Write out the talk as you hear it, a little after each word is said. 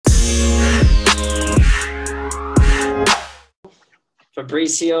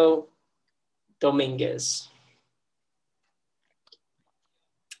Fabricio Dominguez.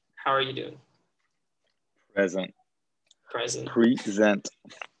 How are you doing? Present. Present. Present.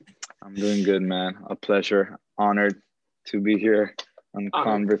 I'm doing good, man. A pleasure. Honored to be here on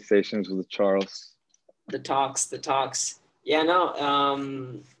Conversations with Charles. The talks. Yeah, no. How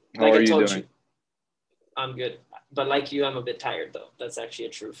like are I you told doing? you, I'm good. But like you, I'm a bit tired though. That's actually a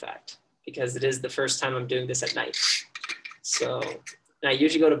true fact because it is the first time I'm doing this at night. So I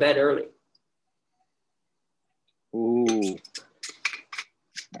usually go to bed early. Ooh.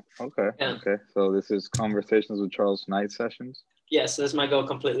 Okay. Yeah. Okay. So this is Conversations with Charles night sessions. Yes, this might go a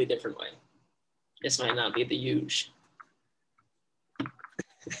completely different way. This might not be the huge.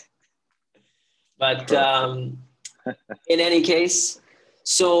 But in any case,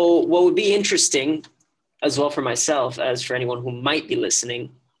 so what would be interesting as well for myself as for anyone who might be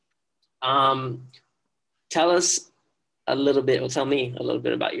listening, tell us a little bit, or tell me a little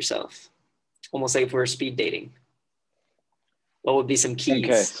bit about yourself. Almost like if we're speed dating. What would be some keys?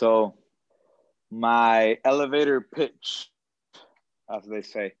 Okay, so my elevator pitch, as they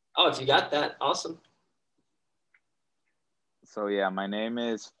say. Oh, if you got that, awesome. So yeah, my name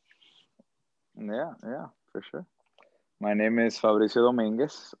is, yeah, for sure. My name is Fabricio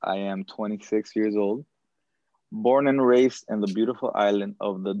Dominguez. I am 26 years old, born and raised in the beautiful island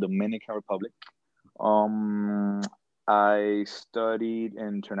of the Dominican Republic. I studied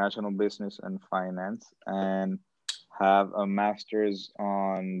international business and finance and have a master's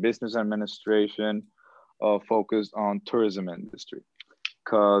on business administration focused on tourism industry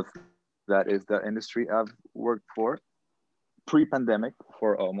because that is the industry I've worked for pre-pandemic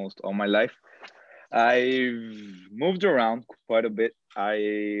for almost all my life. I've moved around quite a bit.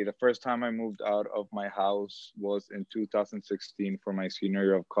 The first time I moved out of my house was in 2016 for my senior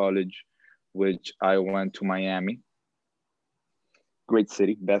year of college, which I went to Miami. Great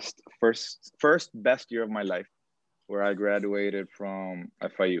city, first best year of my life, where I graduated from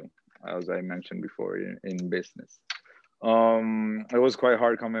FIU, as I mentioned before, in business. It was quite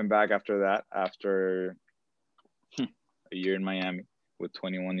hard coming back after that, after a year in Miami with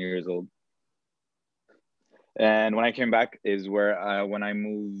 21 years old. And when I came back is when I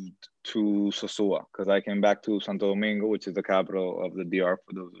moved to Sosua, because I came back to Santo Domingo, which is the capital of the DR,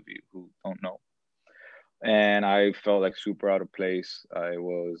 for those of you who don't know. And I felt like super out of place. I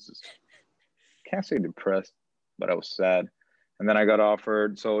was, can't say depressed, but I was sad. And then I got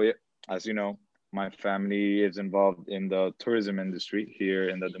offered. So as you know, my family is involved in the tourism industry here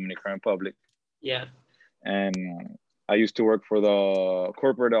in the Dominican Republic. Yeah. And I used to work for the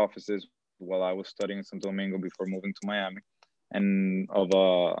corporate offices while I was studying in Santo Domingo before moving to Miami, and of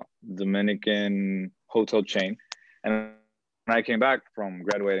a Dominican hotel chain. And when I came back from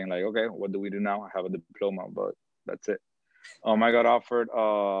graduating, like, okay, what do we do now? I have a diploma, but that's it. I got offered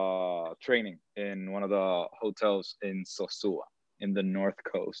training in one of the hotels in Sosua in the North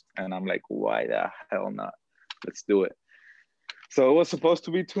Coast. And I'm like, why the hell not? Let's do it. So it was supposed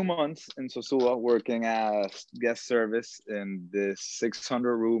to be 2 months in Sosua working as guest service in this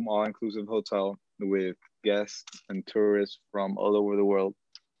 600 room all-inclusive hotel with guests and tourists from all over the world.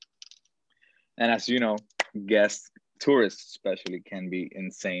 And as you know, tourists especially, can be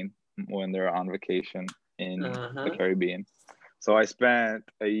insane when they're on vacation in the Caribbean. So I spent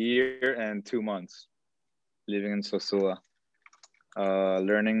a year and 2 months living in Sosua,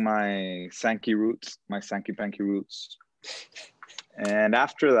 learning my Sankey roots, my Sankey Panky roots. And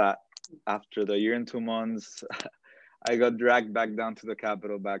after that, after the year and 2 months, I got dragged back down to the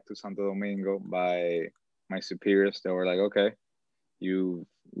capital, back to Santo Domingo by my superiors. They were like, okay, you've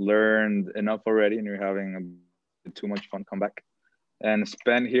learned enough already and you're having a bit too much fun, come back. And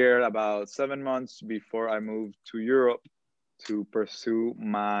spent here about 7 months before I moved to Europe to pursue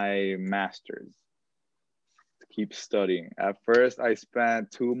my master's, to keep studying. At first, I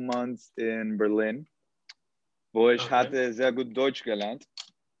spent 2 months in Berlin, wo ich hatte sehr gut Deutsch gelernt.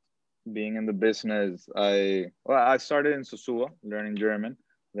 Being in the business, I started in Sosua, learning German,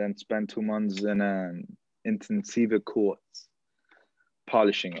 then spent 2 months in an intensive course,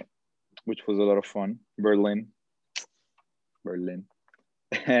 polishing it, which was a lot of fun. Berlin.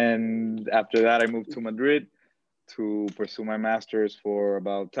 And after that, I moved to Madrid to pursue my master's for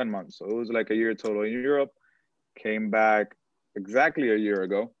about 10 months. So it was like a year total in Europe. Came back exactly a year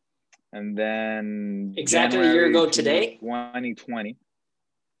ago. And then exactly January a year ago today? 2020.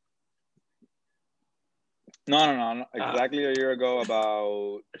 No. Exactly a year ago,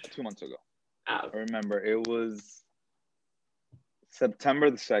 about 2 months ago. I remember it was September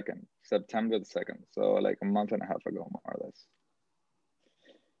the 2nd. So like a month and a half ago, more or less.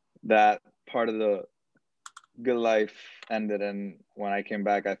 That part of the good life ended, and when I came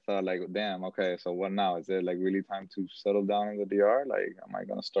back, I thought like, damn, okay, so what now? Is it like really time to settle down in the DR? Like, am I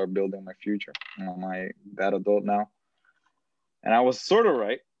gonna start building my future? Am I that adult now? And I was sort of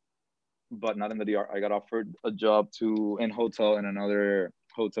right, but not in the DR. I got offered a job to in hotel in another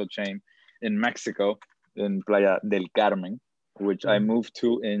hotel chain in Mexico, in Playa del Carmen, which I moved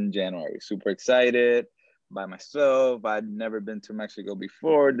to in January. Super excited by myself. I'd never been to Mexico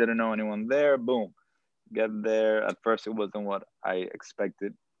before, didn't know anyone there. Boom, get there. At first, it wasn't what I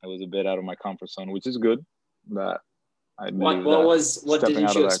expected. I was a bit out of my comfort zone, which is good. That I believe What stepping didn't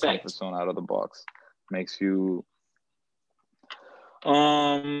out you of that comfort expect? zone, out of the box, makes you.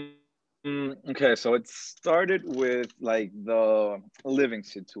 Okay, so it started with like the living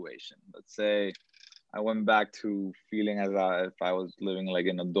situation. Let's say I went back to feeling as if I was living like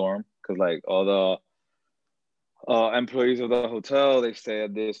in a dorm, because like all the employees of the hotel, they stay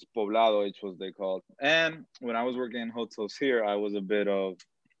at this poblado, which was they called. And when I was working in hotels here, I was a bit of,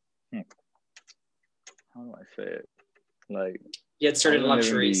 how do I say it? Like, You had I certain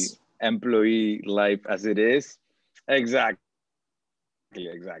wasn't living the luxuries. employee life as it is. Exactly.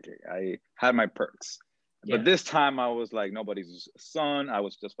 I had my perks. Yeah. But this time I was like nobody's son. I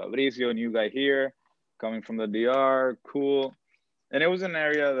was just Fabricio, new guy here, coming from the DR, cool. And it was an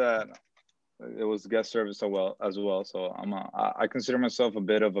area that it was guest service as well. So I consider myself a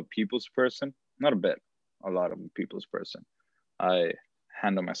bit of a people's person. Not a bit, a lot of a people's person. I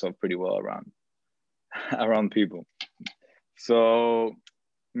handle myself pretty well around around people. So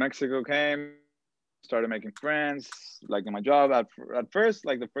Mexico came, started making friends, like in my job. At first,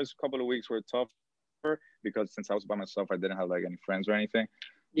 like the first couple of weeks were tougher because since I was by myself, I didn't have like any friends or anything.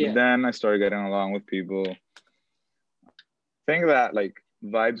 Yeah. But then I started getting along with people. I think that like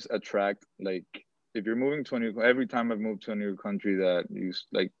vibes attract. Like if you're moving to a new, every time I've moved to a new country, that you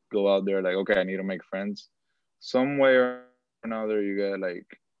like go out there like, okay, I need to make friends. Some way or another, you get like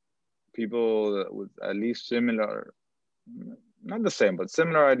people that with at least similar, not the same, but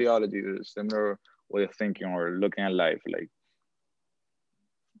similar ideologies, similar way of thinking or looking at life. Like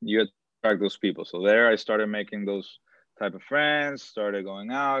you attract those people. So there I started making those type of friends, started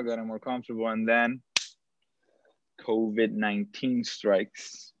going out, getting more comfortable, and then COVID-19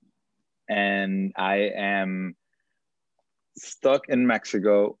 strikes and I am stuck in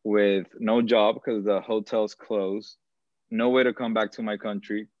Mexico with no job because the hotel's closed, no way to come back to my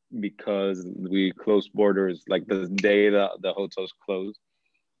country because we closed borders like the day the hotel's closed.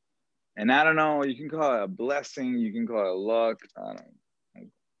 And I don't know, you can call it a blessing, you can call it luck, I don't know, a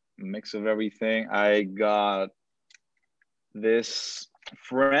mix of everything. I got this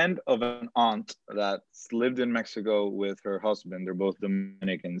friend of an aunt that lived in Mexico with her husband. They're both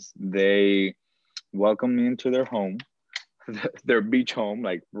Dominicans. They welcomed me into their home, their beach home,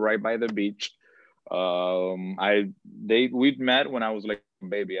 like right by the beach. We'd met when I was like a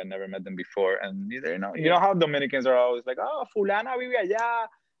baby. I never met them before, and you know how Dominicans are always like, oh, fulana vive allá.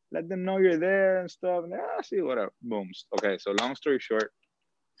 Let them know you're there and stuff. And see, whatever. Boom. Okay, so long story short,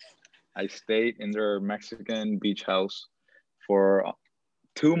 I stayed in their Mexican beach house for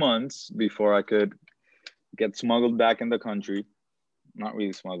 2 months before I could get smuggled back in the country. Not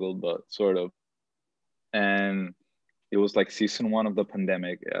really smuggled, but sort of. And it was like season one of the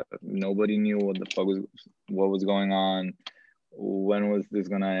pandemic. Nobody knew what was going on. When was this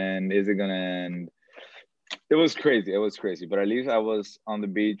gonna end? Is it gonna end? It was crazy. It was crazy. But at least I was on the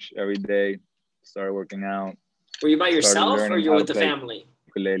beach every day. Started working out. Were you by Started yourself or learning you were how to with the play family?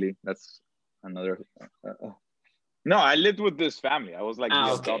 ukulele. That's another. No, I lived with this family. I was like the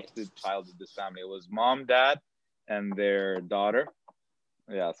Okay. adopted child of this family. It was mom, dad, and their daughter.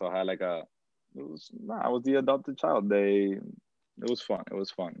 Yeah, so I had like I was the adopted child. It was fun. It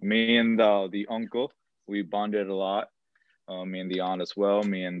was fun. Me and the uncle, we bonded a lot. Me and the aunt as well.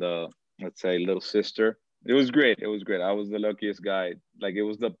 Me and the, let's say, little sister. It was great. It was great. I was the luckiest guy. Like it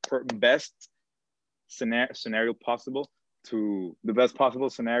was the best scenario possible the best possible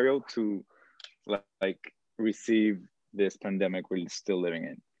scenario to like receive this pandemic we're still living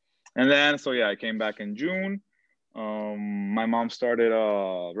in. And then, so yeah, I came back in June. My mom started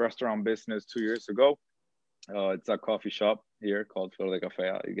a restaurant business 2 years ago. It's a coffee shop here called Flor de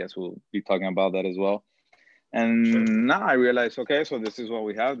Café. I guess we'll be talking about that as well. Sure. And now I realized, okay, so this is what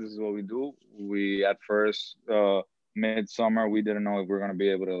we have. This is what we do. We at first, midsummer, we didn't know if we are gonna be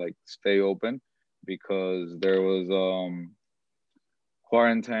able to like stay open because there was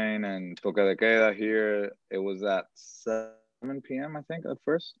quarantine and toque de queda here. It was at 7 p.m. I think at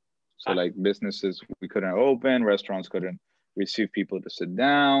first. So like businesses we couldn't open, restaurants couldn't receive people to sit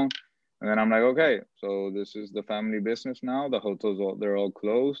down. And then I'm like, okay, so this is the family business now. The hotels they're all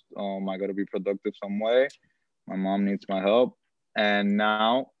closed. I got to be productive some way. My mom needs my help. And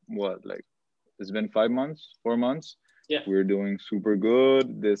now, what, like, it's been 5 months, 4 months. Yeah. We're doing super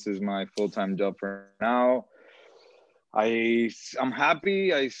good. This is my full-time job for now. I'm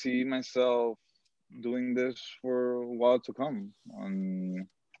happy. I see myself doing this for a while to come. And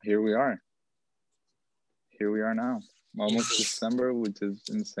here we are. Here we are now. Almost December, which is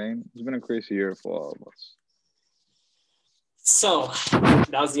insane. It's been a crazy year for all of us. So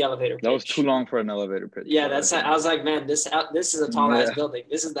that was the elevator pitch. That was too long for an elevator pitch. Yeah, I was like, man, this is a tall ass building.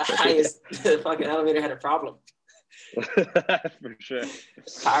 This is the highest. The fucking elevator had a problem. For sure.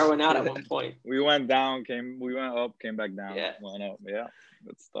 Power went out at one point. We went down, we went up, came back down. Yeah. Went up. Yeah.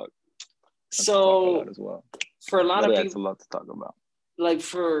 That's stuck. So as well. For a lot of people, that's a lot to talk about. Like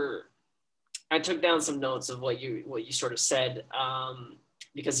I took down some notes of what you sort of said,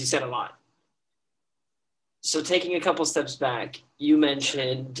 because you said a lot. So taking a couple steps back, you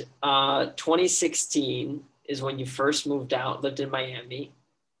mentioned 2016 is when you first moved out, lived in Miami,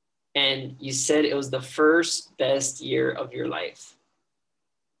 and you said it was the first best year of your life.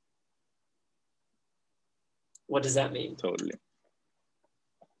 What does that mean? Totally.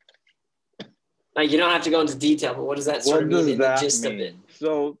 Like, you don't have to go into detail, but what does that sort of mean in the gist of it?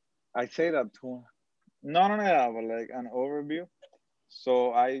 So I say that too. No, but like an overview.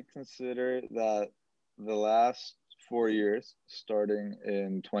 So I consider that the last 4 years, starting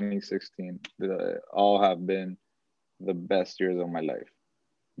in 2016, all have been the best years of my life,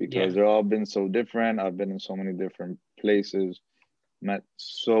 because they've all been so different. I've been in so many different places, met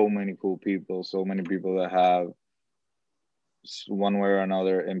so many cool people, so many people that have one way or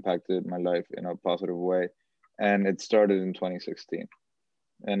another impacted my life in a positive way. And it started in 2016.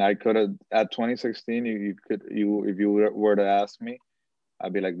 And I could have, at 2016, if you were to ask me,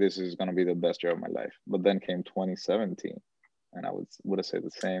 I'd be like, this is going to be the best year of my life. But then came 2017, and I would have said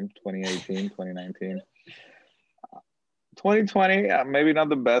the same. 2018, 2019, 2020, maybe not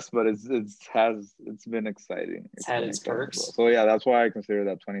the best, but it's been exciting. It's had its perks. So yeah, that's why I consider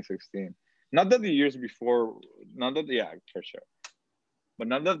that 2016. Not that the years before, for sure. But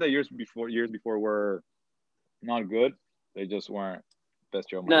not that the years before were not good. They just weren't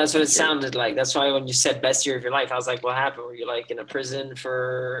best year of my life. No, that's what it sounded like. That's why when you said best year of your life, I was like, what happened? Were you like in a prison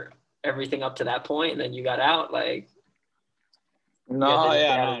for everything up to that point, and then you got out? Like,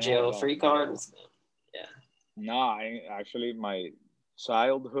 no, jail free card. Yeah. No, actually, my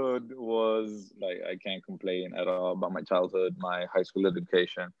childhood was like, I can't complain at all about my childhood, my high school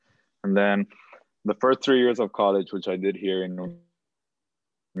education, and then the first 3 years of college, which I did here in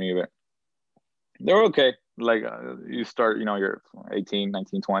Unive, they were okay. Like, you start, you're 18,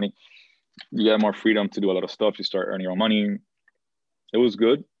 19, 20. You get more freedom to do a lot of stuff. You start earning your own money. It was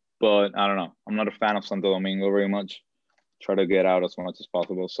good, but I don't know. I'm not a fan of Santo Domingo very much. Try to get out as much as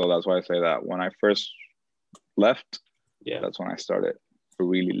possible. So that's why I say that when I first left, that's when I started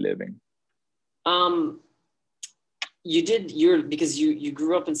really living. Because you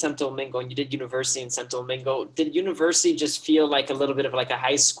grew up in Santo Domingo and you did university in Santo Domingo. Did university just feel like a little bit of like a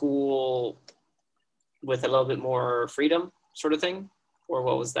high school with a little bit more freedom sort of thing? Or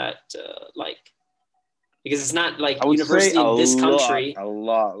what was that like? Because it's not like university in this country. A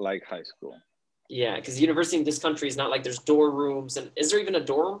lot like high school. Yeah, because university in this country is not like there's dorm rooms. And is there even a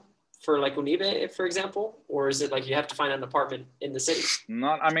dorm for like Unive, for example? Or is it like you have to find an apartment in the city?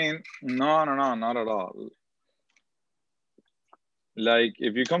 No, not at all. Like,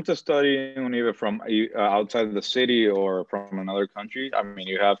 if you come to study in Unive from outside the city or from another country, I mean,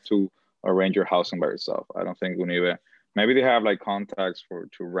 you have to arrange your housing by yourself. I don't think Unive, maybe they have like contacts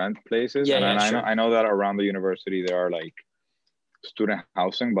to rent places. I know that around the university there are like student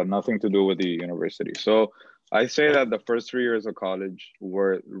housing, but nothing to do with the university. So I say that the first 3 years of college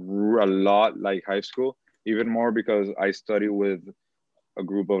were a lot like high school, even more because I studied with a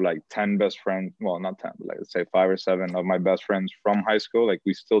group of like 10 best friends. Well, not 10, but like, let's say 5 or 7 of my best friends from high school. Like,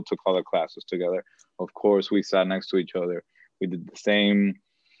 we still took all the classes together. Of course, we sat next to each other. We did the same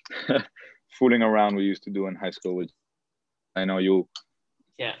fooling around we used to do in high school, which I know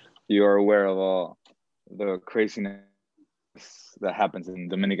you're aware of all the craziness that happens in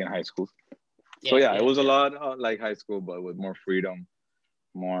Dominican high schools. So it was a lot like high school, but with more freedom,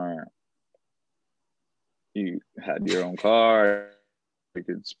 you had your own car, you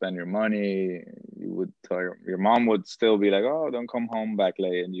could spend your money. You would tell your mom would still be like, oh, don't come home back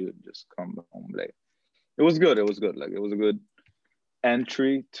late, and you would just come home late. It was good. Like, it was a good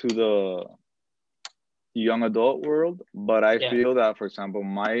entry to the young adult world. But I feel that, for example,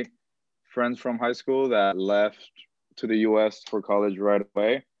 my friends from high school that left to the US for college right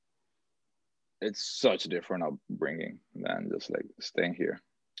away, it's such a different upbringing than just like staying here.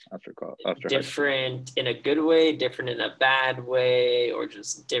 after high school. Different in a good way, different in a bad way, or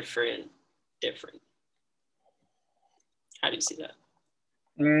just different? How do you see that?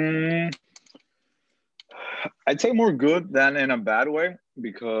 I'd say more good than in a bad way,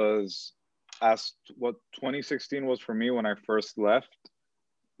 because as what 2016 was for me when I first left,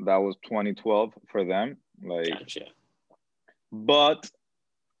 that was 2012 for them. Like, Gotcha. But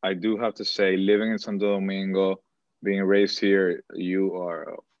I do have to say, living in Santo Domingo, being raised here,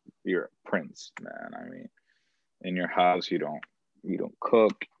 you're a prince, man. I mean, in your house, you don't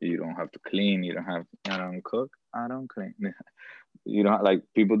cook, you don't have to clean, I don't cook, I don't clean. You don't, like,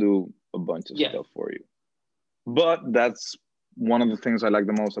 people do a bunch of stuff for you. But that's one of the things I like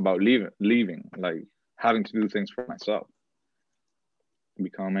the most about leaving, like having to do things for myself,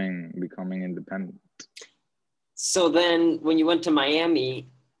 becoming independent. So then when you went to Miami,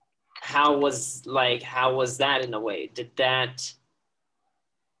 how was that in a way?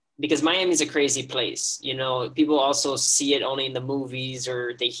 Because Miami's a crazy place, you know, people also see it only in the movies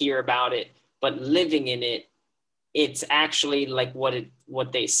or they hear about it, but living in it, it's actually like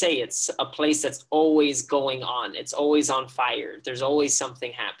what they say. It's a place that's always going on. It's always on fire. There's always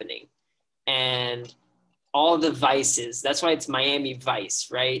something happening. And all the vices, that's why it's Miami Vice,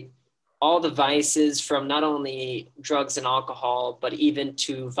 right? All the vices, from not only drugs and alcohol, but even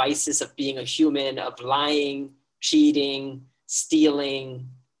to vices of being a human, of lying, cheating, stealing,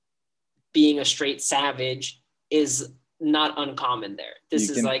 being a straight savage, is not uncommon there. This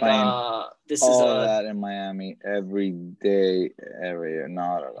is like all that in Miami every day, every year.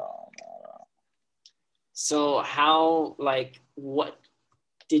 Not at all. So how, like, what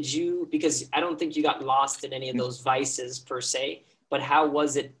did you, because I don't think you got lost in any of those vices per se, but how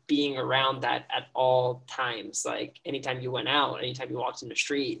was it being around that at all times? Like, anytime you went out, anytime you walked in the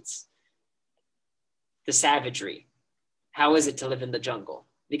streets, the savagery. How is it to live in the jungle?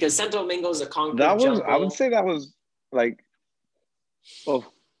 Because Santo Domingo is a concrete jungle. I would say that was like, oh,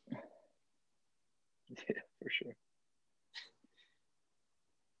 yeah, for sure.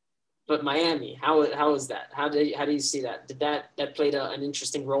 But Miami, how is that? How do you see that? Did that played an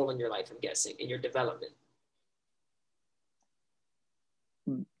interesting role in your life, I'm guessing, in your development?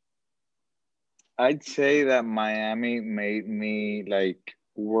 I'd say that Miami made me like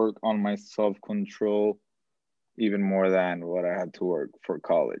work on my self-control even more than what I had to work for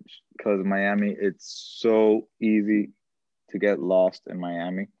college. Because Miami, it's so easy to get lost in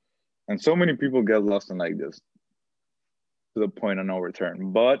Miami. And so many people get lost in like this to the point of no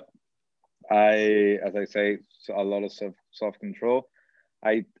return. But as I say, a lot of self-control.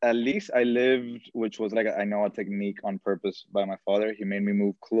 At least I lived, which was like, I know, a technique on purpose by my father. He made me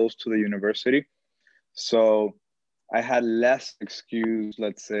move close to the university. So I had less excuse,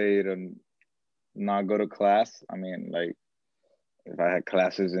 let's say, to not go to class. I mean, like, if I had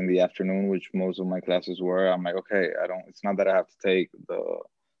classes in the afternoon, which most of my classes were, I'm like, okay, it's not that I have to take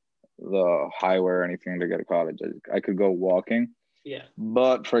the highway or anything to get to college. I could go walking. Yeah.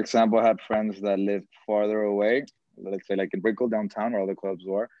 But for example, I had friends that lived farther away, let's say like in Brickell downtown where all the clubs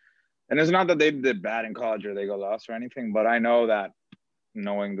were. And it's not that they did bad in college or they got lost or anything, but I know that,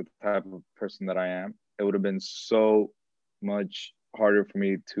 knowing the type of person that I am, it would have been so much harder for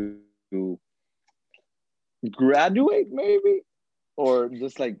me to graduate, maybe, or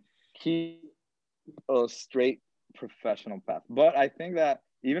just like keep a straight professional path. But I think that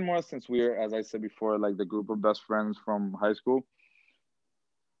even more, since we're, as I said before, like the group of best friends from high school,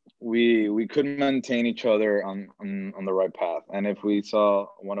 we could maintain each other on the right path. And if we saw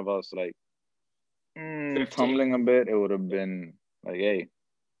one of us like tumbling a bit, it would have been like, hey,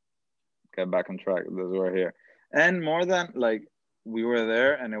 get back on track. This is we're here. And more than like, we were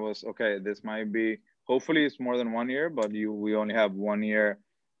there and it was okay, this might be, hopefully it's more than 1 year, but we only have 1 year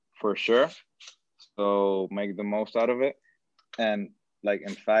for sure. So make the most out of it. And like,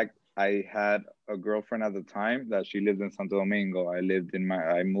 in fact, I had a girlfriend at the time that she lived in Santo Domingo. I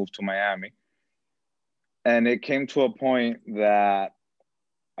moved to Miami. And it came to a point that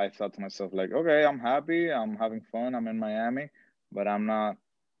I thought to myself, like, okay, I'm happy, I'm having fun, I'm in Miami, but I'm not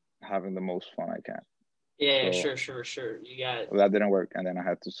having the most fun I can. Yeah, so, sure. You got it. That didn't work. And then I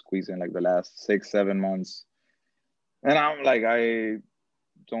had to squeeze in like the last 6-7 months. And I'm like, I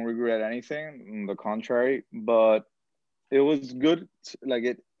don't regret anything, on the contrary, but it was good. Like,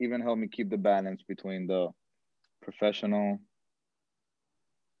 it even helped me keep the balance between the professional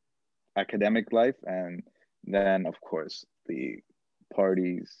academic life and then, of course, the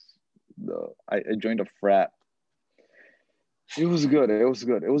parties. I joined a frat. It was good. It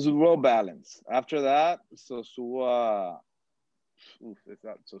was well balanced. After that, Sosua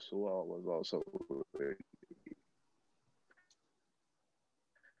was also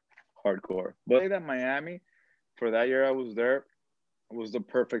hardcore. But I say that Miami, for that year I was there, was the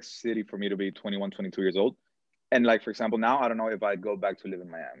perfect city for me to be 21, 22 years old. And like, for example, now I don't know if I'd go back to live in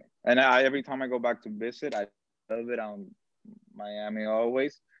Miami. And every time I go back to visit, I love it on Miami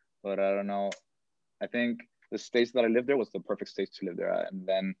always. But I don't know. I think the stage that I lived there was the perfect stage to live there at. And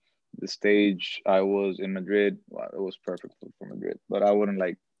then the stage I was in Madrid, well, it was perfect for Madrid. But I wouldn't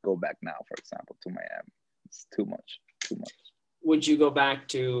like go back now, for example, to Miami. It's too much, too much. Would you go back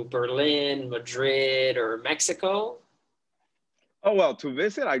to Berlin, Madrid, or Mexico? Oh, well, to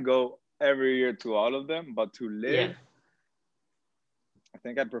visit, I go every year to all of them. But to live, Yeah. I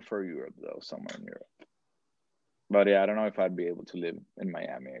think I'd prefer Europe, though, somewhere in Europe. But yeah, I don't know if I'd be able to live in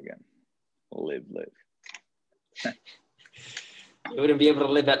Miami again. Live. You wouldn't be able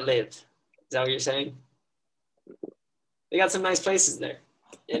to live at Live. Is that what you're saying? They got some nice places there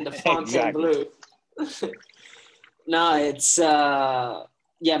in the Fontainebleau. No, it's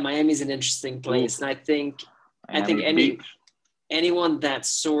yeah, Miami's an interesting place. Ooh. And I think anyone that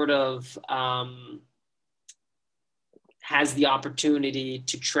sort of has the opportunity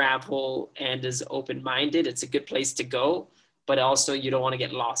to travel and is open-minded, it's a good place to go. But also you don't want to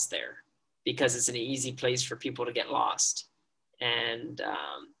get lost there because it's an easy place for people to get lost. And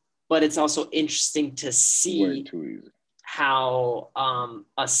but it's also interesting to see how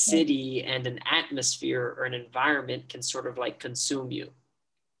a city and an atmosphere or an environment can sort of like consume you,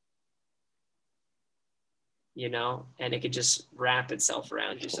 you know, and it could just wrap itself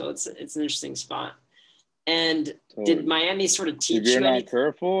around you. So it's an interesting spot. And did Miami sort of teach you anything? If you're not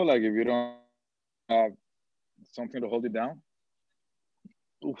careful, like if you don't have something to hold you down,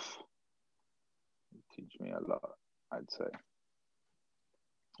 oof, it teach me a lot, I'd say.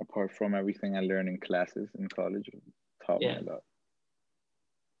 Apart from everything I learned in classes in college, it taught me a lot.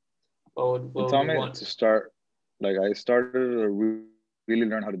 It taught me to start, like I started to really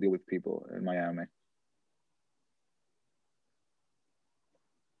learn how to deal with people in Miami.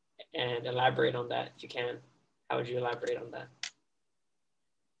 And elaborate on that if you can. How would you elaborate on that?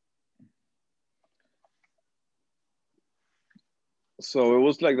 So it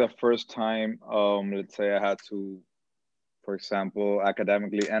was like the first time, let's say I had to, for example,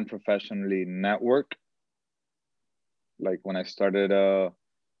 academically and professionally network. Like when I started,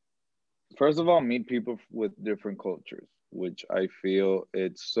 first of all, meet people with different cultures, which I feel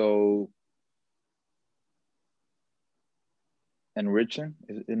it's so enriching.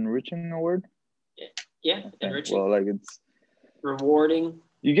 Is enriching a word? Yeah, enriching. Well, like it's rewarding.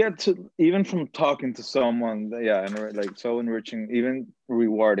 You get to, even from talking to someone, yeah, and like so enriching, even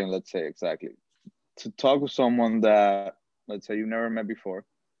rewarding, let's say, exactly. To talk with someone that, let's say, you never met before,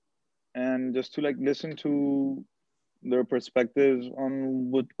 and just to like listen to their perspectives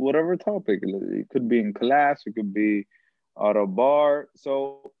on whatever topic. It could be in class, it could be at a bar.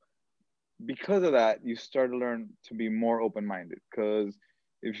 So because of that, you start to learn to be more open-minded. Because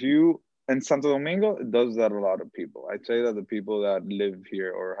if you, in Santo Domingo, it does that a lot of people. I'd say that the people that live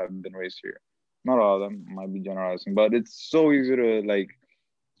here or have been raised here, not all of them, might be generalizing, but it's so easy to like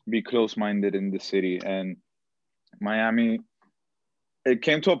be close-minded in the city. And Miami, it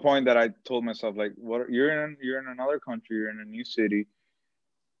came to a point that I told myself, like, what, you're in another country, you're in a new city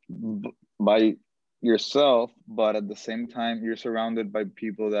by yourself, but at the same time you're surrounded by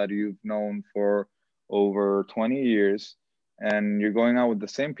people that you've known for over 20 years, and you're going out with the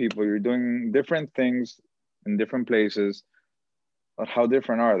same people, you're doing different things in different places, but how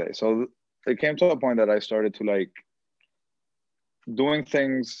different are they? So it came to a point that I started to like doing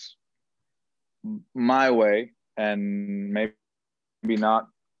things my way, and maybe not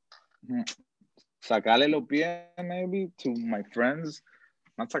sacarle los pies maybe to my friends,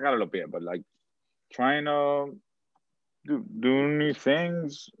 not sacarle los pies, but like trying to do new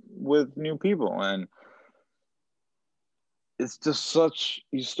things with new people. And it's just such,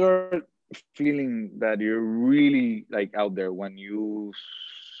 you start feeling that you're really like out there when you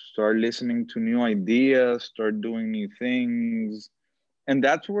start listening to new ideas, start doing new things. And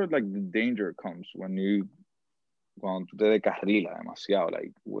that's where like the danger comes, when cuando tú te descarrilas demasiado,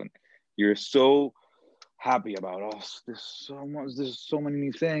 like when you're so happy about, oh, there's so many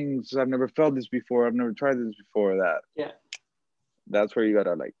new things, I've never felt this before, I've never tried this before. That's where you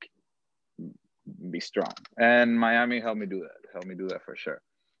gotta like be strong. And Miami helped me do that for sure.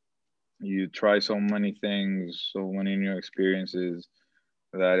 You try so many things, so many new experiences,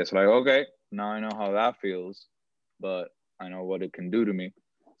 that it's like, okay, now I know how that feels, but I know what it can do to me,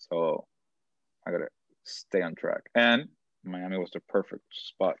 so I gotta stay on track. And Miami was the perfect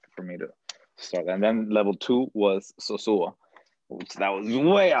spot for me to start. And then level 2 was Sosua, which that was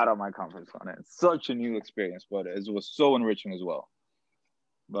way out of my comfort zone. It's such a new experience, but it was so enriching as well.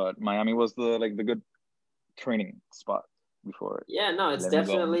 But Miami was the good training spot before Yeah, no, let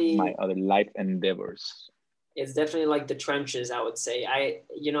me go on my other life endeavors. it's definitely like the trenches, I would say. I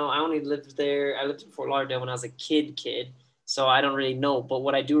only lived there. I lived in Fort Lauderdale when I was a kid, so I don't really know. But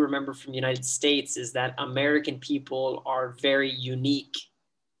what I do remember from the United States is that American people are very unique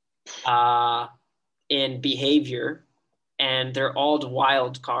uh, in behavior, and they're all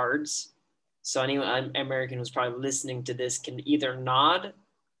wild cards. So any American who's probably listening to this can either nod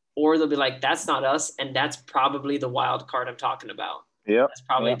or they'll be like, "That's not us," and that's probably the wild card I'm talking about. Yep. That's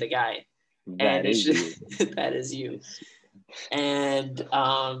probably the guy. That is you. That is you. And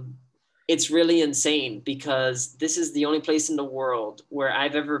it's really insane because this is the only place in the world where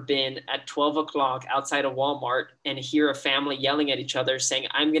I've ever been at 12 o'clock outside of Walmart and hear a family yelling at each other saying,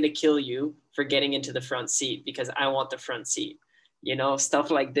 "I'm going to kill you for getting into the front seat because I want the front seat."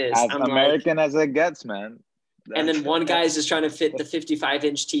 Stuff like this. As American as it gets, man. And then one guy is just trying to fit the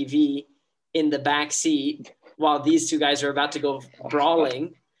 55-inch TV in the back seat while these two guys are about to go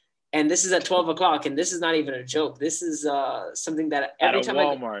brawling. And this is at 12 o'clock, and this is not even a joke. This is something that every time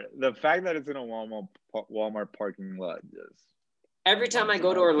Walmart. The fact that it's in a Walmart parking lot, just every time I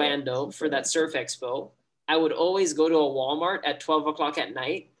go to Orlando for that surf expo, I would always go to a Walmart at 12 o'clock at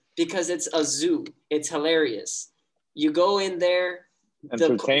night because it's a zoo. It's hilarious. You go in there,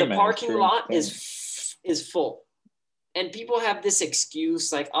 the parking lot is full. And people have this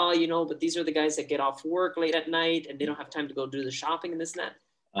excuse like, "Oh, but these are the guys that get off work late at night and they don't have time to go do the shopping and this and that."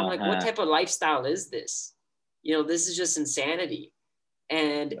 I'm like, what type of lifestyle is this? This is just insanity.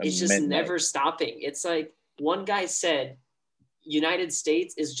 And it's just never stopping. It's like one guy said, United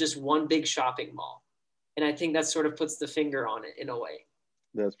States is just one big shopping mall. And I think that sort of puts the finger on it in a way.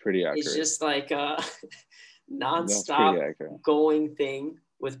 That's pretty accurate. It's just like a nonstop going thing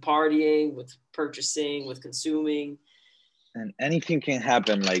with partying, with purchasing, with consuming. And anything can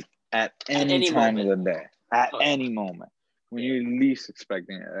happen like at any time of the day, at any moment. When you're least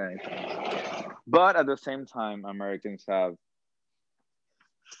expecting it or anything. But at the same time, Americans they're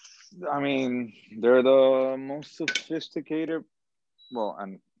the most sophisticated, well,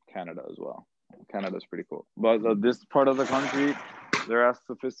 and Canada as well. Canada's pretty cool. But this part of the country, they're as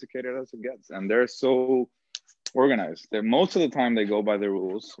sophisticated as it gets. And they're so organized. Most of the time they go by the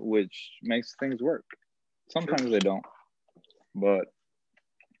rules, which makes things work. Sometimes they don't. But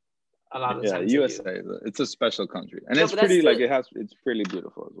a lot of times USA, it's a special country, and it's pretty it's really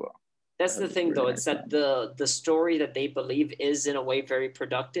beautiful as well. That's the thing, though. It's that the story that they believe is in a way very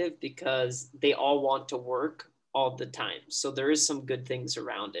productive because they all want to work all the time. So there is some good things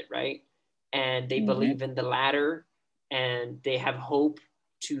around it, right? And they believe in the ladder, and they have hope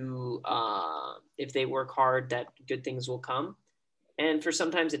to if they work hard, that good things will come. And for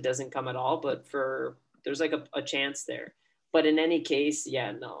sometimes it doesn't come at all, but there's like a chance there. But in any case,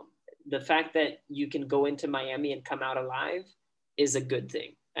 the fact that you can go into Miami and come out alive is a good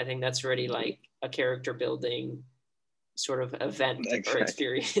thing. I think that's already like a character building sort of event or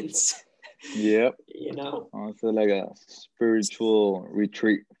experience. Yep. Also like a spiritual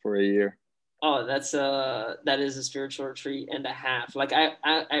retreat for a year. Oh, that is a spiritual retreat and a half. Like I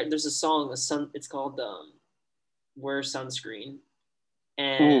there's a song, it's called Wear Sunscreen.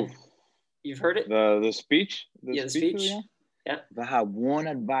 And you've heard it? The speech? The speech. Yeah. If I have one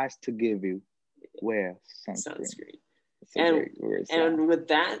advice to give you, wear sunscreen. And with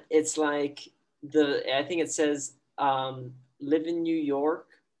that, it's like I think it says, live in New York,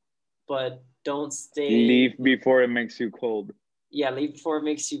 but don't stay. Leave before it makes you cold. Yeah, leave before it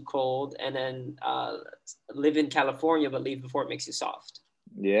makes you cold, and then live in California, but leave before it makes you soft.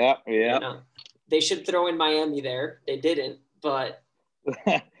 Yeah. They should throw in Miami there. They didn't, but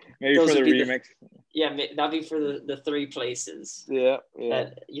maybe for the remix. That'd be for the three places. Yeah.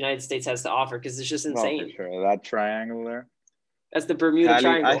 That United States has to offer because it's just insane. For sure. That triangle there. That's the Bermuda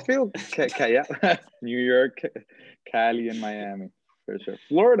Triangle. I feel, New York, Cali, and Miami for sure.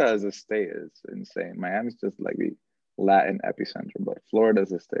 Florida as a state is insane. Miami's just like the Latin epicenter, but Florida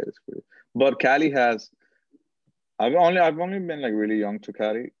as a state is pretty. But Cali has. I've only been like really young to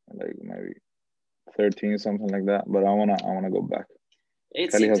Cali, like maybe 13, something like that. But I wanna go back.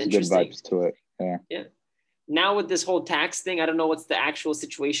 Cali has good vibes to it. Yeah. Now with this whole tax thing, I don't know what's the actual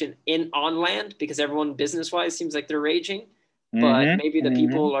situation on land because everyone business-wise seems like they're raging, but maybe the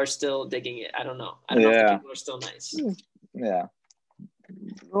people are still digging it. I don't know. I don't know if the people are still nice. Yeah.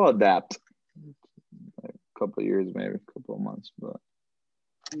 We'll adapt. Like a couple of years, maybe a couple of months, but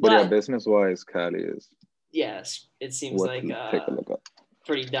yeah, business-wise, Cali is. Yes, it seems like take a look up.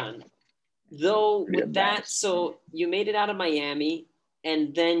 Pretty done. Though pretty with advanced. That, so you made it out of Miami.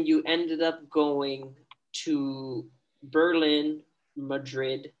 And then you ended up going to Berlin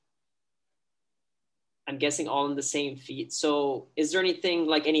Madrid. I'm guessing all in the same feet. So is there anything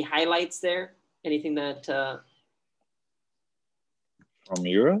like any highlights there? Anything that From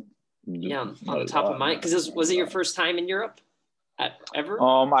Europe? yeah, on the top of mind? Because was it your first time in Europe ever?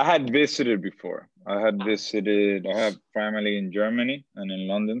 I had visited before. I have family in Germany and in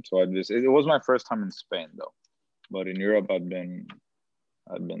London, so I'd visit. It was my first time in Spain though, but in Europe I'd been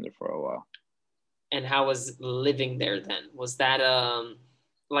there for a while. And how was living there then? Was that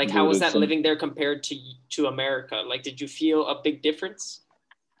like Dude, how was that living there compared to America? Like, did you feel a big difference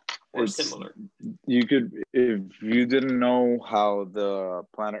or similar? You could, if you didn't know how the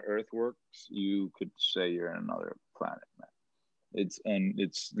planet Earth works, you could say you're in another planet, man.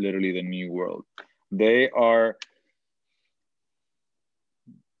 It's literally the new world. They are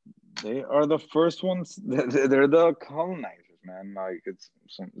the first ones. They're the colonizers, man. Like it's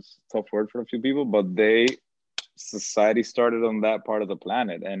a tough word for a few people, but society started on that part of the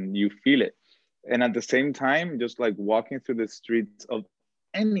planet, and you feel it. And at the same time, just like walking through the streets of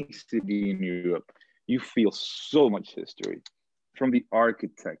any city in Europe, you feel so much history, from the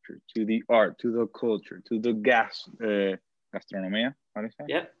architecture to the art to the culture to the gastronomia. How do you say?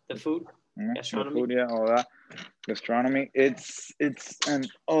 Yeah, the food. Gastronomy. The food, yeah, all that. Gastronomy. It's an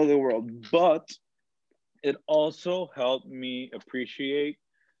other world, but it also helped me appreciate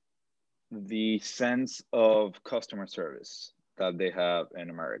the sense of customer service that they have in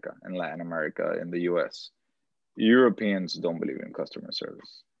America, in Latin America, in the US. Europeans don't believe in customer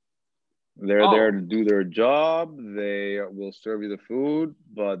service. They're there to do their job. They will serve you the food,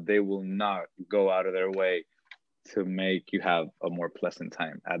 but they will not go out of their way to make you have a more pleasant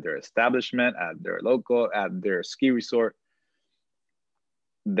time at their establishment, at their local, at their ski resort.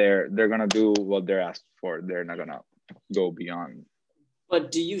 They're gonna do what they're asked for. They're not gonna go beyond. But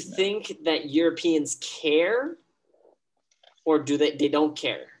do you think that Europeans care, or do they don't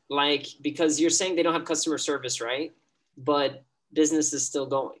care? Like, because you're saying they don't have customer service, right? But business is still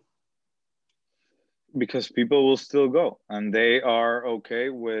going. Because people will still go, and they are okay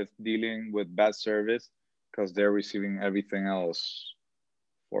with dealing with bad service because they're receiving everything else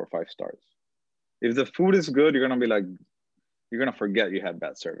 4 or 5 stars. If the food is good, you're gonna forget you had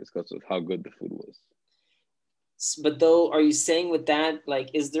bad service because of how good the food was. But though, are you saying with that, like,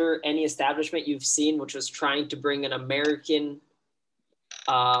 is there any establishment you've seen which was trying to bring an American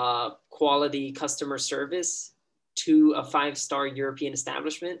quality customer service to a 5-star European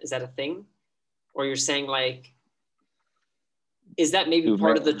establishment? Is that a thing? Or you're saying, like, is that maybe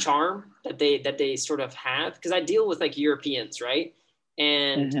part of the charm that they sort of have? Because I deal with like Europeans, right?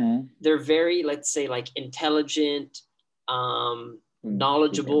 And they're very, let's say, like intelligent,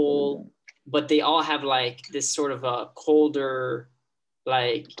 knowledgeable, but they all have like this sort of a colder,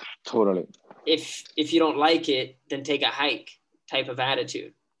 like, totally, if you don't like it, then take a hike type of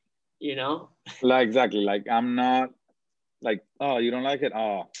attitude, you know? Like, exactly. Like, I'm not like, oh, you don't like it?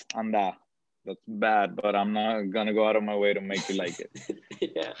 Oh, anda. That's bad, but I'm not gonna go out of my way to make you like it.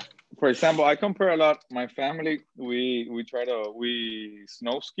 Yeah. For example, I compare a lot. My family, we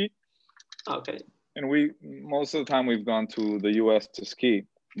snow ski. Okay. And most of the time we've gone to the US to ski,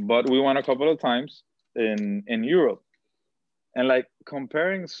 but we went a couple of times in Europe. And like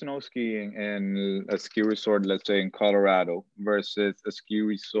comparing snow skiing in a ski resort, let's say in Colorado, versus a ski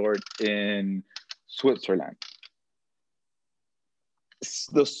resort in Switzerland.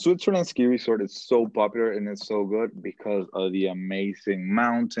 The Switzerland ski resort is so popular and it's so good because of the amazing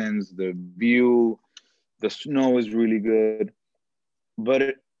mountains, the view, the snow is really good.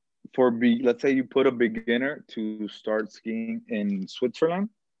 But let's say you put a beginner to start skiing in Switzerland,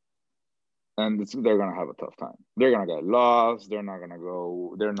 and they're gonna have a tough time. They're gonna get lost. They're not gonna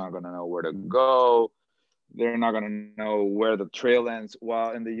know where to go. They're not gonna know where the trail ends.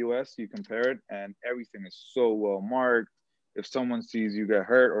 While in the US, you compare it, and everything is so well marked. If someone sees you get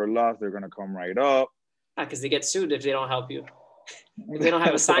hurt or lost, they're gonna come right up. Because they get sued if they don't help you. If they don't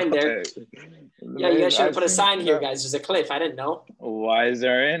have a sign there. Yeah, you guys should have put a sign here, guys. There's a cliff. I didn't know. Why is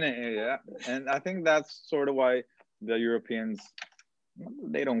there in it? Yeah, and I think that's sort of why the Europeans,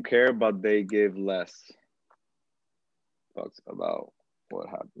 they don't care, but they give less fucks about what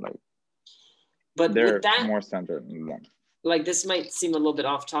happened. Like, but they're with that, more centered in them. Like, this might seem a little bit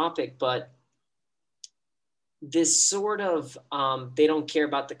off topic, but this sort of they don't care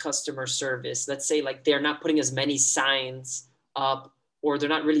about the customer service. Let's say, like, they're not putting as many signs up, or they're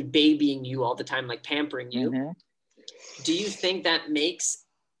not really babying you all the time, like pampering you. Do you think that makes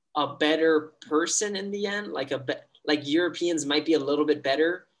a better person in the end? Like Europeans might be a little bit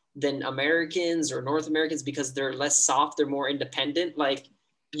better than Americans or North Americans because they're less soft, they're more independent. Like,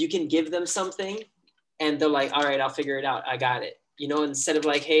 you can give them something and they're like, all right, I'll figure it out, I got it. you know, instead of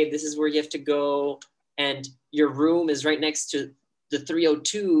like, hey, this is where you have to go, and your room is right next to the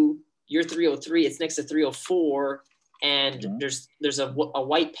 302, you're 303, it's next to 304, and there's a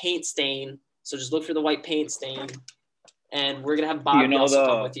white paint stain. So just look for the white paint stain, and we're gonna have Bobby also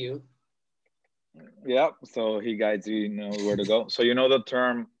come with you. Yeah, so he guides you, you know where to go. So you know the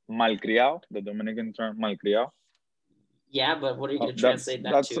term malcriado, the Dominican term malcriado? Yeah, but what are you going to translate that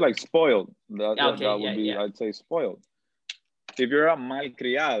to? That's like spoiled. That okay, would be, I'd say, spoiled. If you're a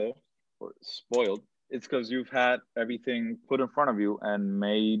malcriado or spoiled, it's because you've had everything put in front of you and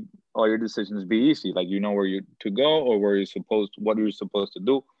made all your decisions be easy. Like you know where you to go or what you're supposed to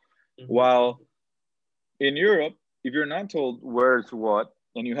do. While in Europe, if you're not told where to what,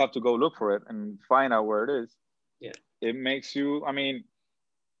 and you have to go look for it and find out where it is, it makes you, I mean,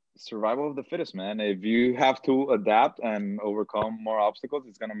 survival of the fittest, man. If you have to adapt and overcome more obstacles,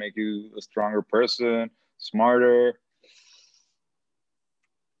 it's gonna make you a stronger person, smarter.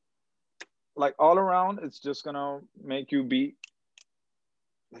 Like all around, it's just gonna make you be.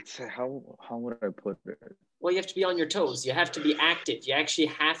 Let's say how would I put it? Well, you have to be on your toes. You have to be active. You actually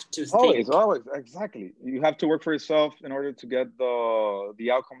have to think. Always, exactly. You have to work for yourself in order to get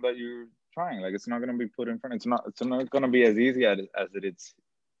the outcome that you're trying. Like it's not gonna be put in front. It's not gonna be as easy as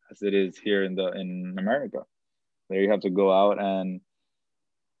it is here in America. There you have to go out and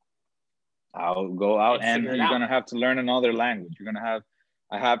you're gonna have to learn another language.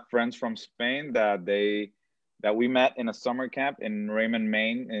 I have friends from Spain that we met in a summer camp in Raymond,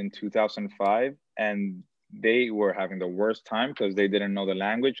 Maine in 2005, and they were having the worst time because they didn't know the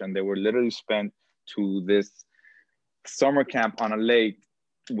language, and they were literally spent to this summer camp on a lake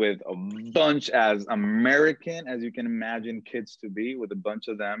with a bunch as American as you can imagine kids to be, with a bunch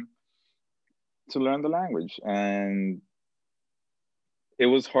of them to learn the language. And it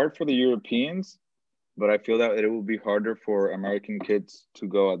was hard for the Europeans, but I feel that it will be harder for American kids to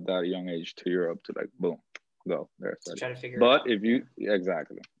go at that young age to Europe to like, boom, go there. Try to figure but it out. If you,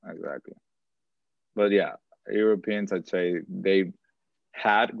 exactly. But yeah, Europeans, I'd say they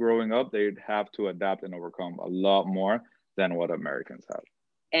had growing up, they'd have to adapt and overcome a lot more than what Americans have.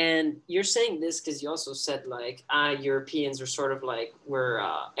 And you're saying this because you also said like Europeans are sort of like where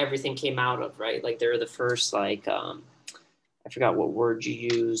everything came out of, right? Like they're the first like I forgot what word you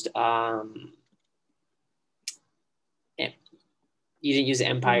used. You didn't use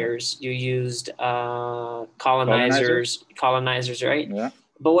empires. You used colonizers, right? Yeah.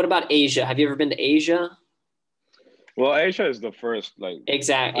 But what about Asia? Have you ever been to Asia? Well, Asia is the first, like.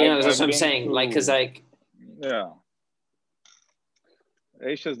 Exactly. Yeah, that's what I'm saying. Like, because like. Yeah.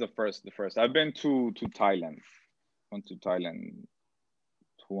 Asia is the first. I've been to Thailand. Went to Thailand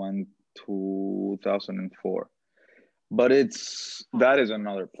 2004. But that is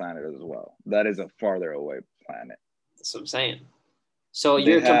another planet as well. That is a farther away planet. That's what I'm saying. So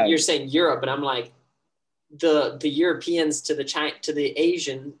you're saying Europe, and I'm like, the Europeans to the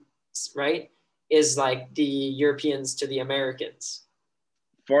Asians, right? Is like the Europeans to the Americans.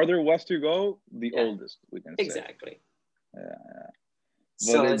 Farther west you go, the oldest, we can say. Exactly. Yeah.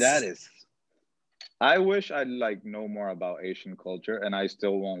 But that is. I wish I'd like know more about Asian culture, and I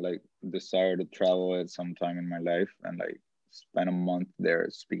still want like desire to travel at some time in my life and like spend a month there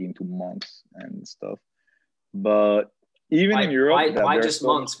speaking to monks and stuff. But even in Europe, why just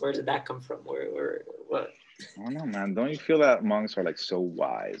monks? Where did that come from? Where what? I don't know, man. Don't you feel that monks are like so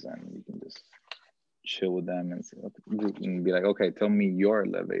wise and you can just chill with them and be like, okay, tell me your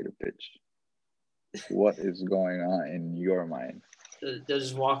elevator pitch. What is going on in your mind? They'll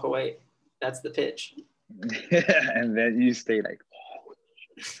just walk away. That's the pitch. And then you stay like, oh,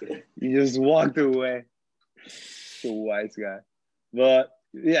 you just walked away. The wise guy. But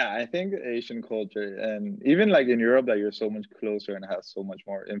yeah, I think Asian culture, and even like in Europe that you're so much closer and has so much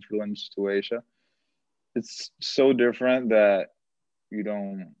more influence to Asia, it's so different that you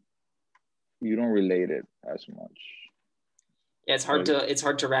don't relate it as much. Yeah, it's hard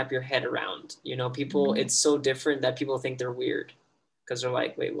to wrap your head around. You know, people, it's so different that people think they're weird because they're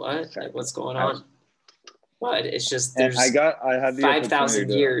like, wait, what? Exactly. Like, what's going on? But it's just there's I had 5,000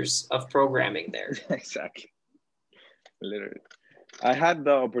 years of programming there. Exactly. Literally. I had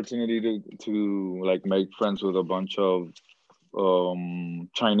the opportunity to like make friends with a bunch of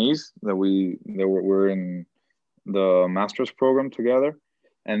Chinese that were in the master's program together,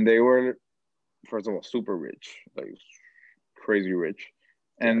 and they were, first of all, super rich, like crazy rich,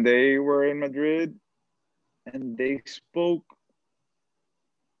 and they were in Madrid, and they spoke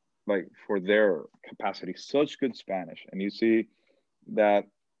like for their capacity such good Spanish, and you see that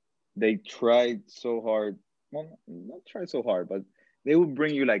they tried so hard. Well, not try so hard, but they would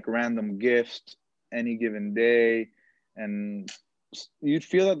bring you like random gifts any given day. and you'd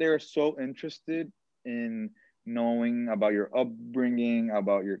feel that they're so interested in knowing about your upbringing,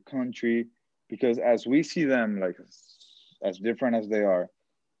 about your country, because as we see them, like as different as they are,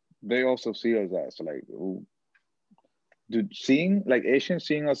 they also see us as like, ooh, dude, seeing like Asians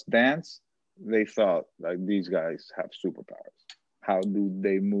seeing us dance, they thought like these guys have superpowers. How do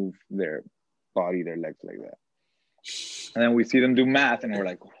they move their body, their legs like that? And then we see them do math, and we're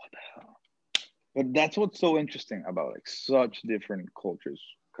like, what the hell? But that's what's so interesting about like such different cultures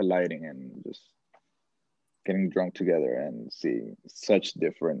colliding and just getting drunk together and seeing such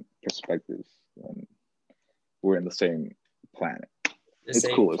different perspectives. And we're in the same planet. It's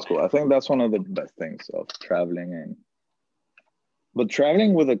cool. It's cool. I think that's one of the best things of traveling. But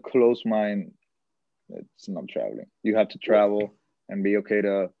traveling with a closed mind, it's not traveling. You have to travel and be okay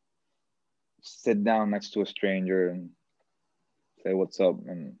to sit down next to a stranger and say what's up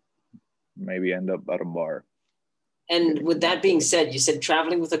and maybe end up at a bar. And with that being said, you said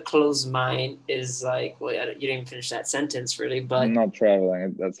traveling with a closed mind is like, well, you didn't even finish that sentence really, but not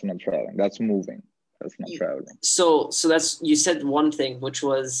traveling. That's not traveling. That's moving. That's not traveling. So that's, you said one thing, which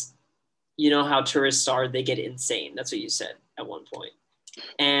was, you know how tourists are, they get insane. That's what you said at one point.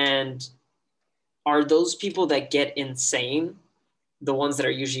 And are those people that get insane the ones that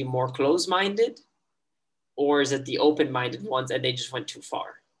are usually more closed-minded, or is it the open-minded ones and they just went too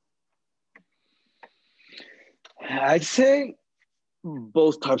far? I'd say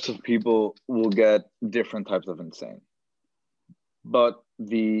both types of people will get different types of insane. But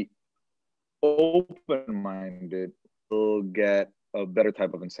the open-minded will get a better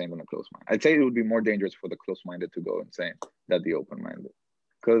type of insane than a closed-minded. I'd say it would be more dangerous for the closed-minded to go insane than the open-minded.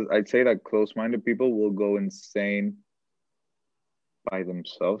 Because I'd say that closed-minded people will go insane by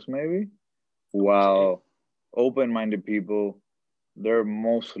themselves, maybe, while open-minded people, they're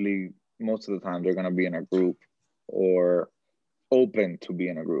most of the time, they're going to be in a group or open to be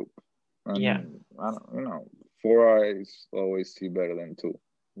in a group. And I don't, four eyes always see better than two,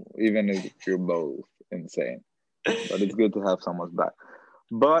 even if you're both insane. But it's good to have someone's back.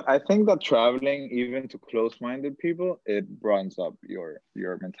 But I think that traveling, even to close-minded people, it broadens up your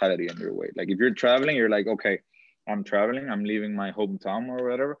mentality and your way. Like if you're traveling, you're like, okay, I'm traveling, I'm leaving my hometown or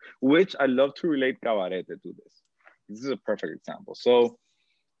whatever, which I love to relate Cabarete to this. This is a perfect example. So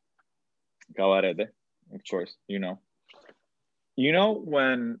Cabarete, of course, you know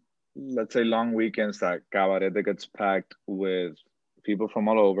when, let's say, long weekends that Cabarete gets packed with people from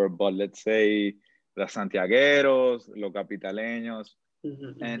all over, but let's say the Santiagueros, los Capitaleños,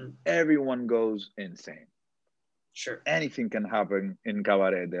 and everyone goes insane. Sure. Anything can happen in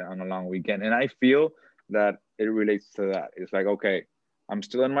Cabarete on a long weekend. And I feel that it relates to that. It's like, okay, I'm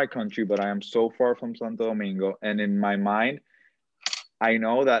still in my country, but I am so far from Santo Domingo. And in my mind, I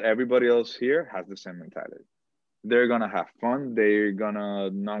know that everybody else here has the same mentality. They're going to have fun. They're going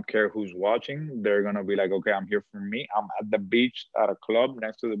to not care who's watching. They're going to be like, okay, I'm here for me. I'm at the beach, at a club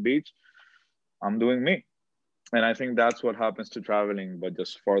next to the beach. I'm doing me. And I think that's what happens to traveling, but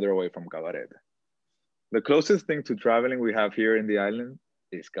just farther away from Cabarete. The closest thing to traveling we have here in the island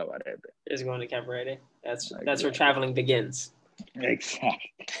is Cabarete. Is going to Cabarete. That's where traveling begins. Exactly.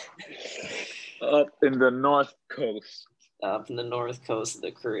 Up in the north coast. Up in the north coast of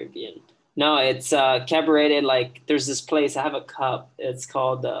the Caribbean. No, it's Cabarete. Like there's this place. I have a cup. It's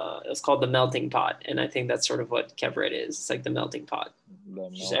called the Melting Pot, and I think that's sort of what Cabarete is. It's like the melting pot.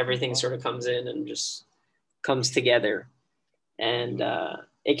 Just everything sort of comes in and just comes together, and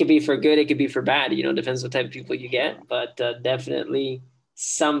it could be for good, it could be for bad. Depends what type of people you get, but definitely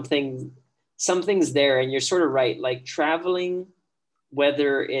something's there. And you're sort of right. Like traveling,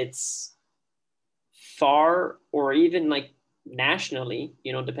 whether it's far or even like nationally,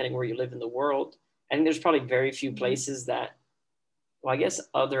 depending where you live in the world, I think there's probably very few places that, well, I guess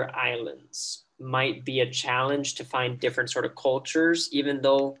other islands might be a challenge to find different sort of cultures, even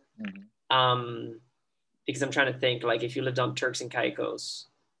though, because I'm trying to think, like if you lived on Turks and Caicos,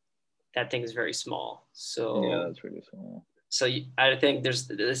 that thing is very small. So yeah, that's really small. So I think there's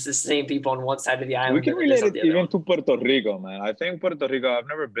the same people on one side of the island. We can relate it even to Puerto Rico, man. I think Puerto Rico, I've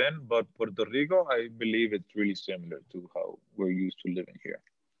never been, but Puerto Rico, I believe it's really similar to how we're used to living here.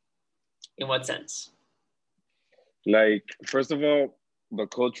 In what sense? Like, first of all, the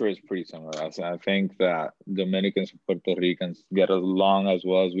culture is pretty similar. I think that Dominicans and Puerto Ricans get along as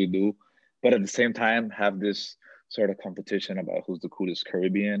well as we do, but at the same time have this sort of competition about who's the coolest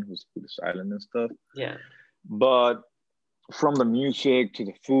Caribbean, who's the coolest island and stuff. Yeah. But from the music to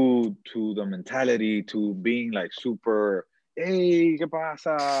the food to the mentality to being like super, hey, ¿qué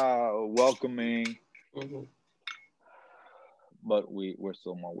pasa? Welcoming. but we're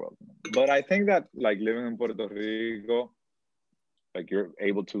still more welcoming. But I think that like living in Puerto Rico, like you're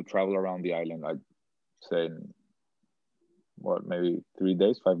able to travel around the island. I'd say in what, maybe 3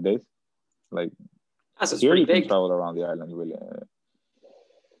 days, 5 days. Like So it's here pretty you can big. travel around the island really,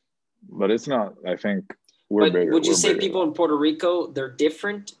 but it's not. I think we're But bigger. would you We're say bigger. people in Puerto Rico, they're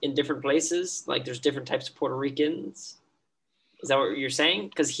different in different places? Like there's different types of Puerto Ricans? Is that what you're saying?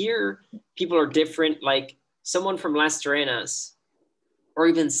 Because here people are different. Like someone from Las Terrenas or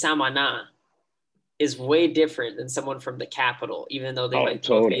even Samaná is way different than someone from the capital, even though they Oh, might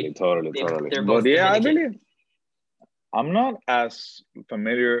both totally, be totally, totally. they're But both yeah, I Dominican. believe I'm not as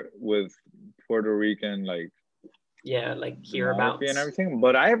familiar with Puerto Rican like Yeah, like demography and hereabouts. everything.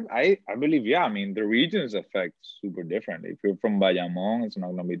 But I believe, yeah, I mean the regions affect super different. If you're from Bayamon, it's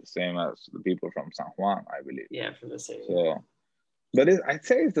not gonna be the same as the people from San Juan, I believe. Yeah, from the same. So, but I'd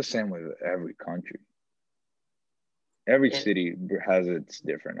say it's the same with every country. Every And, city has its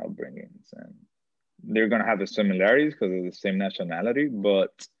different upbringings, and they're gonna have the similarities because of the same nationality.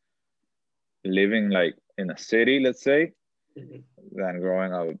 But living like in a city, let's say, mhm. than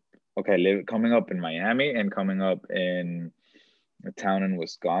growing up. Okay, coming up in Miami and coming up in a town in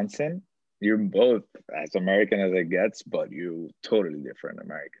Wisconsin, you're both as American as it gets, but you totally different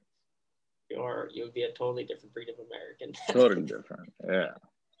Americans. Or you'll be a totally different breed of American. Totally different. Yeah.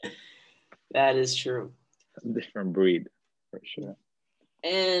 That is true. Different breed for sure.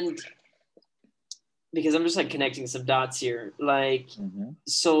 And because I'm just like connecting some dots here, like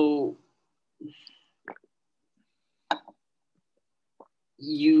so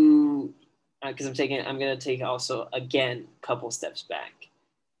you because I'm gonna take also again a couple steps back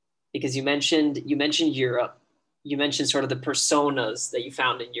because you mentioned Europe, you mentioned sort of the personas that you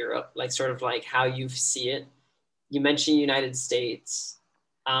found in Europe, like sort of like how you see it. You mentioned United States,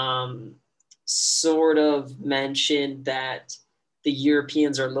 sort of mentioned that the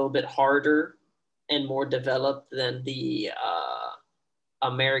Europeans are a little bit harder and more developed than the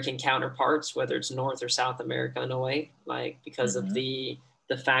American counterparts, whether it's North or South America in a way, like because of the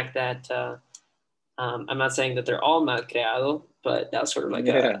fact that I'm not saying that they're all malcriado, but that's sort of like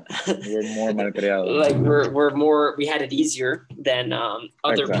we're more malcriado. Like we're more, we had it easier than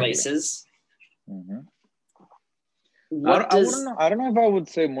other places. I don't know if I would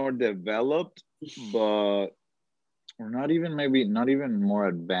say more developed, but we're not even more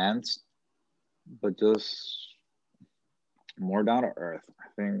advanced, but just more down to earth. I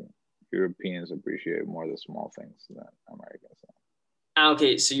think Europeans appreciate more the small things than Americans.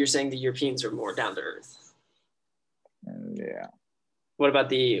 Okay, so you're saying the Europeans are more down to earth. And yeah. What about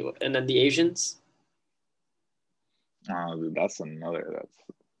the Asians? That's another.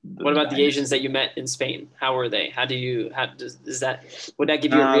 What about the Asians that you met in Spain? How were they? Would that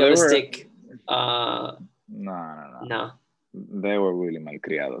give you a realistic? No. They were really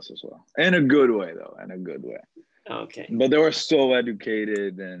malcriados as well, in a good way though. In a good way. Okay. But they were so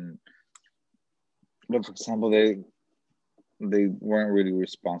educated, but for example, they weren't really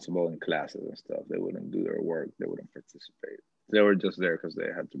responsible in classes and stuff. They wouldn't do their work. They wouldn't participate. They were just there because they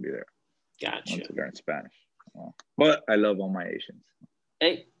had to be there. Gotcha. To learn Spanish. But I love all my Asians.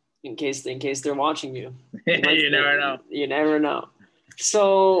 Hey, in case they're watching you. You never know. You never know.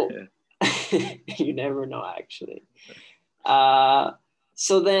 So you never know actually.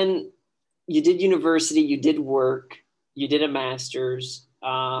 So then you did university, you did work, you did a master's.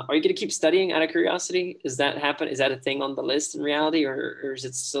 Are you going to keep studying out of curiosity? Is that happen? Is that a thing on the list in reality, or is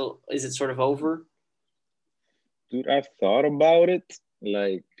it sort of over? Dude, I've thought about it,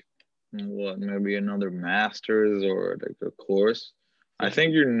 like maybe another master's or like a course. I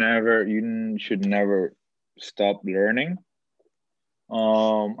think you should never stop learning.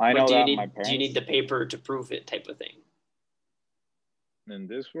 I know that my parents. Do you need the paper to prove it, type of thing? In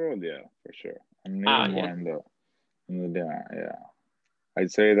this world, yeah, for sure. I'm needing more in the yeah.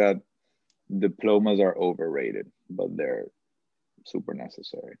 I'd say that diplomas are overrated, but they're super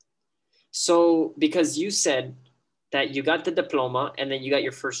necessary. So, because you said that you got the diploma and then you got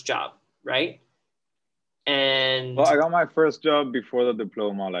your first job, right? And I got my first job before the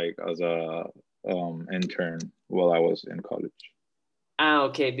diploma, like as a intern while I was in college.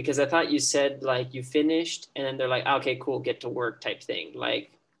 Okay, because I thought you said like you finished and then they're like, okay, cool, get to work type thing.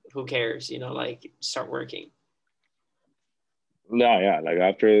 Like, who cares? Like start working. Yeah, like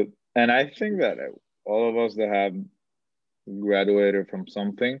after, and I think that all of us that have graduated from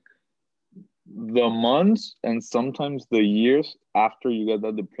something, the months and sometimes the years after you get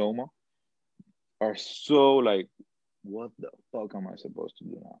that diploma are so like, what the fuck am I supposed to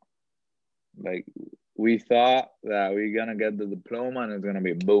do now? Like, we thought that we're gonna get the diploma and it's gonna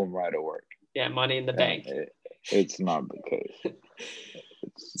be boom, right at work. Yeah, money in the bank. It's not the case.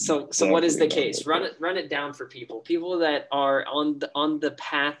 It's So what is the definitely not case? the Run case. it down for people that are on the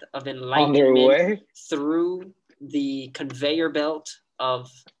path of On their enlightenment way, through the conveyor belt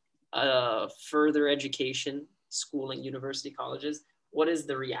of further education, schooling, university, colleges. What is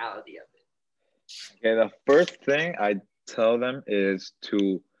the reality of it? okay, the first thing I tell them is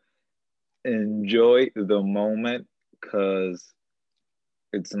to enjoy the moment because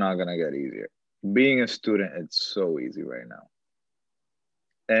it's not gonna get easier. Being a student, it's so easy right now.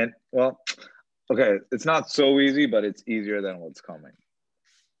 And well, okay, it's not so easy, but it's easier than what's coming.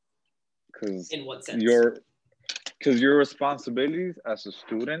 Because In what sense? your responsibilities as a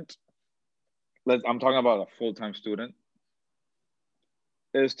student, I'm talking about a full-time student,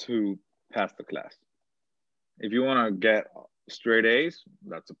 is to pass the class. If you want to get straight A's,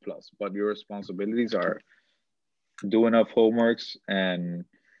 that's a plus. But your responsibilities are do enough homeworks and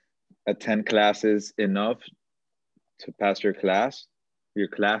attend classes enough to pass your classes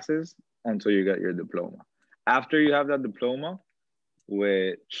until you get your diploma. After you have that diploma,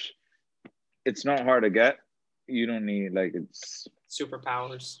 which it's not hard to get, you don't need like it's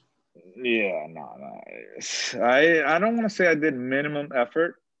Superpowers. yeah, no. I don't want to say I did minimum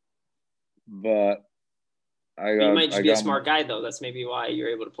effort, but But you might just be a smart guy though. That's maybe why you're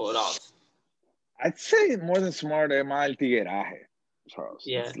able to pull it off. I'd say more than smart, es mal tigueraje, Charles.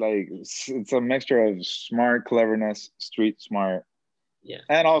 Yeah. It's like it's a mixture of smart, cleverness, street smart. Yeah.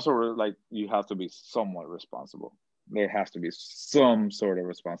 And also like you have to be somewhat responsible. There has to be some sort of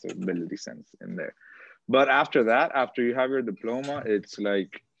responsibility sense in there. But after that, after you have your diploma, it's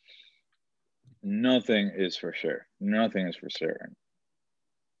like nothing is for sure. Nothing is for certain.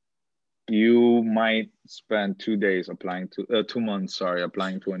 You might spend 2 days applying to 2 months, sorry,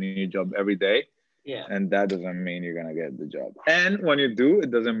 applying to a new job every day. Yeah. And that doesn't mean you're gonna get the job. And when you do, it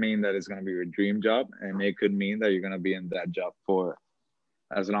doesn't mean that it's gonna be your dream job. And it could mean that you're gonna be in that job for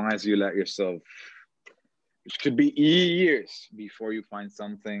as long as you let yourself, which could be years before you find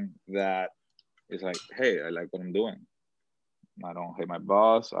something that is like, hey, I like what I'm doing. I don't hate my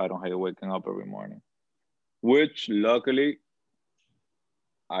boss. I don't hate waking up every morning. Which luckily,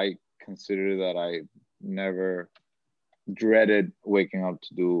 I consider that I never dreaded waking up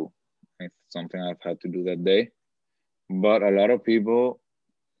to do something I've had to do that day. But a lot of people,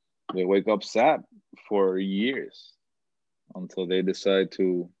 they wake up sad for years until they decide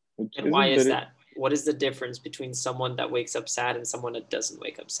to. And why is that? What is the difference between someone that wakes up sad and someone that doesn't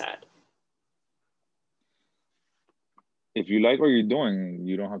wake up sad? If you like what you're doing,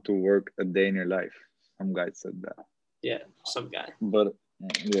 you don't have to work a day in your life. Some guy said that. Yeah, some guy. But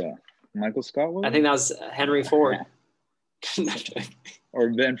yeah, Michael Scott. I think that was Henry Ford. Or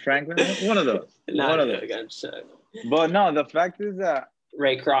Ben Franklin. One of those. One of those. But no, the fact is that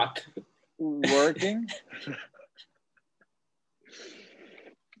Ray Kroc. Working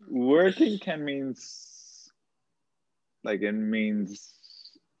can mean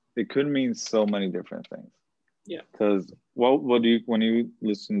it could mean so many different things. Yeah. Because what do you when you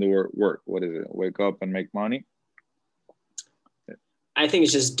listen to the word work? What is it? Wake up and make money? I think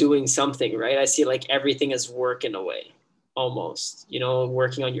it's just doing something, right? I see like everything as work in a way, almost. You know,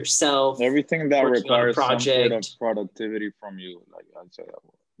 working on yourself. Everything that requires some sort of productivity from you, like I'd say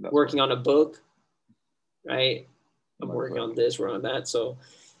that. Working on a book, right? I'm working on this, working on that. So,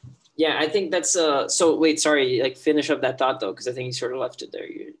 yeah, I think that's So wait, sorry, like finish up that thought though, because I think you sort of left it there.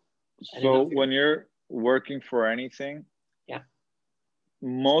 So when you're working for anything, yeah,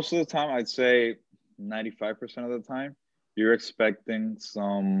 most of the time, I'd say 95% of the time, you're expecting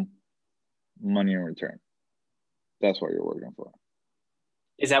some money in return. That's what you're working for.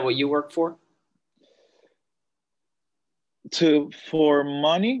 Is that what you work for? For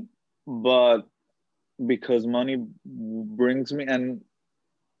money, but because money brings me, and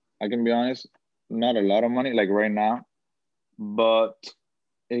I can be honest, not a lot of money, like right now, but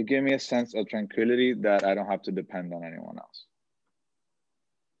it gave me a sense of tranquility that I don't have to depend on anyone else.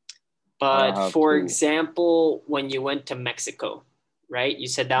 But for example, when you went to Mexico, right? You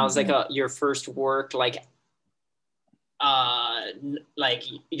said that was like your first work, like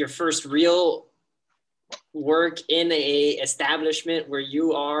your first real work in a establishment where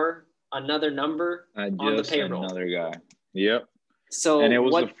you are another number on the payroll. Another guy. Yep. So and it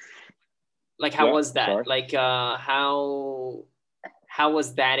was how was that? Sorry. Like how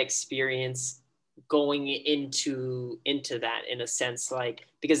was that experience going into that, in a sense, like,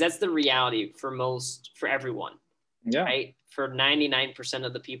 because that's the reality for everyone. Yeah. Right? For 99%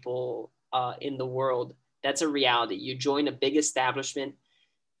 of the people in the world, that's a reality. You join a big establishment,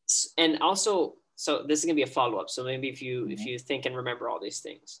 and also, so this is gonna be a follow-up. So maybe if you think and remember all these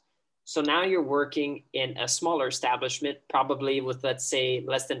things. So now you're working in a smaller establishment, probably with, let's say,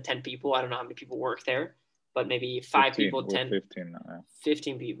 less than 10 people. I don't know how many people work there, but maybe 5 15, people, we're 10, 15 now. Yeah.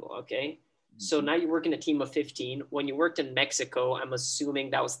 15 people. Okay. So now you work in a team of 15. When you worked in Mexico, I'm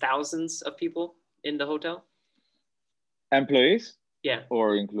assuming that was thousands of people in the hotel. Employees? Yeah.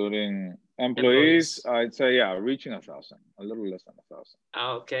 Or including employees, I'd say, yeah, reaching 1,000, a little less than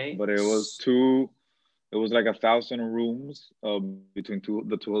 1,000. Okay. But it was like 1,000 rooms between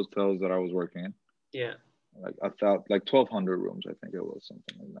the two hotels that I was working in. Yeah. Like 1,200 rooms, I think it was,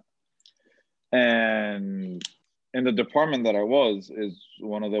 something like that. And in the department that I was is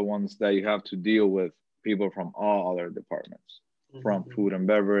one of the ones that you have to deal with people from all other departments, from food and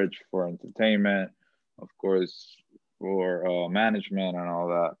beverage, for entertainment, of course, for management and all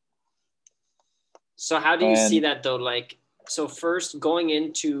that. So how do you see that though? Like, so first going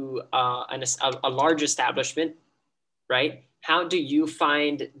into a large establishment, right? How do you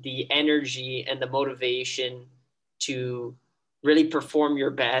find the energy and the motivation to really perform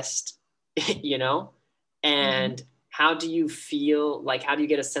your best, you know? And how do you feel, like, how do you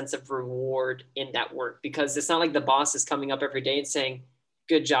get a sense of reward in that work? Because it's not like the boss is coming up every day and saying,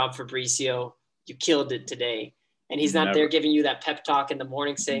 good job, Fabricio, you killed it today. And he's not there giving you that pep talk in the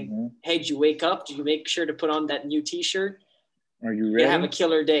morning saying, hey, did you wake up? Did you make sure to put on that new t-shirt? Are you ready? You have a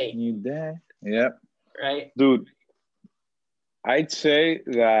killer day. New day. Yep. Right? Dude, I'd say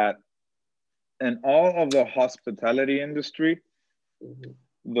that in all of the hospitality industry,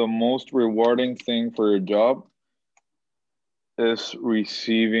 the most rewarding thing for your job is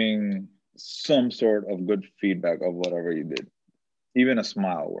receiving some sort of good feedback of whatever you did. Even a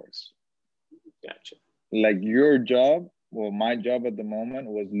smile works. Gotcha. Like your job, well, my job at the moment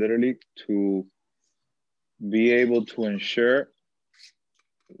was literally to be able to ensure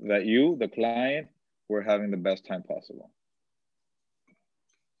that you, the client, were having the best time possible.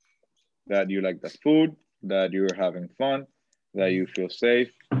 That you like the food, that you're having fun, that you feel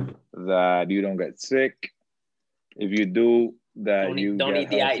safe, that you don't get sick. If you do, that you don't get eat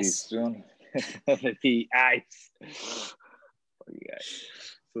the healthy ice. soon. The ice. Oh, yeah.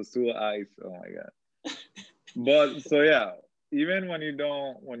 So sewer ice. Oh my god. But so yeah, even when you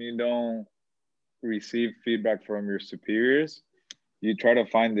don't receive feedback from your superiors, you try to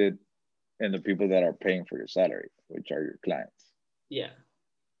find it in the people that are paying for your salary, which are your clients. Yeah.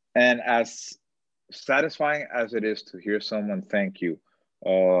 And as satisfying as it is to hear someone thank you,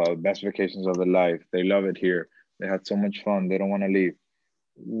 best vacations of their life, they love it here, they had so much fun, they don't want to leave.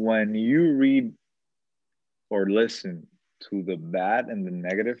 When you read or listen to the bad and the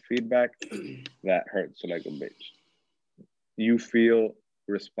negative feedback, that hurts like a bitch. You feel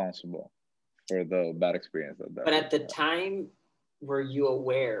responsible for the bad experience that. But at the time, were you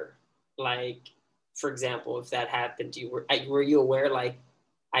aware, like, for example, if that happened to you, were you aware, like,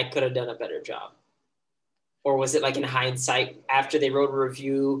 I could have done a better job? Or was it like in hindsight, after they wrote a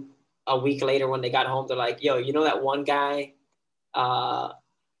review a week later when they got home, they're like, yo, you know that one guy?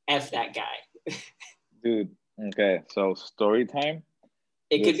 F that guy. Dude, okay, so story time.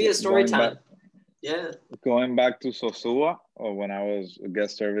 It could be a story time. Yeah. Going back to Sosua, or when I was a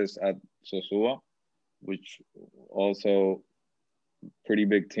guest service at Sosua, which also pretty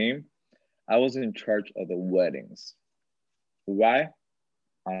big team, I was in charge of the weddings. Why?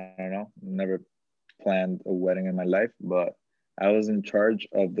 I don't know. Never planned a wedding in my life, but I was in charge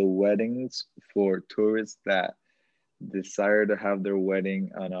of the weddings for tourists that desire to have their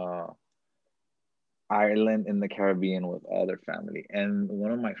wedding on a island in the Caribbean with other family. And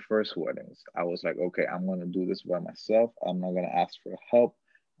one of my first weddings, I was like, okay, I'm gonna do this by myself. I'm not gonna ask for help.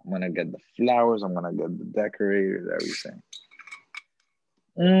 I'm gonna get the flowers. I'm gonna get the decorators, everything.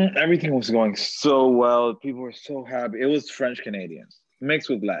 Everything was going so well. People were so happy. It was French Canadians mixed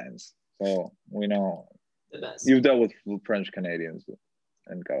with Latins. So we know the best. You've dealt with French Canadians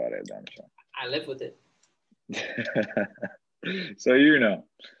in Cabaret, I'm sure. I live with it. So you know.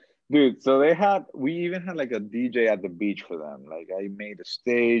 Dude, so we even had like a DJ at the beach for them. Like I made a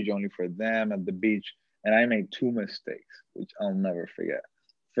stage only for them at the beach, and I made two mistakes, which I'll never forget.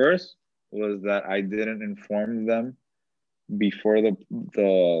 First was that I didn't inform them before the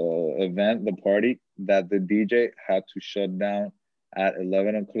event, the party, that the DJ had to shut down at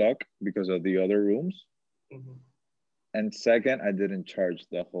 11 o'clock because of the other rooms. Mm-hmm. And second, I didn't charge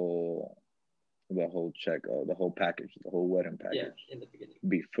the whole check, the whole package, the whole wedding package. Yeah, in the beginning.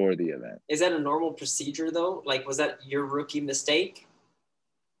 Before the event. Is that a normal procedure though? Like, was that your rookie mistake?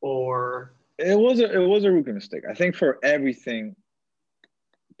 Or it was a rookie mistake. I think for everything,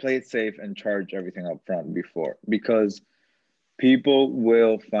 play it safe and charge everything up front before, because people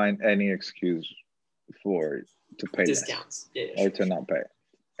will find any excuse to pay discounts, less, or to not pay.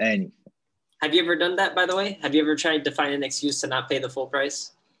 anything. Have you ever done that, by the way? Have you ever tried to find an excuse to not pay the full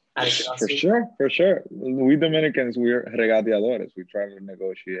price? For sure. We Dominicans, we're regateadores. We try to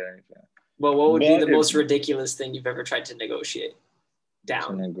negotiate anything. Well, what would be the most ridiculous thing you've ever tried to negotiate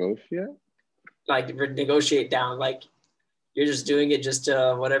down? To negotiate? Like negotiate down, like you're just doing it just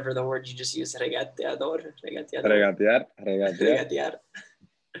whatever the word you just used. Regatear.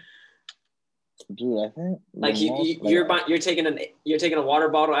 Dude, I think like you're taking a water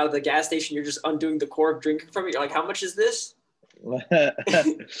bottle out of the gas station. You're just undoing the cork, drinking from it. You're like, how much is this? Oh,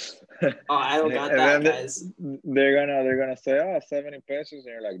 I don't got that, guys. They're gonna say, oh, 70 pesos,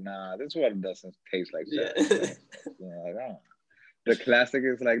 and you're like, nah, this one doesn't taste like that. Like, oh. The classic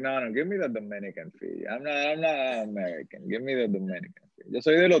is like, no, give me the Dominican fee. I'm not American. Give me the Dominican fee. Yo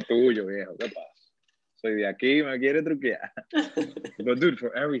soy de lo tuyo, viejo. ¿Qué pasa? Soy de aquí, me quiere truquear. But dude,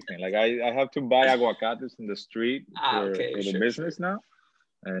 for everything, like I have to buy aguacates in the street for the business now,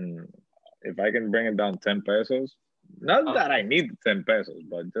 and if I can bring it down 10 pesos. Not that I need 10 pesos,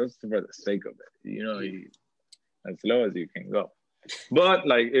 but just for the sake of it, you know, as low as you can go. But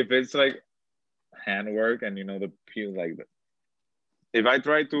like, if it's like handwork and you know the people like that, if I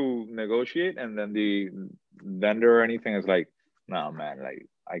try to negotiate and then the vendor or anything is like, no man, like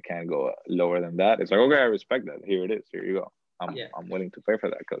I can't go lower than that. It's like, okay, I respect that. Here it is. Here you go. I'm willing to pay for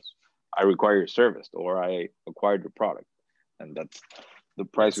that because I require your service or I acquired your product, and that's the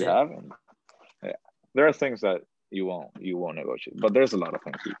price you have. And yeah, there are things that you won't negotiate, but there's a lot of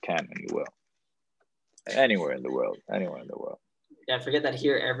things you can and you will. Anywhere in the world. Yeah, forget that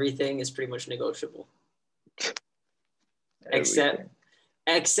here. Everything is pretty much negotiable.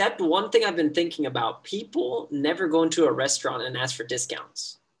 Except one thing I've been thinking about. People never go into a restaurant and ask for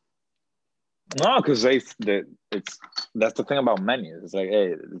discounts. No, because that's the thing about menus. It's like,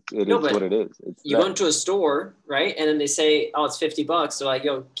 hey, it is what it is. You go into a store, right? And then they say, oh, it's $50. So like,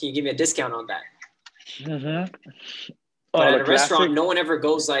 yo, can you give me a discount on that? Mm-hmm. But at a restaurant, no one ever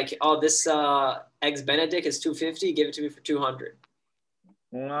goes like, oh, this eggs Benedict is $250. Give it to me for $200.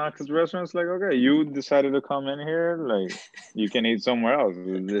 Nah, because restaurants like, okay, you decided to come in here, like you can eat somewhere else.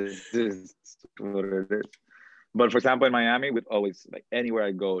 This is what it is. But for example, in Miami, with always like anywhere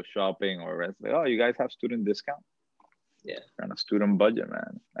I go shopping or rest, like, oh, you guys have student discount? Yeah, we're on a student budget,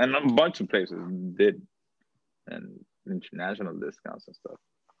 man, and a bunch of places did, and international discounts and stuff.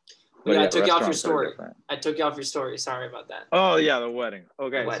 But yeah, I took you off your story. Sorry about that. Oh yeah, the wedding.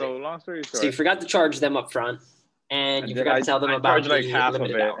 Okay, so long story short. So you forgot to charge them up front, and you forgot to tell them about like half of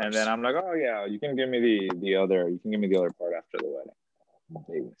it, hours. And then I'm like, oh yeah, you can give me the other part after the wedding.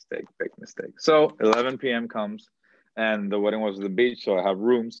 Big mistake. So 11 p.m. comes, and the wedding was at the beach, so I have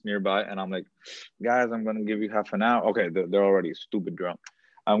rooms nearby, and I'm like, guys, I'm gonna give you half an hour. Okay, they're already stupid drunk.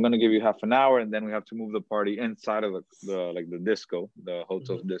 I'm gonna give you half an hour, and then we have to move the party inside of the disco, the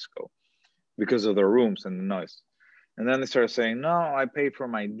hotel's disco, because of the rooms and the noise. And then they started saying, no, I paid for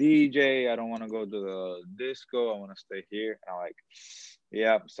my DJ. I don't want to go to the disco. I want to stay here. And I'm like,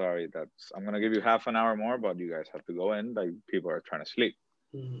 yeah, sorry. I'm gonna give you half an hour more, but you guys have to go in. Like people are trying to sleep.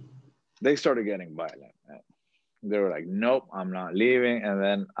 Mm-hmm. They started getting violent. They were like, nope, I'm not leaving. And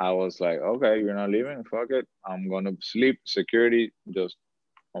then I was like, okay, you're not leaving? Fuck it. I'm gonna sleep. Security, just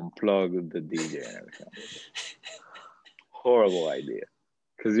unplug the DJ and everything. Horrible idea,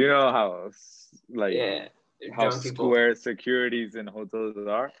 because you know how how square securities in hotels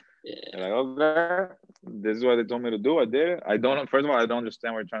are. Like, okay, this is what they told me to do. I did it. First of all, I don't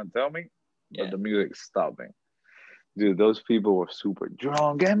understand what you're trying to tell me, but the music's stopping. Dude, those people were super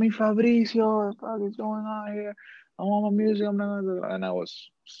drunk. Get me Fabricio. What the fuck is going on here? I want my music. I'm not gonna do it. And I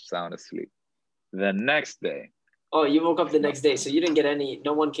was sound asleep. The next day. Oh, you woke up the next day, so you didn't get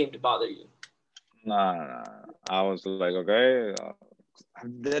no one came to bother you. No. I was like, okay,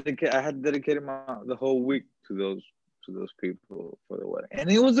 I had dedicated the whole week to those people for the wedding,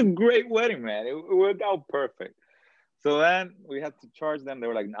 and it was a great wedding, man. It worked out perfect. So then we had to charge them. They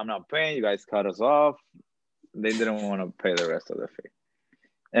were like, I'm not paying. You guys cut us off. They didn't want to pay the rest of the fee.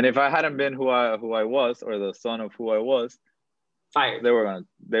 And if I hadn't been who I was, or the son of who I was, fired.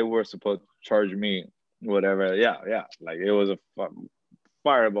 They were supposed to charge me whatever. Yeah. Like it was a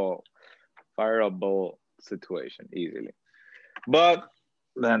fireable situation easily. But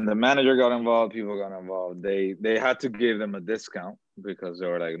then the manager got involved. People got involved. They had to give them a discount because they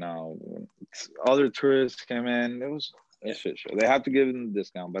were like, no, other tourists came in. It was a shit show. They had to give them a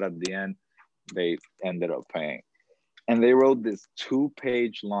discount, but at the end, they ended up paying. And they wrote this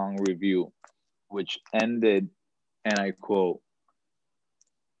 2-page long review, which ended, and I quote,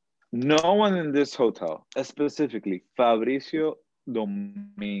 no one in this hotel, specifically Fabricio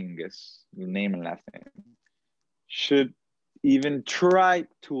Dominguez, name and last name, should even try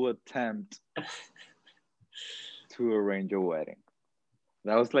to attempt to arrange a wedding.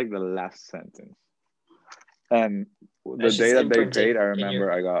 That was like the last sentence. And the That's day just that they imprinted paid, I in your.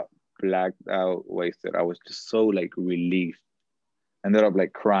 remember I got blacked out, wasted. I was just so like relieved. Ended up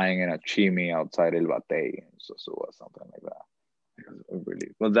like crying in a chimney outside El Batey in Sosua, something like that. Because of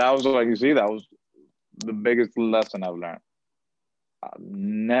relief. But that was like, you see, that was the biggest lesson I've learned.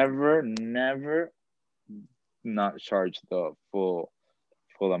 Never not charge the full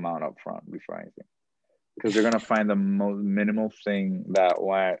amount up front before anything. Because they're gonna find the most minimal thing that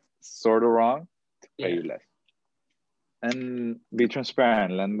went sort of wrong to pay you less. And be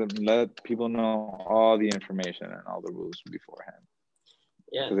transparent. Let people know all the information and all the rules beforehand.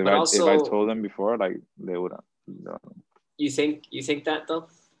 Yeah, Because but if I also, told them before, like they wouldn't. you think that though?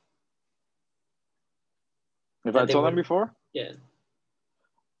 If That I they told them would, before, yeah,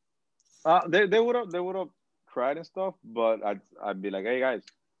 they would have cried and stuff. But I'd be like, hey guys,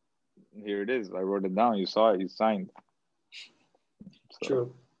 here it is. I wrote it down. You saw it. You signed. So.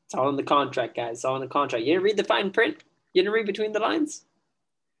 true. It's all in the contract, guys. It's all in the contract. You didn't read the fine print. You didn't read between the lines.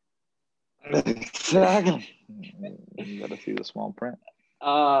 Exactly. You gotta see the small print.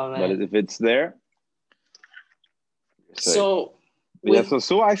 Oh man. But if it's there, so yeah.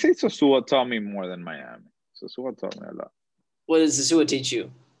 Sosua, I think Sosua taught me more than Miami. Sosua taught me a lot. What does Sosua teach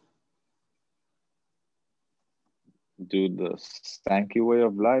you? Dude, the stanky way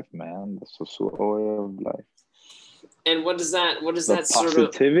of life, man. The Sosua way of life. And what does that the sort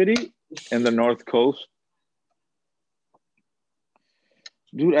positivity in the North Coast?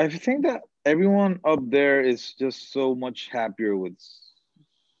 Dude, I think that everyone up there is just so much happier with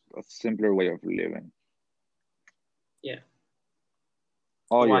a simpler way of living. Yeah.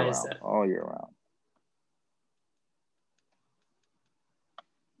 All Why year is round. that? All year round.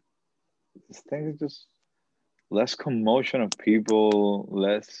 This thing is just less commotion of people,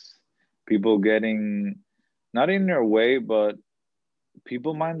 less people getting not in their way, but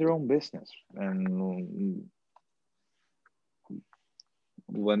people mind their own business. And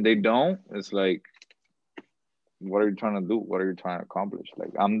when they don't, it's like, what are you trying to do? What are you trying to accomplish?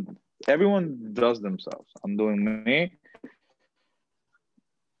 Like everyone does themselves. I'm doing me.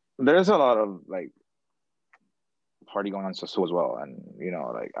 There's a lot of like party going on in Sosua as well. And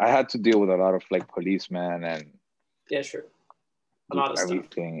like I had to deal with a lot of like policemen and yeah, sure. A lot of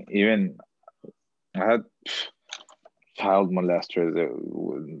everything. stuff. Even I had child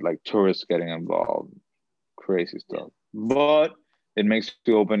molesters, like tourists getting involved, crazy stuff. But it makes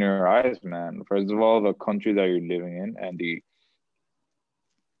you open your eyes, man. First of all, the country that you're living in and the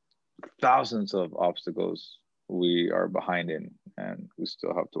thousands of obstacles we are behind in and we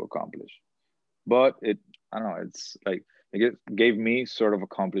still have to accomplish. But I don't know, it's like it gave me sort of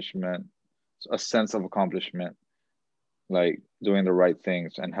accomplishment, a sense of accomplishment, like doing the right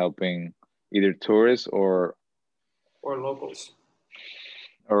things and helping either tourists or locals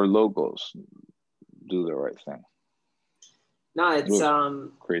do the right thing. No, it's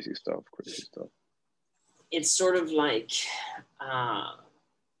crazy stuff. It's sort of like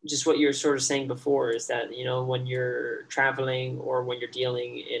just what you were sort of saying before is that, when you're traveling or when you're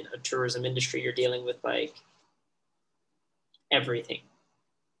dealing in a tourism industry, you're dealing with like everything.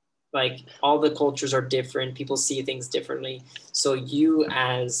 Like all the cultures are different. People see things differently. So you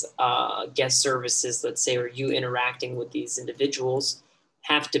as guest services, let's say, or you interacting with these individuals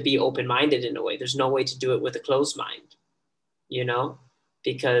have to be open-minded in a way. There's no way to do it with a closed mind,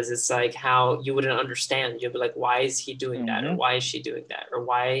 because it's like how you wouldn't understand. You'll be like, why is he doing that? Or why is she doing that? Or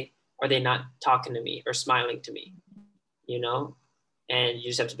why are they not talking to me or smiling to me? And you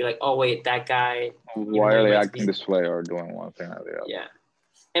just have to be like, oh, wait, that guy. Why are they acting this way or doing one thing or the other? Yeah.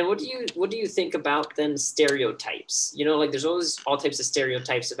 And what do you think about then stereotypes? Like there's always all types of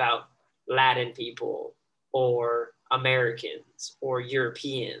stereotypes about Latin people or Americans or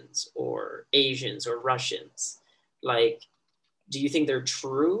Europeans or Asians or Russians. Like, do you think they're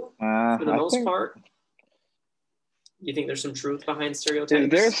true for the most part? You think there's some truth behind stereotypes? If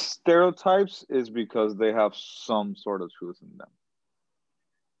there's stereotypes, is because they have some sort of truth in them.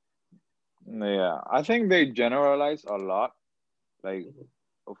 Yeah, I think they generalize a lot. Like,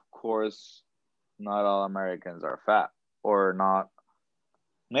 of course, not all Americans are fat, or not.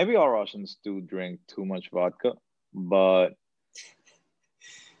 Maybe all Russians do drink too much vodka, but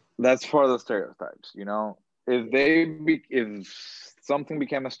that's for the stereotypes. If something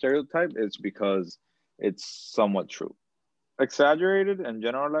became a stereotype, it's because it's somewhat true. Exaggerated and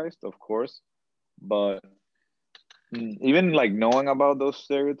generalized, of course, but even like knowing about those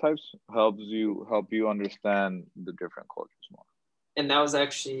stereotypes help you understand the different cultures more. and that was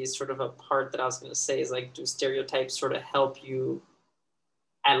actually sort of a part that I was going to say is like, do stereotypes sort of help you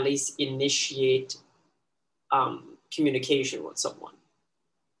at least initiate communication with someone?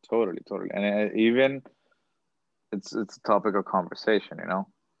 Totally, totally. And even it's a topic of conversation, you know?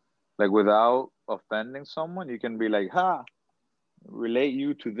 Like without offending someone, you can be like, ha, relate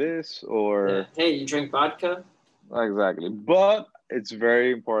you to this Yeah. or Hey, you drink vodka? exactly. But it's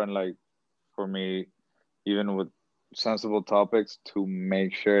very important, like for me, even with sensible topics, to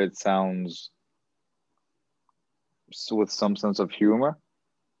make sure it sounds with some sense of humor.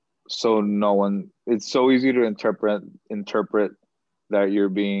 So no one, it's so easy to interpret that you're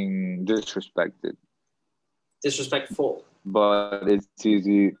being disrespected, Disrespectful. but it's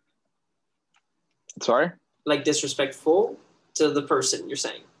easy. Sorry? Like disrespectful to the person you're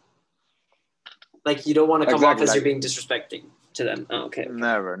saying. Like you don't want to come off Exactly. as Like, you're being disrespecting to them. Oh, okay.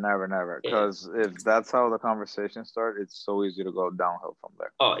 never, never, never. Yeah. Because if that's how the conversation starts, it's so easy to go downhill from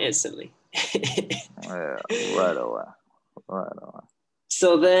there. Oh, instantly. Yeah, right away. Right away.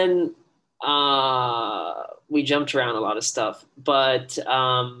 So then we jumped around a lot of stuff, but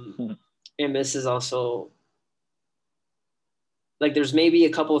and this is also like there's maybe a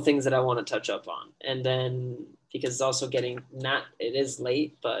couple of things that I want to touch up on, and then because it's also getting not it is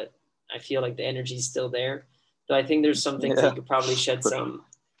late, but I feel like the energy is still there. So I think there's some things that you could probably shed some.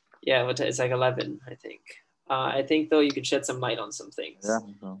 Yeah, it's like 11, I think. I think though you could shed some light on some things.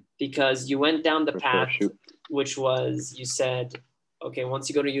 Yeah. Because you went down the path, sure. which was you said, okay, once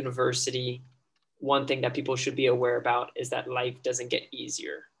you go to university, one thing that people should be aware about is that life doesn't get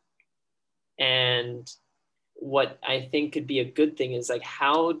easier. And what I think could be a good thing is like,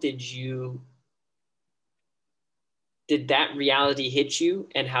 how did that reality hit you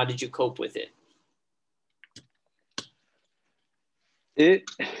and how did you cope with it? It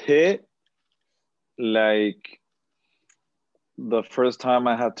hit like the first time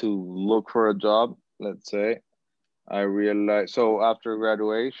I had to look for a job, let's say. I realized, so after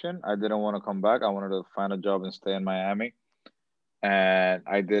graduation, I didn't want to come back. I wanted to find a job and stay in Miami. And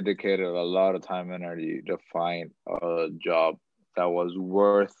I dedicated a lot of time and energy to find a job that was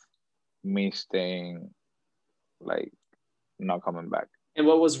worth me staying, like not coming back. And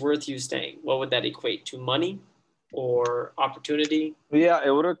what was worth you staying? What would that equate to? Money or opportunity? Yeah,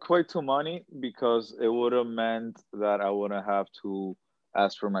 it would equate to money because it would have meant that I wouldn't have to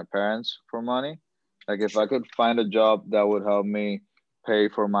ask for my parents for money. Like if I could find a job that would help me pay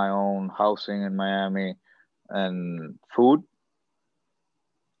for my own housing in Miami and food,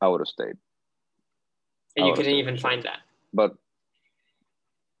 I would have stayed. And you couldn't even find that. But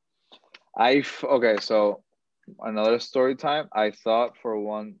okay, so another story time. I thought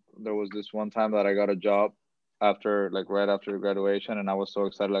there was this one time that I got a job right after graduation, and I was so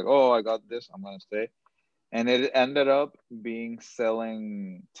excited, like, oh, I got this, I'm gonna stay. And it ended up being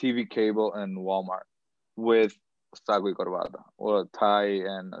selling TV cable in Walmart with saco y corbata, or a tie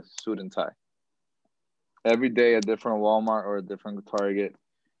and a suit and tie. Every day, a different Walmart or a different Target,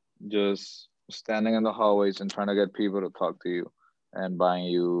 just standing in the hallways and trying to get people to talk to you and buying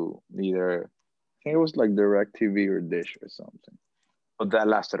you either, I think it was like DirecTV or Dish or something. But that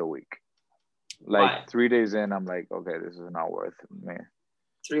lasted a week. Like Why? 3 days in, I'm like, okay, this is not worth it, man.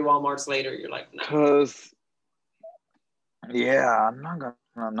 3 Walmarts later, you're like, no. Because, yeah, I'm not gonna,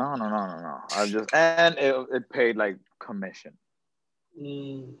 no. And it paid like commission.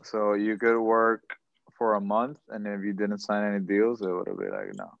 So you could work for a month, and if you didn't sign any deals, it would have been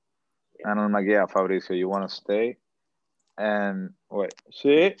like, no. And I'm like, yeah, Fabricio, you want to stay? And wait,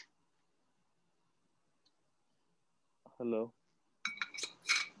 see? Hello.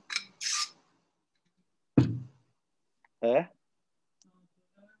 ¿Eh?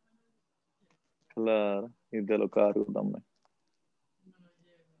 Claro, y te lo cargo también.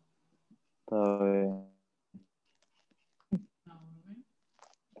 Está bien.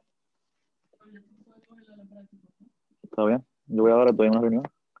 Está bien. Yo voy ahora, estoy en una reunión.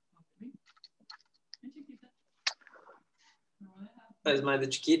 Is mine the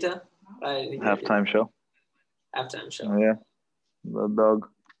Chiquita? Halftime show. Halftime show. Yeah, the dog.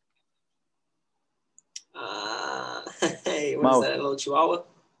 Hey, what is that? A little Chihuahua?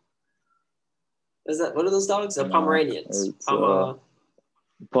 Is that what are those dogs? Pomeranians.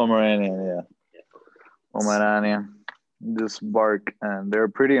 Pomeranian, yeah. Pomeranian. Just bark, and they're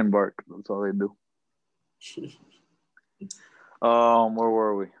pretty and bark. That's all they do. Where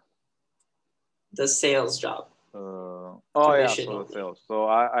were we? The sales job. So the sales. So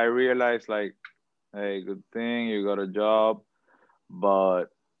I realized, like, hey, good thing you got a job, but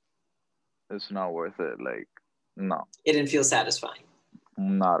it's not worth it. Like, no. It didn't feel satisfying.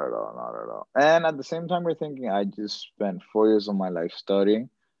 Not at all, not at all. And at the same time, we're thinking I just spent 4 years of my life studying.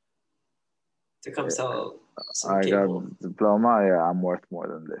 To come sell some I got cable. diploma. Yeah, I'm worth more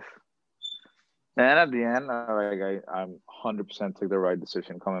than this. And at the end, I'm 100% took the right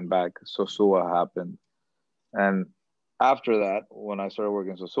decision coming back. Sosua happened, and after that, when I started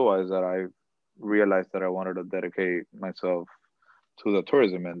working Sosua, is that I realized that I wanted to dedicate myself to the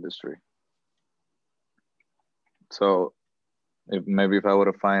tourism industry. So if I would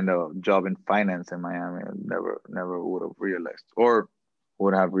have find a job in finance in Miami, I never would have realized or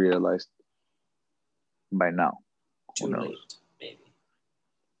would have realized by now. Who Too knows? late, maybe.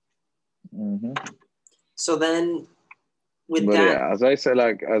 Mm-hmm. So then, with But that, yeah, as I said,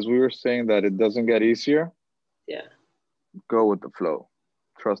 like as we were saying, that it doesn't get easier. yeah. Go with the flow.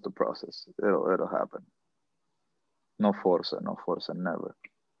 Trust the process. It'll happen. No forza, never.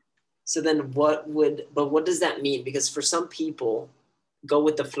 So then, what does that mean? Because for some people, go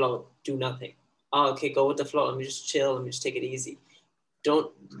with the flow, do nothing. Oh, okay, go with the flow. Let me just chill. Let me just take it easy.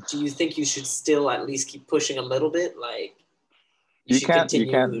 Do you think you should still at least keep pushing a little bit? Like you should You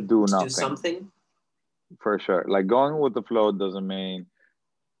continue can't do to do nothing something? for sure. Like going with the flow doesn't mean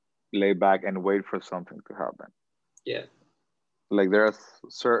lay back and wait for something to happen. Yeah. Like there are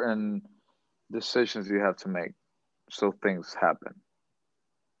certain decisions you have to make so things happen.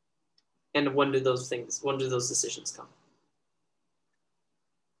 And when do those decisions come?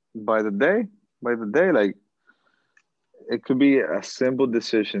 By the day, like it could be a simple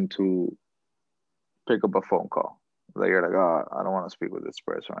decision to pick up a phone call. Like you're like, oh, I don't want to speak with this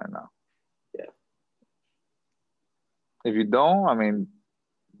person right now. Yeah. If you don't, I mean,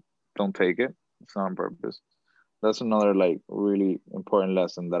 don't take it. It's not on purpose. That's another like really important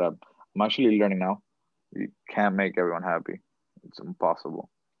lesson that I'm actually learning now. You can't make everyone happy. It's impossible.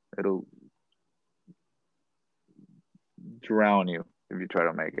 It'll drown you if you try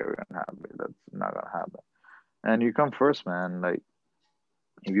to make everyone happy. That's not gonna happen. And you come first, man. Like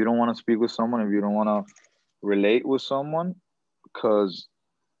if you don't want to speak with someone, if you don't want to relate with someone, because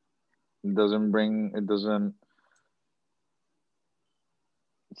it doesn't,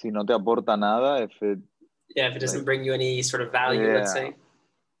 si no te aporta nada, if it, if it doesn't like, bring you any sort of value, let's say.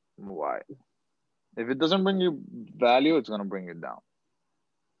 Why? If it doesn't bring you value, it's gonna bring you down.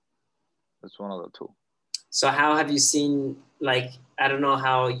 It's one of the two. So how have you seen, like, I don't know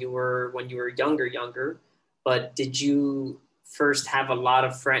how you were when you were younger, but did you first have a lot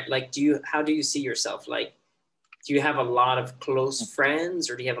of friends? Like, how do you see yourself? Like, do you have a lot of close friends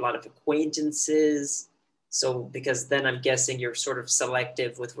or do you have a lot of acquaintances? So, because then I'm guessing you're sort of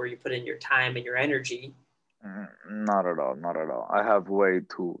selective with where you put in your time and your energy. Not at all. Not at all. I have way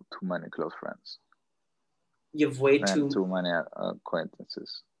too many close friends. You have way too many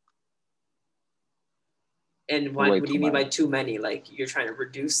acquaintances. And what do you mean by too many? Like you're trying to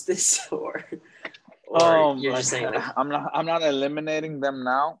reduce this, or you're just saying like I'm not eliminating them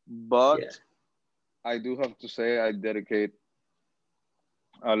now, but I do have to say I dedicate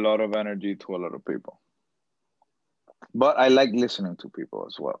a lot of energy to a lot of people. But I like listening to people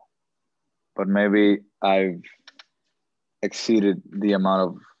as well. But maybe I've exceeded the amount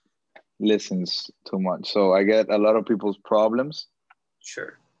of listens too much. So I get a lot of people's problems.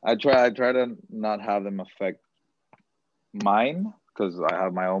 Sure. I try to not have them affect mine because I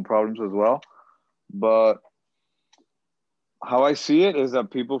have my own problems as well. But how I see it is that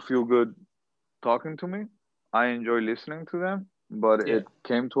people feel good talking to me. I enjoy listening to them, but it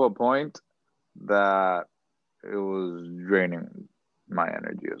came to a point that it was draining my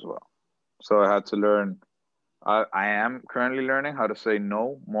energy as well. So I had to learn. I am currently learning how to say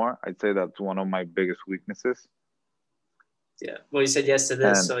no more. I'd say that's one of my biggest weaknesses. Yeah. Well, you said yes to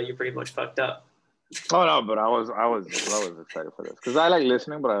this, so you're pretty much fucked up. Oh no, but I was excited for this because I like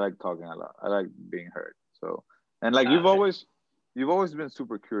listening, but I like talking a lot. I like being heard. So and like you've always been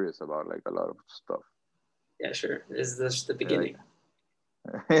super curious about like a lot of stuff. Yeah, sure. Is this the beginning?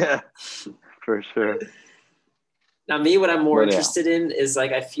 Yeah, for sure. Now, me, what I'm more interested in is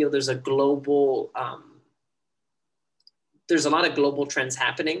like I feel there's a lot of global trends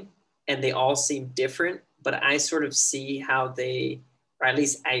happening, and they all seem different. But I sort of see how they, or at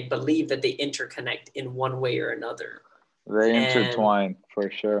least I believe that they interconnect in one way or another. They intertwine for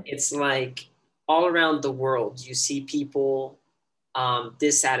sure. It's like all around the world, you see people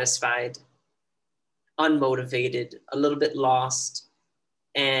dissatisfied, unmotivated, a little bit lost.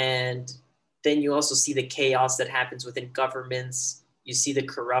 And then you also see the chaos that happens within governments. You see the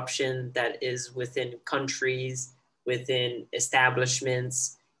corruption that is within countries, within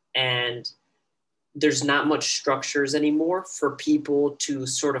establishments. And there's not much structures anymore for people to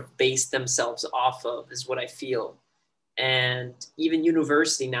sort of base themselves off of, is what I feel. And even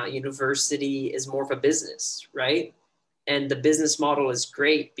university now, university is more of a business, right? And the business model is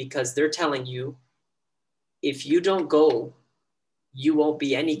great because they're telling you, if you don't go, you won't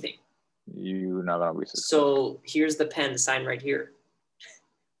be anything. You're not gonna be successful. So here's the pen, sign right here,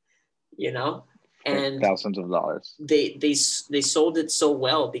 you know? And thousands of dollars. They sold it so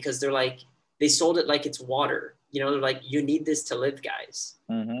well because they're like, they sold it like it's water. You know, they're like, you need this to live, guys.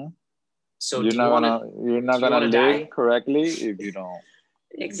 Mm-hmm. So you're not gonna live die? correctly if you don't.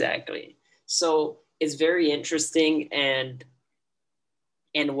 Exactly. So it's very interesting, and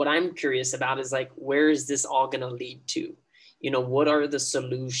what I'm curious about is like, where is this all going to lead to? You know, what are the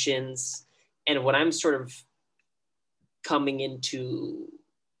solutions? And what I'm sort of coming into,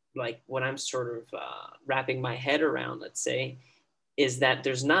 like what I'm sort of wrapping my head around, let's say, is that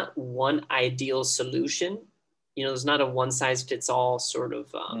there's not one ideal solution. You know, there's not a one size fits all sort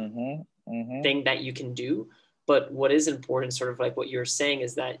of thing that you can do. But what is important, sort of like what you're saying,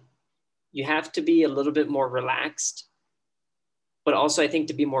 is that you have to be a little bit more relaxed. But also, I think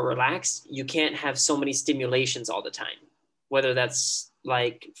to be more relaxed, you can't have so many stimulations all the time, whether that's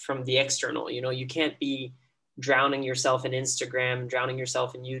like from the external. You know, you can't be drowning yourself in Instagram, drowning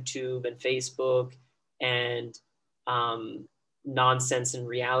yourself in YouTube and Facebook and nonsense and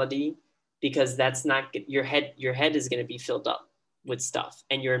reality, because that's not your head. Your head is going to be filled up with stuff,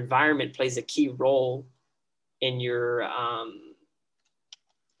 and your environment plays a key role in your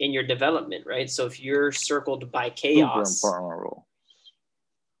development, right? So if you're circled by chaos, super important role.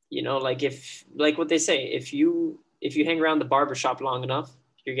 You know, like if, like what they say, if you hang around the barbershop long enough,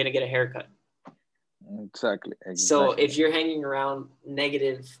 you're gonna get a haircut. Exactly. So if you're hanging around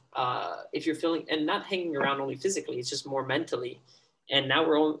negative, if you're feeling, and not hanging around only physically, it's just more mentally. And now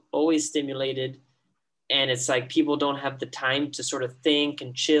we're always stimulated, and it's like people don't have the time to sort of think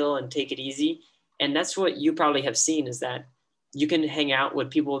and chill and take it easy. And that's what you probably have seen, is that you can hang out with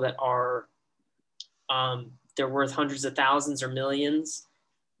people that are, they're worth hundreds of thousands or millions.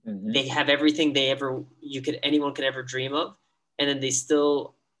 Mm-hmm. They have everything anyone could ever dream of, and then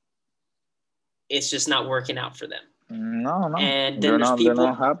it's just not working out for them. No. And then they're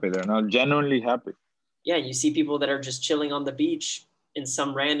not happy. They're not genuinely happy. Yeah, you see people that are just chilling on the beach in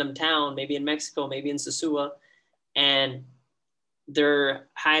some random town, maybe in Mexico, maybe in Sosua, and they're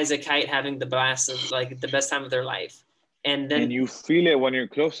high as a kite, having the blast of like the best time of their life. And then you feel it when you're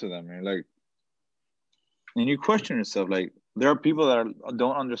close to them. You're like, and you question yourself, like, there are people that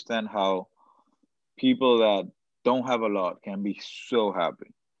don't understand how people that don't have a lot can be so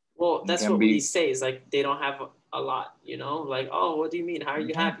happy. Well, that's what we say, is like, they don't have a lot, you know, like, oh, what do you mean? How are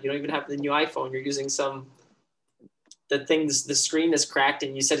you happy? You don't even have the new iPhone. You're using the screen is cracked,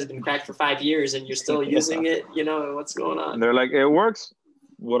 and you said it's been cracked for 5 years and you're still using it. You know, what's going on? They're like, it works.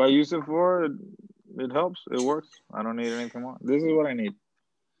 What I use it for, it helps. It works. I don't need anything more. This is what I need.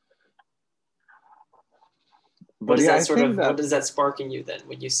 But what does that spark in you then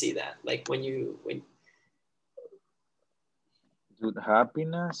when you see that? Like when Dude,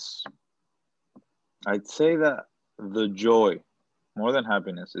 happiness, I'd say that the joy, more than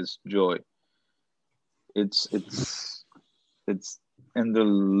happiness, is joy. It's in the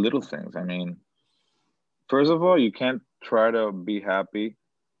little things. I mean, first of all, you can't try to be happy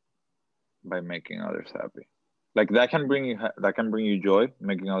by making others happy. Like that can bring you joy,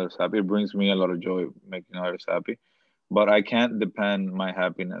 making others happy. It brings me a lot of joy, making others happy. But I can't depend my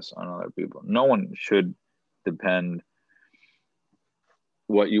happiness on other people. No one should depend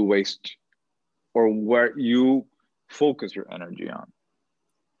what you waste or where you focus your energy on,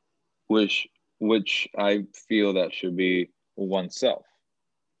 which I feel that should be oneself.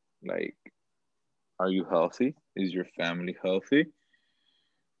 Like, are you healthy? Is your family healthy?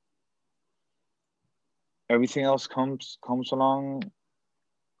 Everything else comes along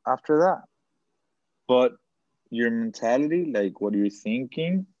after that. But your mentality, like what you're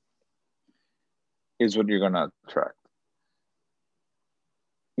thinking, is what you're gonna attract.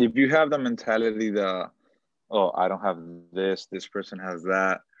 If you have the mentality that, oh, I don't have this person has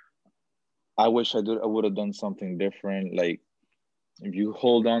that, I wish I would have done something different. Like, if you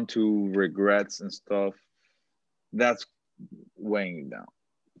hold on to regrets and stuff, that's weighing you down.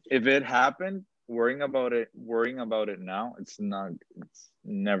 If it happened, worrying about it now, it's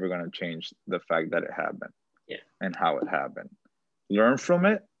never gonna change the fact that it happened. Yeah. And how it happened. Learn from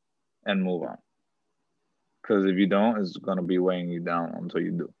it and move on. Because if you don't, it's gonna be weighing you down until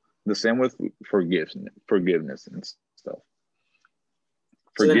you do. The same with forgiveness and stuff.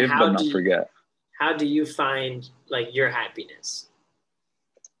 Forgive but not forget. How do you find like your happiness?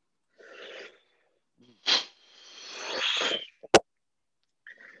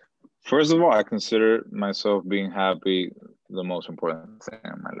 First of all, I consider myself being happy the most important thing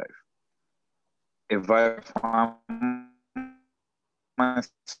in my life. If I find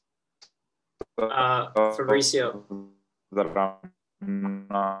myself Fabricio, that I'm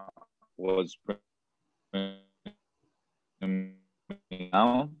not what's bringing me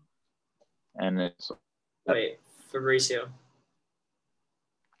down, and it's wait, Fabricio,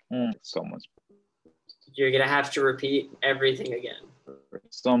 someone's you're gonna have to repeat everything again.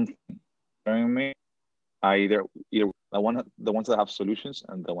 something bringing me. I either the ones that have solutions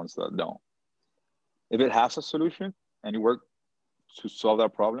and the ones that don't. If it has a solution and you work to solve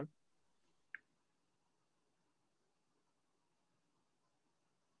that problem,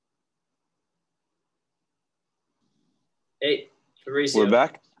 Hey, Fabricio. we're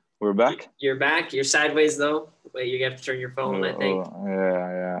back. We're back. You're back. You're sideways though. Wait, you have to turn your phone, I think.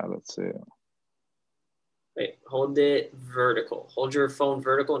 Yeah. Let's see. Wait, hold it vertical. Hold your phone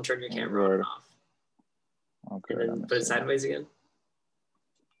vertical and turn your camera on and off. Okay. And then put it sideways again.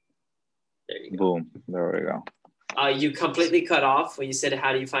 There you go. Boom. There we go. You completely cut off when you said,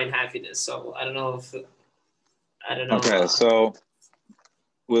 "How do you find happiness?" So I don't know. Okay, so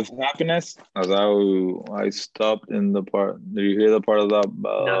with happiness, as I stopped in the part. Do you hear the part of that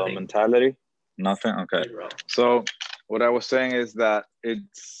mentality? Nothing. Okay. So what I was saying is that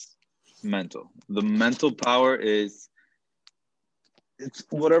it's mental. The mental power is it's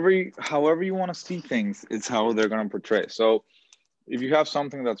however you want to see things. It's how they're gonna portray. So if you have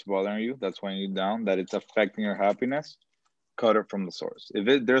something that's bothering you, that's weighing you down, that it's affecting your happiness, cut it from the source.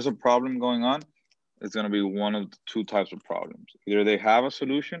 If there's a problem going on, it's going to be one of the two types of problems. Either they have a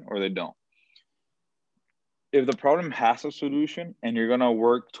solution or they don't. If the problem has a solution and you're going to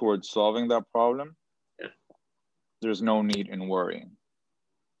work towards solving that problem, there's no need in worrying,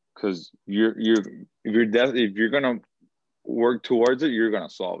 because if you're going to work towards it, you're going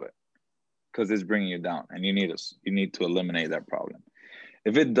to solve it, because it's bringing you down, and you need to eliminate that problem.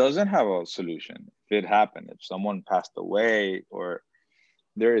 If it doesn't have a solution, if it happened, if someone passed away, or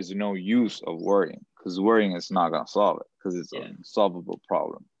there is no use of worrying, because worrying is not going to solve it, because it's an unsolvable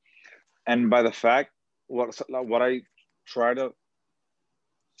problem. And by the fact, what I try to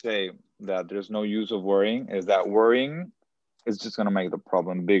say that there's no use of worrying is that worrying is just going to make the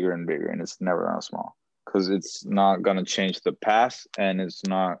problem bigger and bigger, and it's never going to small, because it's not going to change the past, and it's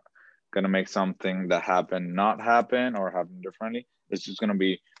not going to make something that happened not happen or happen differently. It's just going to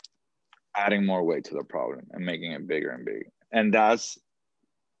be adding more weight to the problem and making it bigger and bigger. And that's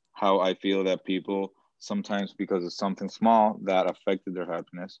how I feel that people sometimes, because of something small that affected their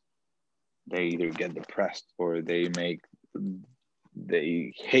happiness, they either get depressed or they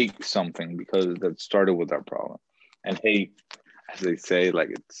hate something because that started with that problem. And hate, as they say, like,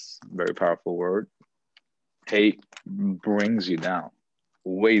 it's a very powerful word. Hate brings you down,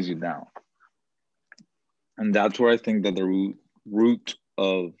 weighs you down. And that's where I think that the root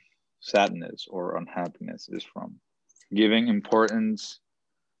of sadness or unhappiness is from. Giving importance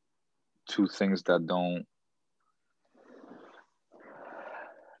to things that don't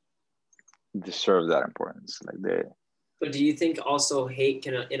deserve that importance. But do you think also hate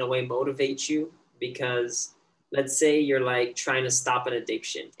can, in a way, motivate you? Because let's say you're like trying to stop an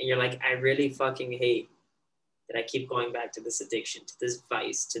addiction, and you're like, I really fucking hate that I keep going back to this addiction, to this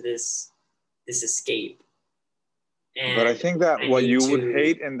vice, to this escape. But I think that what you would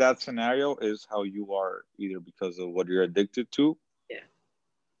hate in that scenario is how you are, either because of what you're addicted to. Yeah.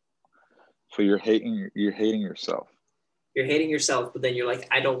 So you're hating yourself. You're hating yourself, but then you're like,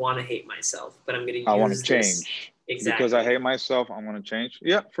 I don't want to hate myself, but I'm going to I want to change. Exactly. Because I hate myself, I'm going to change.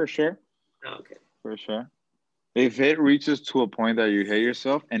 Yeah, for sure. Oh, okay. For sure. If it reaches to a point that you hate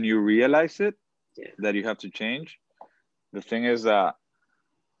yourself and you realize it, that you have to change, the thing is that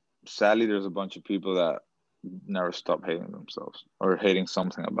sadly, there's a bunch of people that never stop hating themselves or hating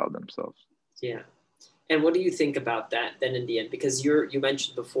something about themselves. Yeah. And what do you think about that then in the end? Because you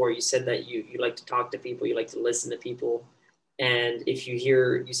mentioned before, you said that you like to talk to people, you like to listen to people. And if you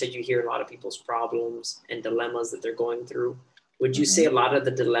said you hear a lot of people's problems and dilemmas that they're going through. Would you say a lot of the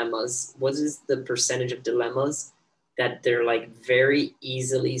dilemmas, what is the percentage of dilemmas that they're like very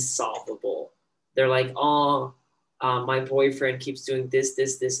easily solvable? They're like, my boyfriend keeps doing this,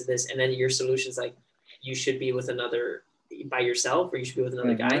 and then your solution's like, you should be with by yourself, or you should be with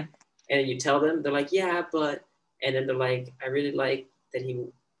another guy. And you tell them, they're like, yeah, but, and then they're like, I really like that he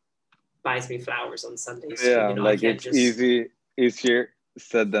buys me flowers on Sundays. Yeah, so, like it's easier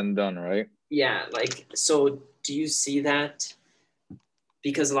said than done, right? Yeah, like, so do you see that?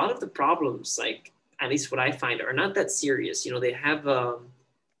 Because a lot of the problems, like, at least what I find, are not that serious. You know, they have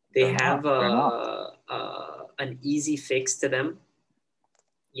an easy fix to them.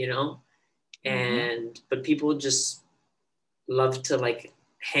 you know? Mm-hmm. But people just love to like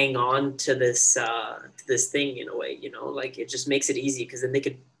hang on to this thing in a way, you know, like it just makes it easy because then they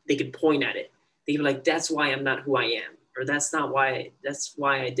could point at it. They can be like, that's why I'm not who I am, or that's why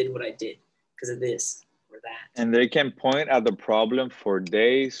I did what I did because of this or that. And they can point at the problem for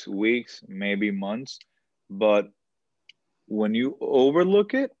days, weeks, maybe months, but when you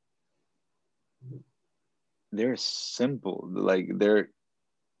overlook it, they're simple. Like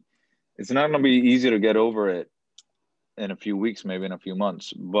it's not gonna be easy to get over it in a few weeks, maybe in a few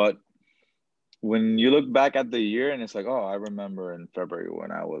months. But when you look back at the year and it's like, oh, I remember in February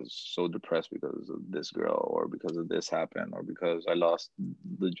when I was so depressed because of this girl, or because of this happened, or because I lost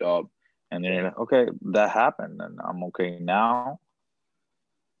the job. And then you're like, okay, that happened and I'm okay now.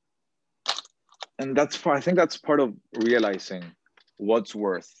 And I think that's part of realizing what's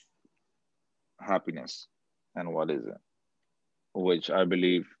worth happiness and what isn't, which I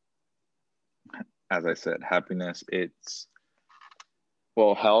believe, as I said, happiness, it's,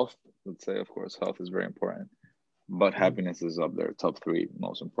 well, health, let's say, of course, health is very important, but happiness is up there, top three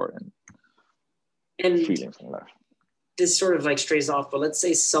most important And feelings in life. this sort of like strays off, but let's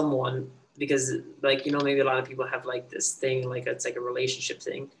say someone, because like, you know, maybe a lot of people have like this thing, like it's like a relationship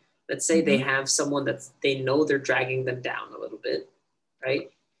thing. Let's say they Mm-hmm. have someone that they know they're dragging them down a little bit, right?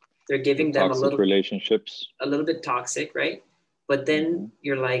 They're The giving them toxic relationships. a little bit toxic, right? But then Mm-hmm.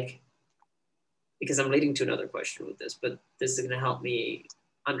 you're like, because I'm leading to another question with this, but this is going to help me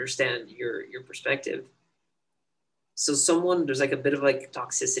understand your perspective. So someone, there's like a bit of like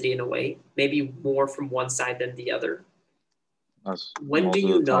toxicity in a way, maybe more from one side than the other. That's When do most of the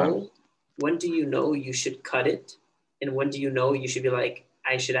you time. know? When do you know you should cut it, and when do you know you should be like,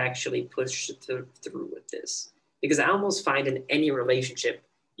 I should actually push through with this? Because I almost find in any relationship,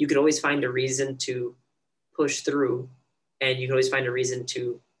 you could always find a reason to push through, and you can always find a reason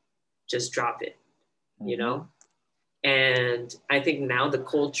to just drop it, you Mm-hmm. know? And I think now the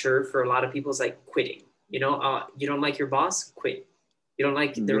culture for a lot of people is like quitting. You know, you don't like your boss, quit. You don't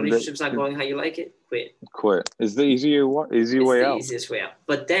like the relationship's not going how you like it, quit. Quit. It's the easy It's way the out. easiest way out.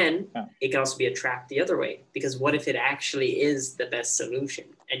 But then Yeah. it can also be a trap the other way, because what if it actually is the best solution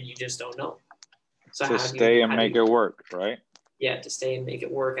and you just don't know? So To stay and make it work, right? Yeah, to stay and make it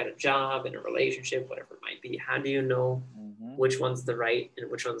work at a job, in a relationship, whatever it might be. How do you know which one's the right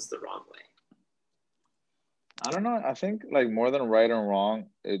and which one's the wrong way? I don't know. I think like more than right and wrong,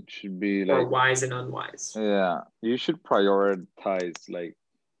 it should be Or like, wise and unwise. yeah, you should prioritize. Like,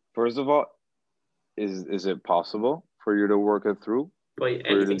 first of all, is it possible for you to work it through? Well, For you to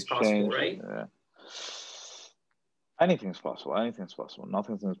anything's possible, change? right? Yeah. Anything's possible. Anything's possible.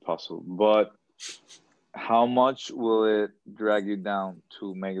 Nothing's impossible. But how much will it drag you down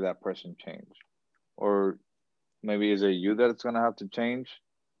to make that person change? Or maybe is it you that it's gonna have to change?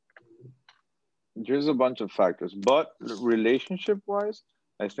 There's a bunch of factors, but relationship wise,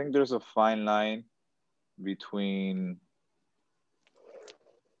 I think there's a fine line between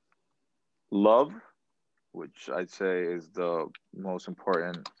love, which I'd say is the most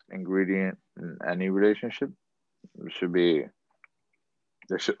important ingredient in any relationship. There should be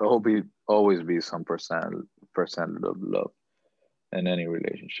there should always be some percent of love in any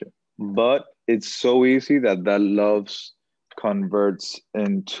relationship. But it's so easy that love converts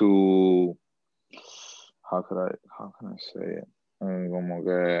into, how can I say it? Como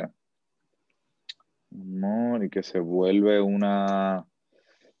que amor y que se vuelve una,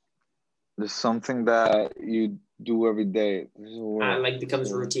 there's something that you do every day. Like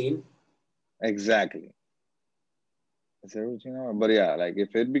becomes routine. Exactly. Is it a routine? But yeah, like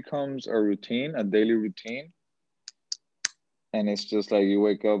if it becomes a routine, a daily routine, and it's just like you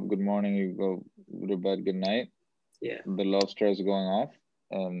wake up, good morning, you go to bed, good night. Yeah. The love starts going off,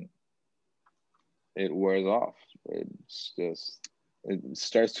 and it wears off. It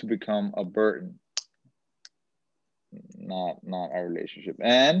starts to become a burden, not a relationship.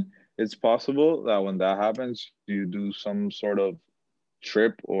 And it's possible that when that happens, you do some sort of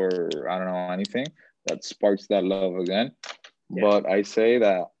trip or I don't know, anything that sparks that love again. Yeah. But I say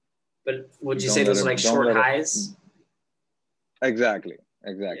that. But would you say those are like short highs? Exactly.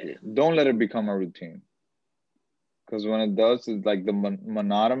 Yeah. Don't let it become a routine. Because when it does, it's like the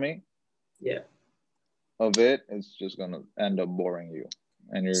monotony. Yeah. Of it, it's just gonna end up boring you,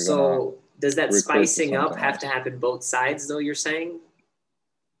 and you're so does that spicing up have else. To happen both sides, though? You're saying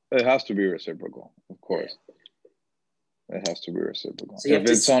it has to be reciprocal, of course. Yeah. It has to be reciprocal. So if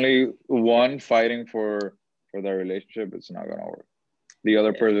it's only one fighting for that relationship, it's not gonna work. The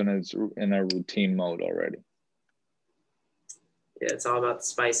other person is in a routine mode already. Yeah, it's all about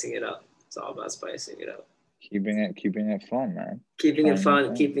spicing it up. It's all about spicing it up. keeping it fun, man. Keeping it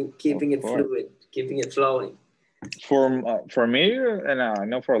fun, keeping Of it course. fluid, keeping it flowing. For me, and I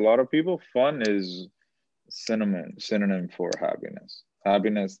know for a lot of people, fun is synonym for happiness.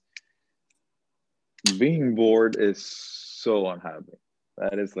 Happiness, being bored is so unhappy.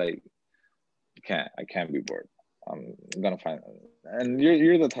 That is like, I can't be bored. I'm gonna find, and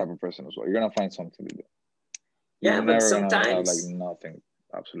you're the type of person as well. You're gonna find something to do. You're Yeah, but never gonna have like sometimes, nothing,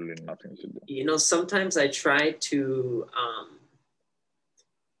 absolutely nothing to do. sometimes I try to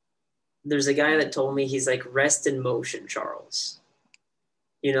there's a guy that told me, he's like, rest in motion, Charles.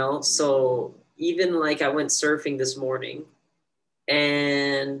 So even like I went surfing this morning,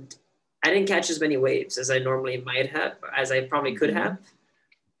 and I didn't catch as many waves as I normally might have, as I probably could have.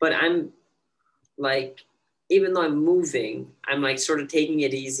 But I'm like, even though I'm moving, I'm like sort of taking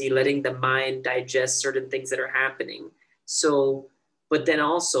it easy, letting the mind digest certain things that are happening. So, but then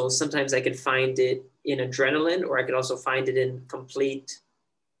also sometimes I could find it in adrenaline, or I could also find it in complete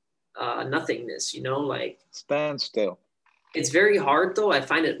nothingness, like Stand still. it's very hard though. I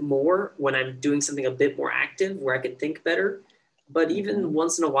find it more when I'm doing something a bit more active where I can think better. But even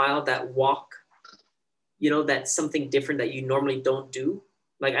once in a while, that walk, that's something different that you normally don't do.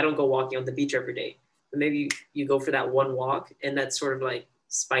 Like I don't go walking on the beach every day, but maybe you go for that one walk, and that sort of like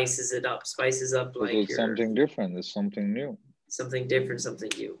spices up like It's something different. It's something new. Something different,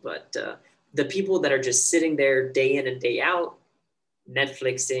 something new. But the people that are just sitting there day in and day out,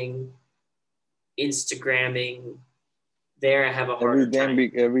 Netflixing, Instagramming, there I have a harder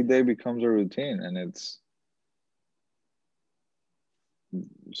time. Every day becomes a routine, and it's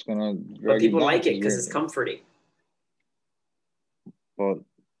gonna drag but people you down like it because it's comforting.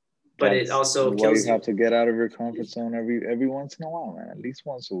 But it also why kills you have to get out of your comfort zone every once in a while, man. At least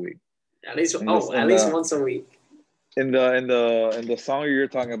once a week. At least once a week. In the song you were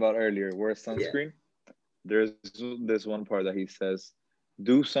talking about earlier, Wear Sunscreen, there's this one part that he says,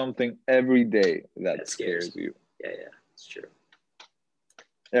 do something every day that scares you. Yeah, it's true.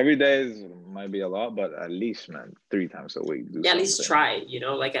 Every day might be a lot, but at least, man, 3 times a week. At least try,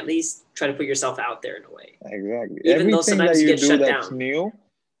 like at least try to put yourself out there in a way. Exactly. Even though sometimes you get shut down. That's new,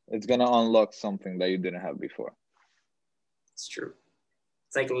 it's gonna unlock something that you didn't have before. It's true.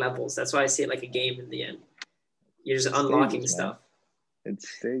 It's like levels. That's why I see it like a game in the end. You're just unlocking stuff. Man. It's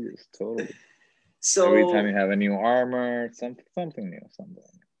stages, totally. So every time you have a new armor, something new, something.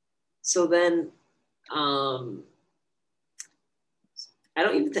 So then, I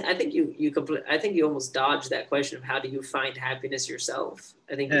think you almost dodged that question of how do you find happiness yourself.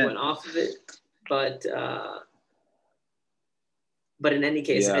 I think you went off of it, but in any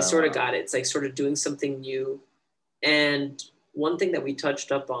case, I sort of got it. It's like sort of doing something new. And one thing that we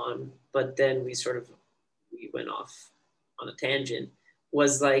touched up on, but then we went off on a tangent,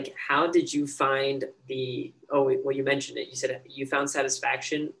 was like, how did you find you mentioned it. You said you found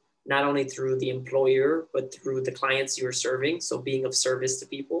satisfaction not only through the employer, but through the clients you were serving. So being of service to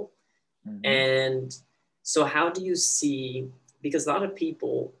people. Mm-hmm. And so how do you see, because a lot of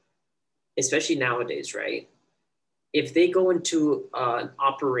people, especially nowadays, right? If they go into an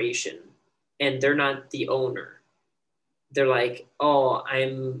operation and they're not the owner, they're like, oh,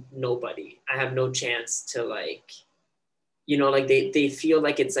 I'm nobody. I have no chance to like they feel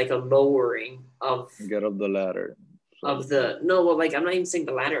like it's like a lowering of get up the ladder. I'm not even saying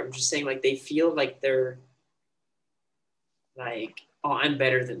the ladder. I'm just saying like they feel like they're like, oh, I'm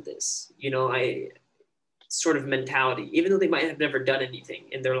better than this. I sort of mentality, even though they might have never done anything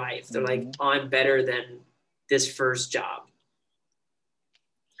in their life. They're like, oh, I'm better than this first job.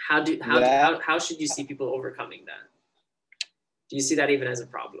 How should you see people overcoming that? Do you see that even as a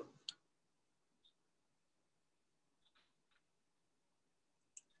problem?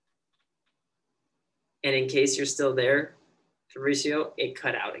 And in case you're still there, Fabricio, it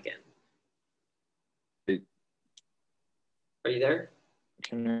cut out again. Are you there?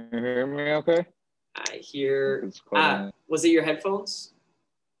 Can you hear me okay? I hear. Was it your headphones?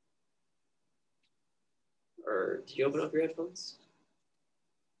 Or did you open up your headphones?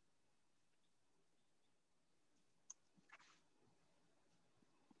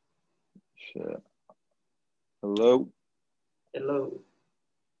 Shit. Hello? Hello.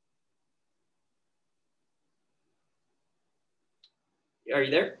 Are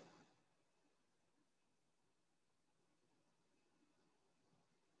you there?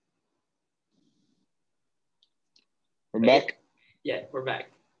 We're back? Yeah, we're back.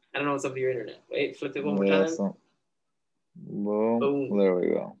 I don't know what's up with your internet. Wait, flip it one more time. Boom. There we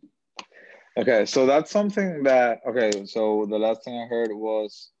go. Okay, so that's something that, so the last thing I heard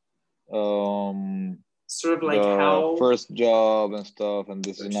was sort of like how first job and stuff, and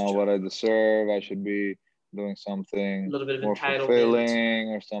this is not what I deserve. I should be doing A something little bit of more entitlement. fulfilling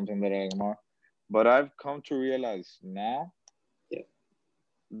or something that I like more. But I've come to realize now Yeah.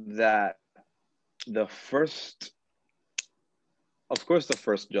 that the first, of course, the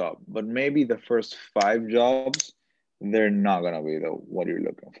first job, but maybe the first 5 jobs, they're not gonna be what you're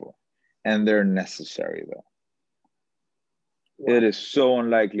looking for, and they're necessary though. Wow. It is so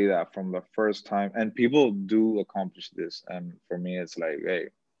unlikely that from the first time, and people do accomplish this, and for me, it's like, hey,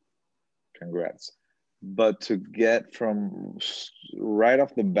 congrats. But to get from right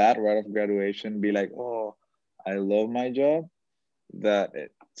off the bat, right off graduation, be like, oh, I love my job, that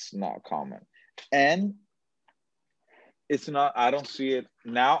it's not common. And it's not, I don't see it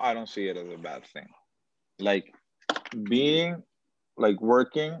now, I don't see it as a bad thing. Like being, like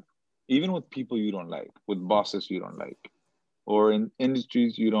working, even with people you don't like, with bosses you don't like, or in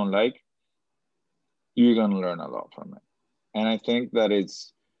industries you don't like, you're going to learn a lot from it. And I think that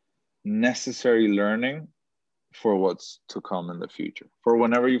it's necessary learning for what's to come in the future. For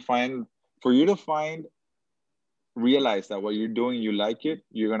whenever you find, for you to find, realize that what you're doing, you like it,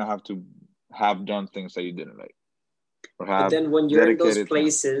 you're going to have done things that you didn't like. Or But have then when you're in those dedicated time.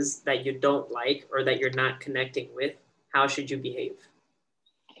 places that you don't like or that you're not connecting with, how should you behave?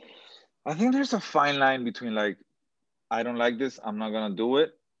 I think there's a fine line between like, I don't like this, I'm not going to do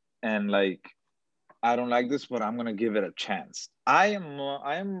it. And like, I don't like this, but I'm going to give it a chance. I am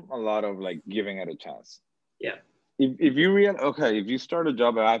a lot of like giving it a chance. Yeah. If you start a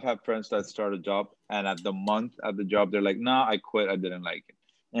job, I've had friends that start a job and at the month at the job, they're like, nah, I quit. I didn't like it.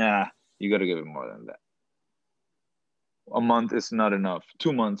 Yeah, you got to give it more than that. A month is not enough.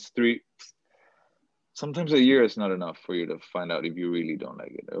 2 months, 3, sometimes a year is not enough for you to find out if you really don't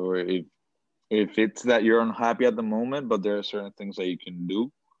like it. Or if it's that you're unhappy at the moment, but there are certain things that you can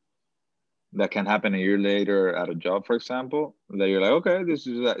do that can happen a year later at a job, for example, that you're like, okay, this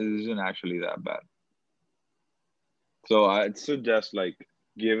isn't actually that bad. So I'd suggest like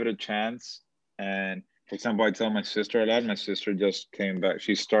give it a chance. And for example, I tell my sister a lot. My sister just came back.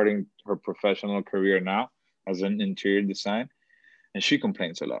 She's starting her professional career now as an interior design, and she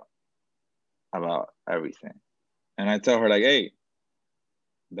complains a lot about everything. And I tell her like, hey,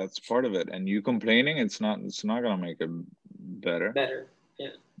 that's part of it. And you complaining, it's not gonna make it better. Better. Yeah.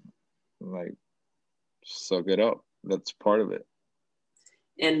 Like, suck it up. That's part of it.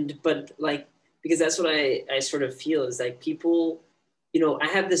 But like, because that's what I sort of feel is like people, I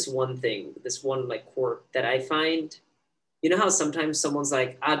have this one like quirk that I find, how sometimes someone's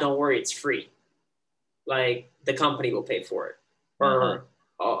like, don't worry, it's free. Like the company will pay for it. Or,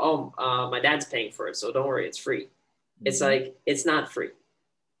 my dad's paying for it, so don't worry, it's free. It's like, it's not free.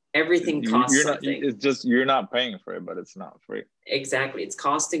 Everything costs something. It's just, you're not paying for it, but it's not free. Exactly. It's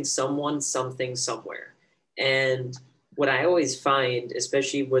costing someone something somewhere. And what I always find,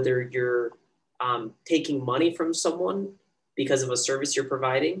 especially whether you're taking money from someone because of a service you're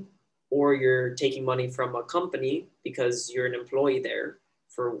providing, or you're taking money from a company because you're an employee there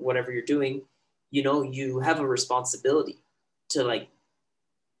for whatever you're doing, you have a responsibility to like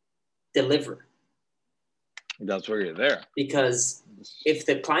deliver. That's where you're there. Because if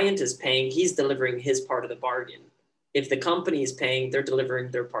the client is paying, he's delivering his part of the bargain. If the company is paying, they're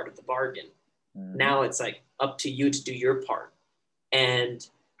delivering their part of the bargain. Mm-hmm. Now it's like up to you to do your part. And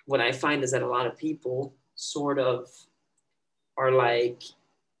what I find is that a lot of people sort of are like,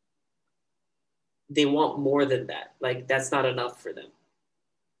 they want more than that. Like that's not enough for them,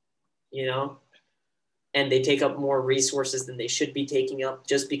 and they take up more resources than they should be taking up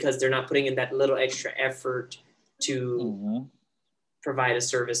just because they're not putting in that little extra effort to provide a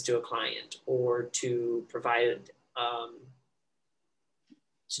service to a client or to provide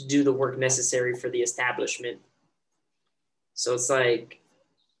to do the work necessary for the establishment. So it's like,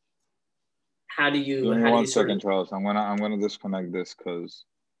 how do you? Give me 1 second, Charles. I'm gonna disconnect this because.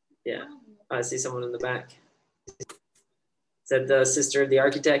 Yeah, I see someone in the back. Is that the sister of the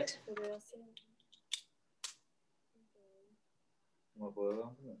architect?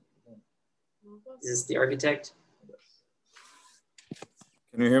 Is this the architect?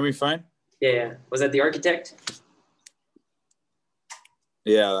 Can you hear me fine? Yeah. Was that the architect?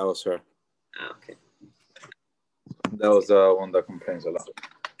 Yeah, that was her. Oh, okay. That was the one that complains a lot.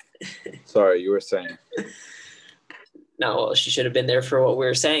 Sorry, you were saying. No, well, she should have been there for what we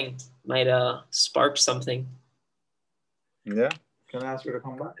were saying. Might spark something. Yeah. Can I ask her to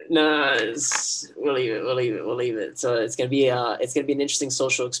come back? No, we'll leave it. So it's gonna be an interesting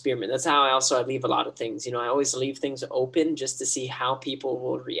social experiment. That's how I leave a lot of things. I always leave things open just to see how people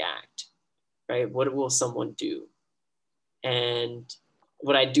will react. Right? What will someone do? And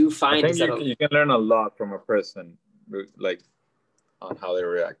what I do find is that you can learn a lot from a person. Like on how they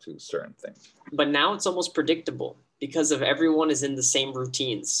react to certain things. But now it's almost predictable because of everyone is in the same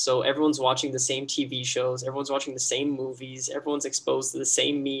routines. So everyone's watching the same TV shows, everyone's watching the same movies, everyone's exposed to the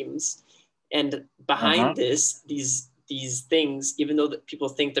same memes. And behind this, these things, even though people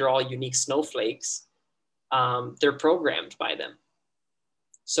think they're all unique snowflakes, they're programmed by them.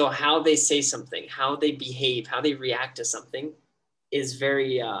 So how they say something, how they behave, how they react to something is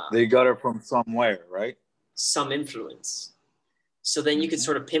very... they got it from somewhere, right? Some influence. So then you could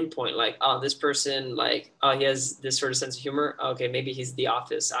sort of pinpoint like, oh, this person, like, oh, he has this sort of sense of humor. Okay, maybe he's The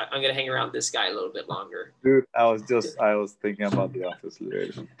Office. I'm going to hang around this guy a little bit longer. Dude, I was thinking about The Office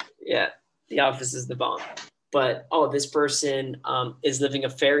later. Yeah, The Office is the bomb. But, oh, this person is living a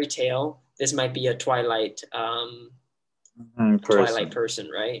fairy tale. This might be a Twilight person,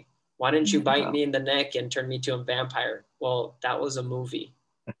 right? Why didn't you bite me in the neck and turn me to a vampire? Well, that was a movie.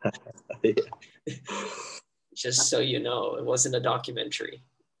 Yeah. Just so you know, it wasn't a documentary.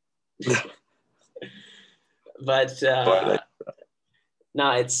 But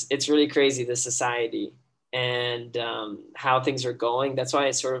no, it's really crazy, the society and how things are going. That's why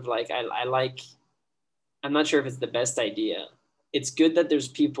I sort of like, I'm not sure if it's the best idea. It's good that there's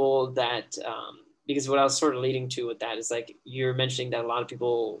people that, because what I was sort of leading to with that is like, you're mentioning that a lot of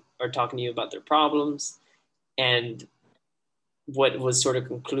people are talking to you about their problems. And what was sort of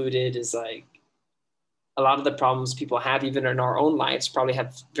concluded is like, a lot of the problems people have, even in our own lives, probably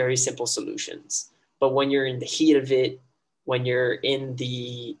have very simple solutions. But when you're in the heat of it, when you're in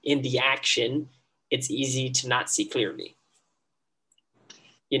the action, it's easy to not see clearly.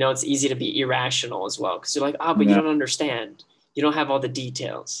 You know, it's easy to be irrational as well, because you're like, but you don't understand. You don't have all the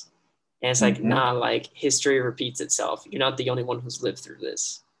details. And it's like, nah, like history repeats itself. You're not the only one who's lived through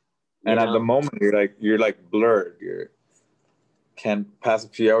this. And at the moment, you're like blurred. Can pass a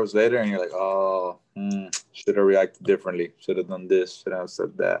few hours later and you're like, oh, should have reacted differently. Should have done this. Should have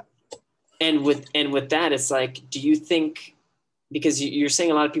said that. And with that, it's like, do you think, because you're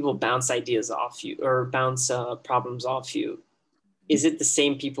saying a lot of people bounce ideas off you or bounce problems off you, is it the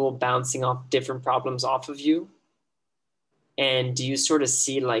same people bouncing off different problems off of you? And do you sort of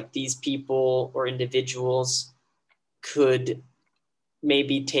see like these people or individuals could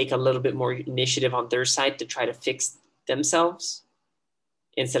maybe take a little bit more initiative on their side to try to fix themselves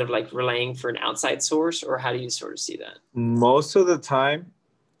instead of like relying for an outside source? Or how do you sort of see that? Most of the time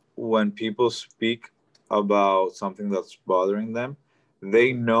when people speak about something that's bothering them,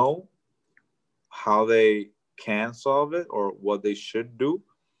 they know how they can solve it or what they should do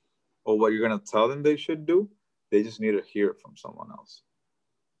or what you're going to tell them they should do. They just need to hear it from someone else.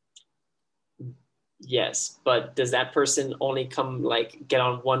 Yes, but does that person only come like get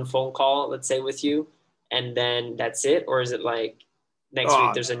on one phone call, let's say, with you, and then that's it? Or is it like next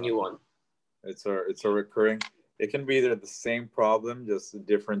week there's a new one? It's a recurring. It can be either the same problem, just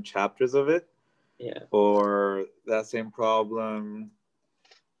different chapters of it. Yeah. Or that same problem,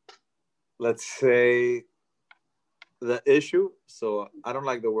 let's say the issue. So I don't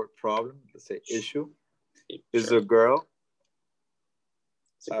like the word problem. Let's say issue. Is a girl.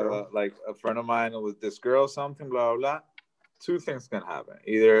 Like a friend of mine with this girl, something, blah, blah, blah. Two things can happen.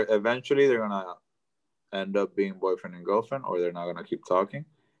 Either eventually they're going to end up being boyfriend and girlfriend, or they're not going to keep talking.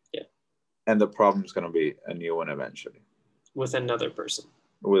 Yeah. And the problem's going to be a new one eventually. With another person.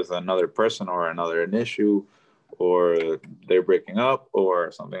 Or another an issue, or they're breaking up, or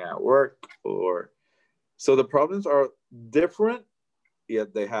something at work, or... So the problems are different,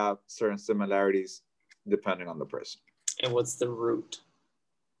 yet they have certain similarities depending on the person. And what's the root?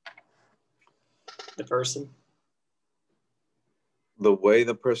 The person? The way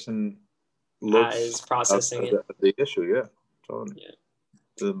the person looks is processing it. The issue, yeah. Totally.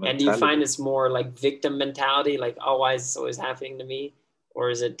 Yeah. And do you find it's more like victim mentality, like, oh, why is this always happening to me?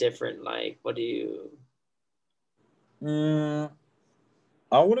 Or is it different? Like, what do you...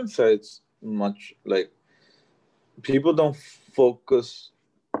 I wouldn't say it's much like... People don't focus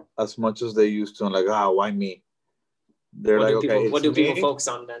as much as they used to on like, why me? They're what like, do people, okay, what do people focus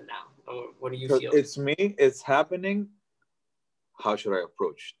on then now? Or what do you feel? It's me, it's happening. How should I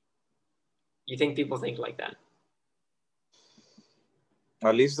approach it? You think people think like that?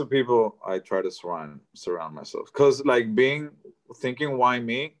 At least the people I try to surround myself. Because like thinking why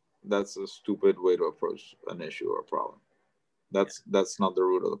me, that's a stupid way to approach an issue or a problem. That's not the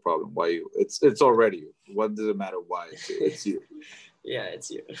root of the problem. Why you? It's already you. What does it matter why it's you? It's you. Yeah,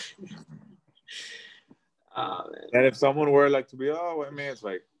 it's you. And if someone were like to be, why me? It's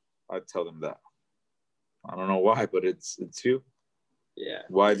like, I'd tell them that. I don't know why, but it's you. Yeah.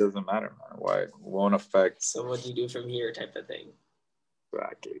 Why doesn't matter, man. Why it won't affect. So what do you do from here type of thing.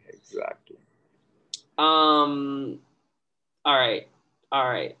 Exactly. All right. All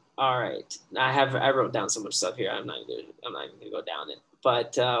right. All right. I wrote down so much stuff here. I'm not even gonna go down it.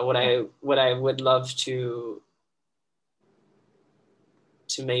 But what I would love to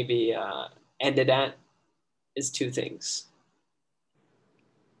maybe end it at is two things.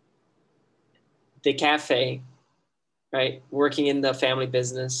 The cafe, right? Working in the family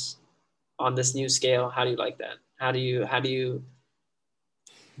business on this new scale. How do you like that?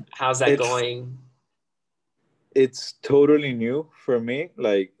 How's that going? It's totally new for me.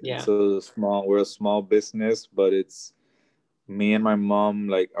 Like, Yeah. we're a small business, but it's me and my mom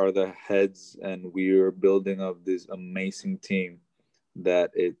like are the heads, and we're building up this amazing team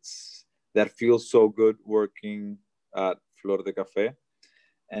that feels so good working at Flor de Cafe.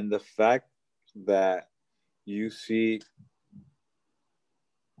 And the fact that you see,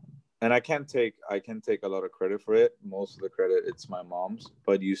 and I can take a lot of credit for it. Most of the credit it's my mom's,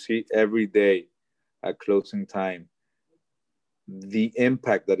 but you see every day at closing time the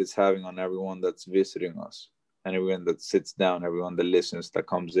impact that it's having on everyone that's visiting us, and everyone that sits down, everyone that listens, that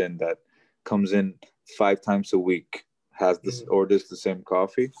comes in 5 times a week, has this orders the same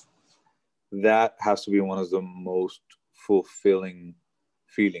coffee. That has to be one of the most fulfilling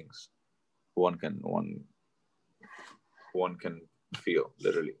feelings one can feel,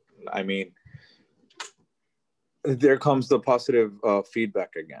 literally. I mean, there comes the positive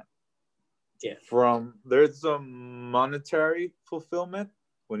feedback again. Yeah. There's a monetary fulfillment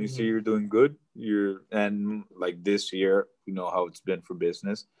when you see you're doing good. And like this year, you know how it's been for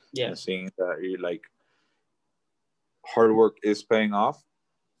business. Yeah. And seeing that you're like hard work is paying off,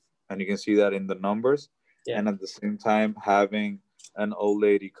 and you can see that in the numbers. Yeah. And at the same time, having an old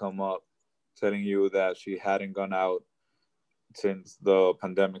lady come up telling you that she hadn't gone out since the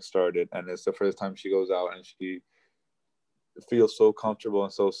pandemic started, and it's the first time she goes out, and she feels so comfortable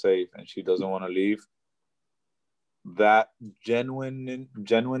and so safe, and she doesn't want to leave. That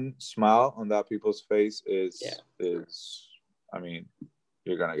genuine smile on that people's face is I mean,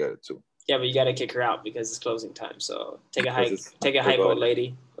 you're gonna get it too. Yeah, but you got to kick her out because it's closing time. So take a hike, old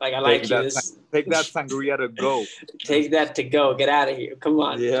lady. Like, I like you. Take that sangria to go. Take that to go. Get out of here. Come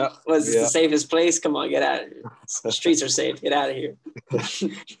on. Yeah. Was this the safest place? Come on, get out of here. The streets are safe. Get out of here.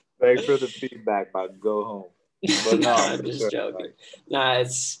 Thanks for the feedback, but go home. But no, I'm just joking. Nah,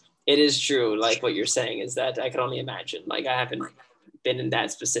 it is true. Like what you're saying is that I can only imagine. Like, I haven't been in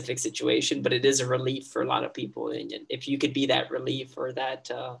that specific situation, but it is a relief for a lot of people. And if you could be that relief or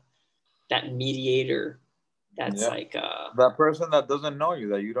that mediator, that's like that person that doesn't know you,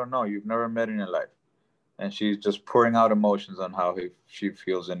 that you don't know, you've never met in your life, and she's just pouring out emotions on how she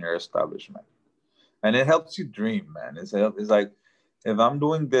feels in your establishment, and it helps you dream, man. It's like, if I'm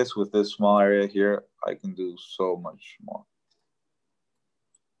doing this with this small area here, I can do so much more.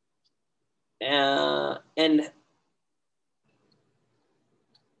 And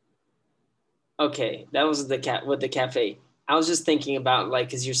okay, that was with the cafe. I was just thinking about, like,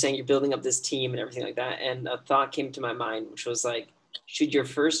 because you're saying you're building up this team and everything like that, and a thought came to my mind, which was like, should your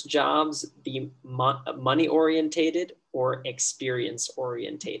first jobs be money orientated or experience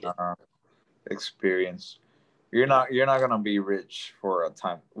orientated? Experience. You're not gonna be rich for a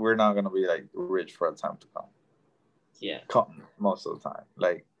time. We're not gonna be like rich for a time to come. Yeah. Come most of the time.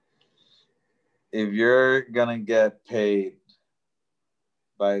 Like, if you're gonna get paid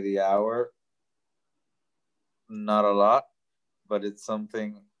by the hour, not a lot, but it's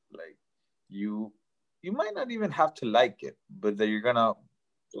something like you might not even have to like it, but that you're gonna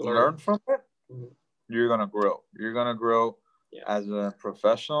learn from it. Mm-hmm. You're gonna grow. You're gonna grow as a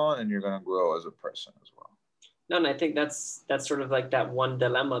professional, and you're gonna grow as a person as well. No, and I think that's sort of like that one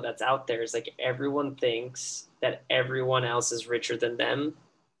dilemma that's out there, is like, everyone thinks that everyone else is richer than them,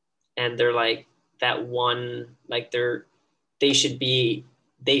 and they're like that one, like they should be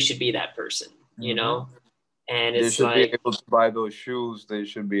that person, you know. And it's they should be able to buy those shoes. They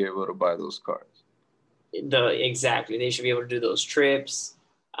should be able to buy those cars. Exactly. They should be able to do those trips.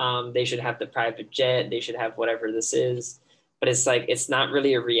 They should have the private jet. They should have whatever this is. But it's like, it's not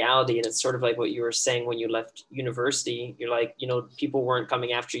really a reality. And it's sort of like what you were saying when you left university. You're like, you know, people weren't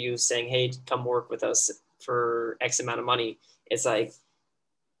coming after you saying, hey, come work with us for X amount of money. It's like,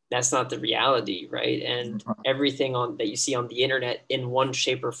 that's not the reality, right? And everything that you see on the internet in one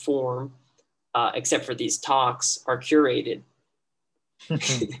shape or form, except for these talks, are curated.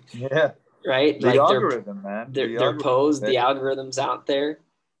 Yeah. Right? The algorithm, man. They're posed, the algorithm's out there.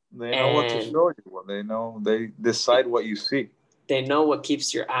 They know what to show you. They decide what you see. They know what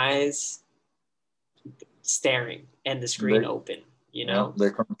keeps your eyes staring and the screen open, you know? They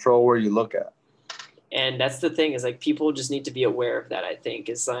control where you look at. And that's the thing, is like, people just need to be aware of that, I think.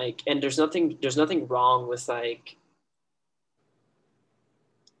 Is like, and there's nothing wrong with like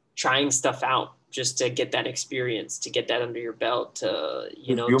trying stuff out just to get that experience, to get that under your belt, to,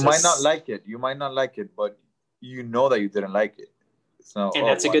 you know, you might not like it. You might not like it, but you know that you didn't like it. So, and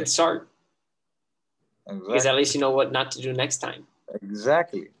that's a good start. Exactly. Because at least you know what not to do next time.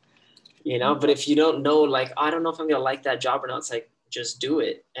 Exactly. You know, but if you don't know, like, I don't know if I'm going to like that job or not, it's like, just do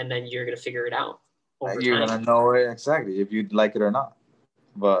it. And then you're going to figure it out over You're time. going to know it exactly if you like it or not.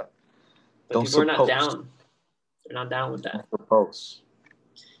 But don't people are not suppose. down. They're not down with that. Don't suppose.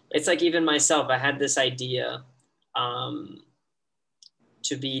 It's like even myself, I had this idea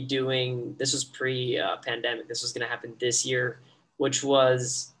to be doing, this was pre-pandemic, this was going to happen this year, which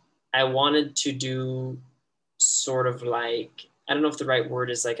was I wanted to do sort of like, I don't know if the right word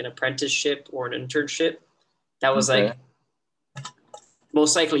is like an apprenticeship or an internship that was like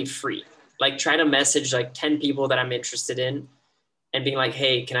most likely free. Like try to message like 10 people that I'm interested in and being like,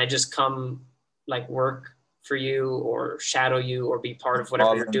 hey, can I just come like work for you or shadow you or be part of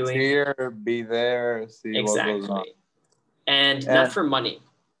whatever you're doing? Volunteer, be there, see what goes on. And not for money.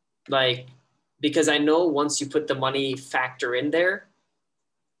 Like, because I know once you put the money factor in there,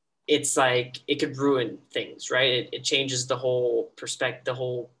 it's like, it could ruin things, right? It changes the whole perspective, the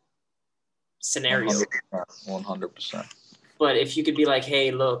whole scenario. 100%. But if you could be like,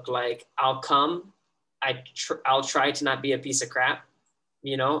 hey, look, like I'll come, I'll try to not be a piece of crap.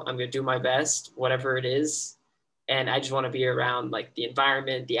 You know, I'm going to do my best, whatever it is. And I just want to be around like the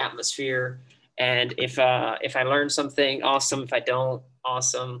environment, the atmosphere. And if I learn something, awesome. If I don't,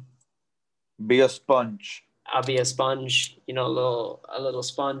 awesome. Be a sponge. I'll be a sponge, you know, a little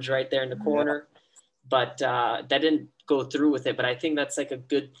sponge right there in the corner. Yeah. But that didn't go through with it. But I think that's like a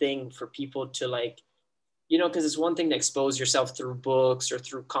good thing for people to like, you know, because it's one thing to expose yourself through books or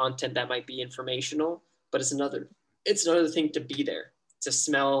through content that might be informational, but it's another thing to be there, to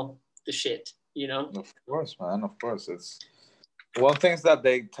smell the shit, you know? Of course, man. Of course. It's one thing is that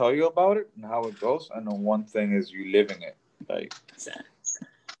they tell you about it and how it goes, and then one thing is you living it. Like exactly.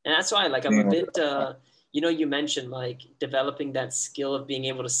 And that's why, like, I'm a bit, you know, you mentioned like developing that skill of being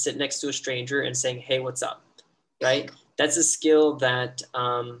able to sit next to a stranger and saying, hey, what's up? Right? That's a skill that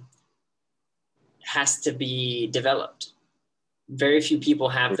has to be developed. Very few people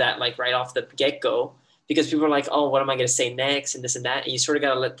have that like right off the get-go, because people are like, oh, what am I going to say next and this and that. And you sort of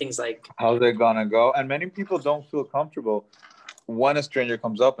got to let things like. How's it going to go? And many people don't feel comfortable when a stranger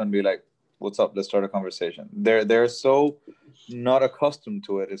comes up and be like, what's up? Let's start a conversation. They're so not accustomed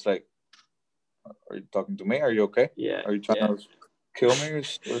to it. It's like, are you talking to me? Are you okay? Yeah. Are you trying to kill me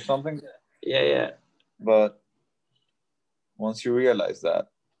or something? Yeah. But once you realize that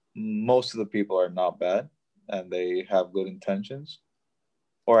most of the people are not bad and they have good intentions,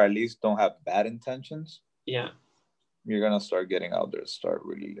 or at least don't have bad intentions. Yeah. You're going to start getting out there, start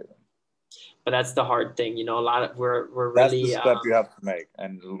really living. But that's the hard thing, you know, a lot of we're really. That's the step you have to make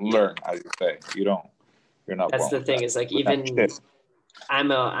and learn, as you say. You're not. That's the thing is like, even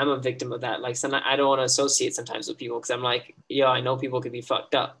I'm a victim of that. Like sometimes I don't want to associate sometimes with people because I'm like, yo, I know people could be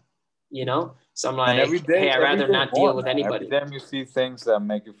fucked up, you know? So I'm like, hey, I'd rather not deal with anybody. Every time you see things that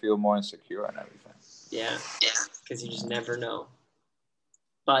make you feel more insecure and everything. Yeah. Because you just never know.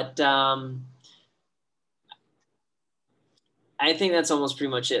 But I think that's almost pretty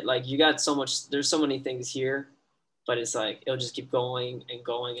much it. Like you got there's so many things here, but it's like, it'll just keep going and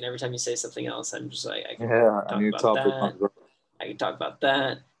going. And every time you say something else, I'm just like, I can talk about that. I can talk about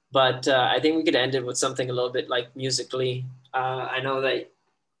that. But I think we could end it with something a little bit like musically. I know that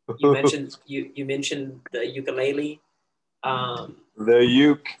you mentioned you mentioned the ukulele. The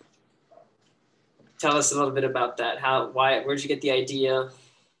uke. Tell us a little bit about that. Where'd you get the idea?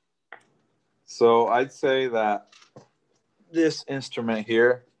 So I'd say that this instrument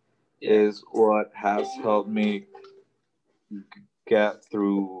here is what has helped me get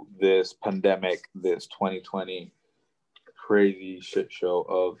through this pandemic, this 2020 crazy shit show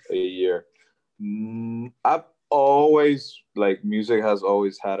of a year. I've always, like, music has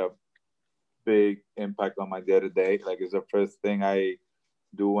always had a big impact on my day-to-day. Like, it's the first thing I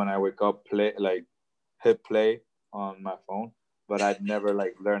do when I wake up, hit play on my phone, but I'd never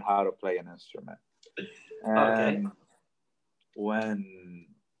like learned how to play an instrument. And when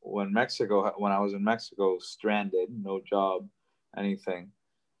I was in Mexico, stranded, no job, anything,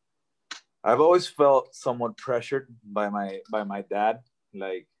 I've always felt somewhat pressured by my dad.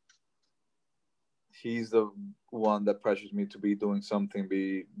 Like, he's the one that pressures me to be doing something,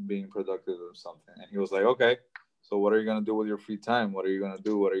 being productive or something. And he was like, okay, so what are you gonna do with your free time? What are you gonna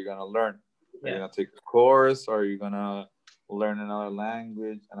do? What are you gonna learn? Are you gonna take a course? Or are you gonna learn another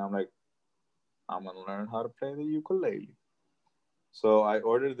language? And I'm like, I'm gonna learn how to play the ukulele. So I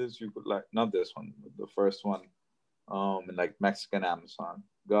ordered this ukulele, not this one, but the first one. in like Mexican Amazon.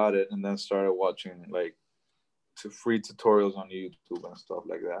 Got it, and then started watching like free tutorials on YouTube and stuff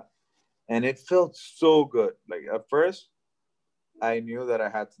like that. And it felt so good. Like at first, I knew that I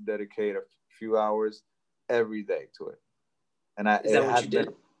had to dedicate a few hours every day to it, and Is that what you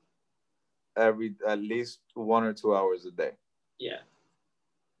did? At least 1 or 2 hours a day. Yeah.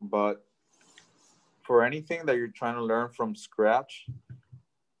 But for anything that you're trying to learn from scratch,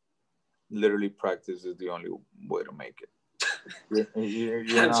 literally practice is the only way to make it.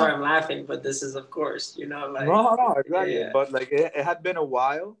 I'm sorry, I'm laughing, but this is, of course, like no, exactly. Yeah. But like it had been a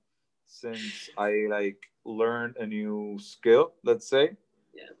while since I like learned a new skill, let's say.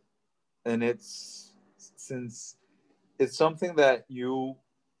 Yeah. And since it's something that you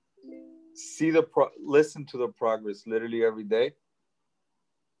see listen to the progress literally every day.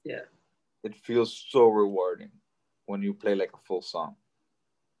 Yeah. It feels so rewarding when you play like a full song.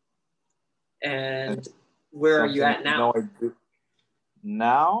 And where are you at now?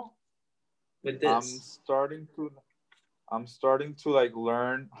 Now with this, I'm starting to like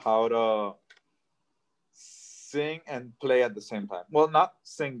learn how to sing and play at the same time. Well, not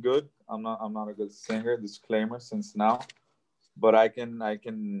sing good. I'm not a good singer. Disclaimer since now, but I can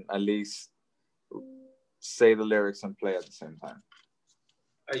at least say the lyrics and play at the same time.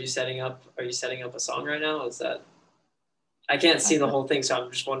 Are you setting up a song right now? Is that? I can't see the whole thing, so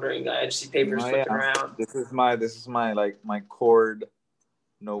I'm just wondering. I just see papers flipping around. This is my like my chord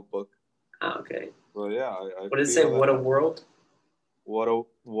notebook. Oh, okay. So yeah, what did it say? What a world. What a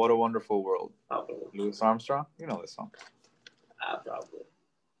wonderful world. Probably. Louis Armstrong, you know this song. Probably.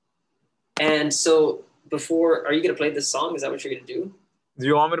 And so, are you gonna play this song? Is that what you're gonna do? Do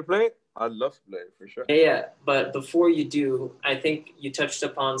you want me to play it? I'd love to play it for sure. Yeah, but before you do, I think you touched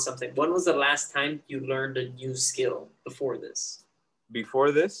upon something. When was the last time you learned a new skill before this?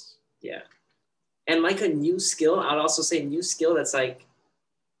 Before this? Yeah. And like a new skill, I'd also say new skill that's like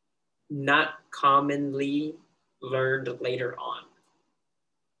not commonly learned later on.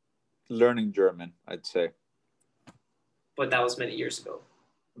 Learning German, I'd say. But that was many years ago.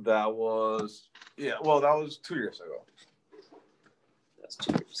 That was 2 years ago. That's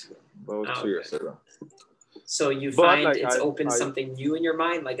 2 years ago. That was 2 years ago. So you find like, it's opened something new in your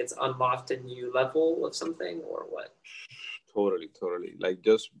mind, like it's unlocked a new level of something, or what? Totally. Like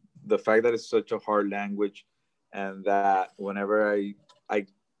just the fact that it's such a hard language, and that whenever I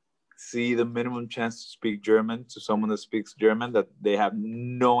see the minimum chance to speak German to someone that speaks German, that they have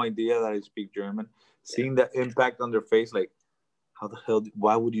no idea that I speak German, seeing the impact on their face, like, how the hell,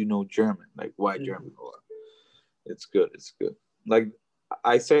 why would you know German? Like, why German? It's good. Like,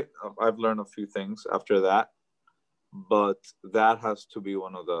 I say I've learned a few things after that, but that has to be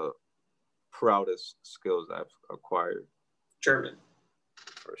one of the proudest skills I've acquired. German.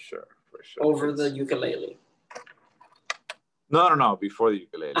 For sure. Over the ukulele. No, before the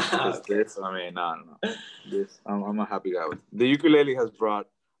ukulele. Okay. This, I'm a happy guy with it. The ukulele has brought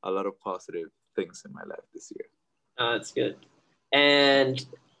a lot of positive things in my life this year. That's good. And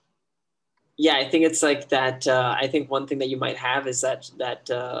yeah, I think it's like that. I think one thing that you might have is that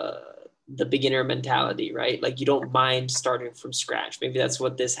the beginner mentality, right? Like you don't mind starting from scratch. Maybe that's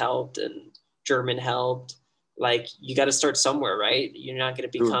what this helped and German helped. Like you got to start somewhere, right? You're not going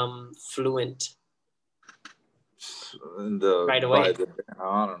to become fluent right away.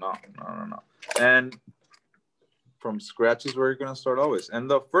 I don't know. And from scratch is where you're going to start always. And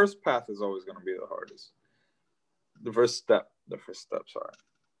the first path is always going to be the hardest. The first step, sorry.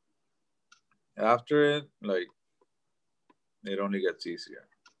 After it, like, it only gets easier.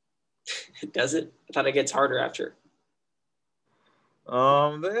 Does it? I thought it gets harder after.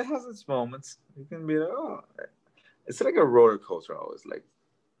 It has its moments. You can be like, it's like a roller coaster always. Like,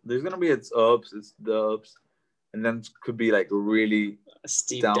 there's gonna be its ups, its dubs, and then it could be like really a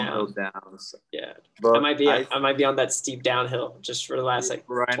steep downhill downs. Yeah, but I might be on that steep downhill just for the last like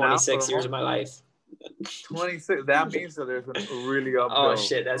 26 years of my life. 26. That means that there's a really uphill. Oh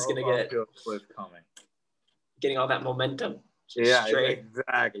shit, that's gonna get cliff coming. Getting all that momentum. Yeah,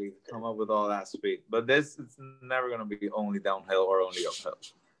 exactly. Come up with all that speed, but it's never gonna be only downhill or only uphill.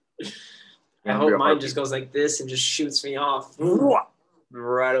 I hope mine just goes like this and just shoots me off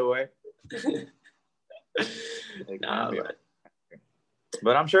right away.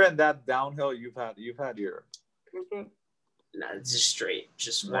 But I'm sure in that downhill you've had your. Nah, it's just straight,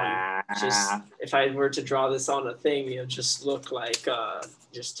 just one. Just if I were to draw this on a thing, it would just look like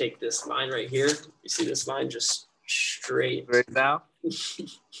just take this line right here. You see this line just straight. Right now?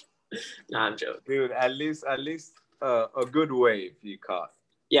 Nah, I'm joking. Dude, at least a good wave you caught.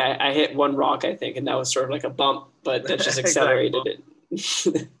 Yeah, I hit one rock, I think, and that was sort of like a bump, but that just accelerated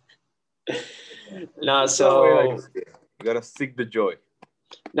it. No, That's the way I so see it. You gotta seek the joy.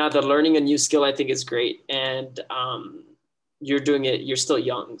 now the learning a new skill I think is great. And you're doing it, you're still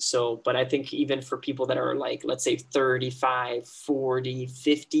young. So, but I think even for people that are like, let's say 35, 40,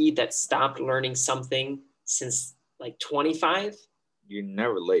 50, that stopped learning something since like 25, You're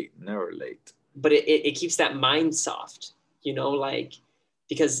never late. Never late. but it keeps that mind soft, you know, like,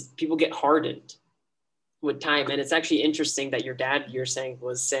 because people get hardened with time. And it's actually interesting that your dad,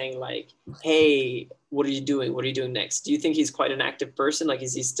 was saying like, hey, what are you doing? What are you doing next? Do you think he's quite an active person? Like,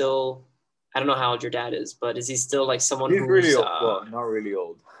 is he still, I don't know how old your dad is, but is he still like someone He's who's really old. Well, not really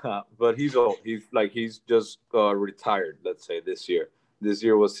old, but he's old. He's just retired. Let's say this year. This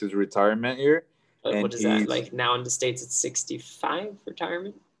year was his retirement year, and what is that? Like now in the States, it's 65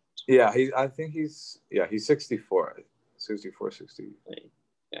 retirement? Yeah, I think he's 64. 64, 60.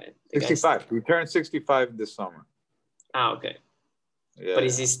 Yeah, 65. He turned 65 this summer. Ah, okay. Yeah. But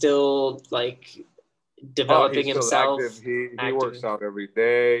is he still like he's developing still himself? active. He works out every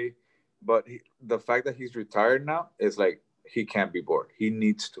day. But the fact that he's retired now is like he can't be bored. He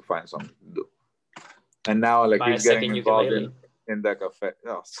needs to find something to do. And now like Buy he's a getting second involved ukulele. in the cafe.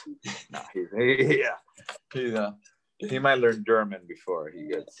 Oh, no, he might learn German before he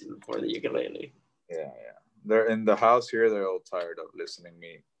gets for the ukulele. Yeah. They're in the house here. They're all tired of listening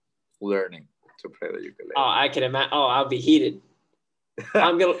me learning to play the ukulele. Oh, I can imagine. Oh, I'll be heated.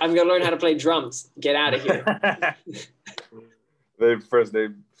 I'm gonna learn how to play drums. Get out of here. They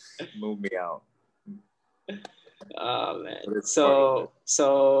moved me out. Oh man. So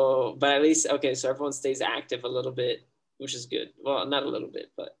but at least okay, so everyone stays active a little bit, which is good. Well, not a little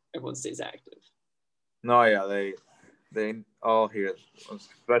bit, but everyone stays active. No, yeah, they all here,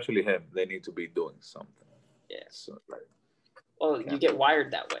 especially him, they need to be doing something. Yeah. So like, well, you get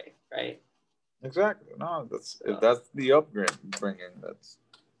wired that way, right? Exactly. No, if that's the upbringing, that's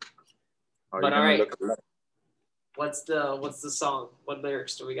how but you're all gonna right. look at it. What's the song? What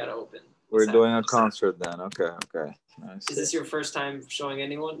lyrics do we gotta open? We're doing a concert then. Okay. Nice. Is this your first time showing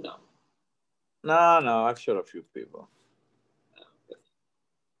anyone? No. No, I've showed a few people.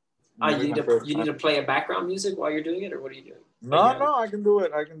 You need to play a background music while you're doing it, or what are you doing? No, I can do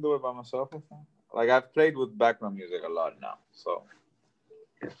it. I can do it by myself. I think. Like I've played with background music a lot now. So.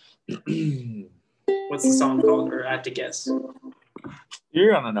 What's the song called? Or I have to guess.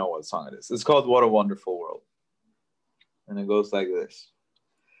 You're gonna know what song it is. It's called "What a Wonderful World," and it goes like this.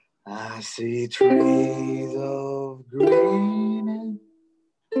 I see trees of green and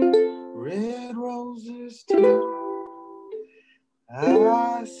red roses too.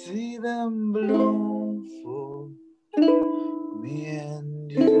 I see them bloom for me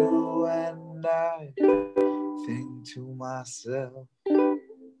and you, and I think to myself,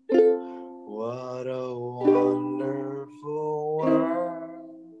 what a wonderful world.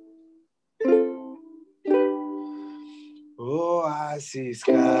 Oh, I see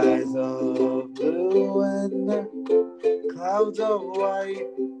skies of blue and the clouds of white,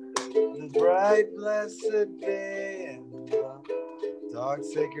 the bright blessed day and the dark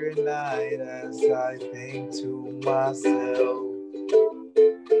sacred night, as I think to myself,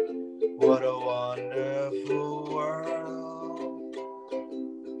 what a wonderful world.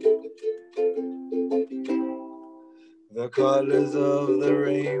 The colors of the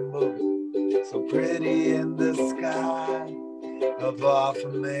rainbow, so pretty in the sky, of our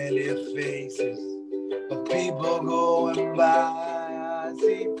familiar faces, of people going by. I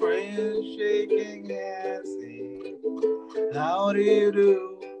see friends shaking hands, saying, how do you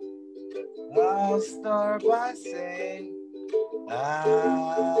do? I'll start by saying,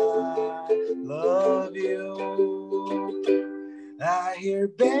 I love you. I hear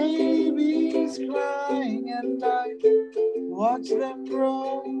babies crying and I watch them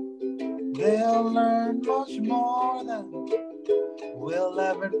grow. They'll learn much more than we'll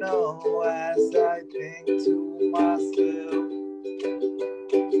ever know, as I think to myself,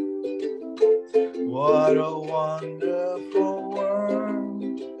 what a wonderful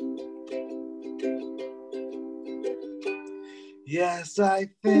world. Yes, I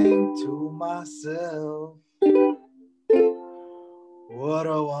think to myself, what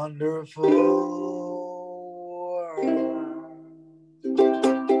a wonderful world.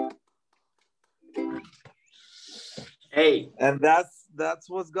 Hey. And that's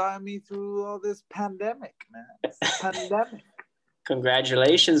what's gotten me through all this pandemic, man. Pandemic.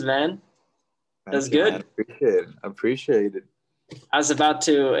 Congratulations, man. That's good. Man. Appreciate it. I was about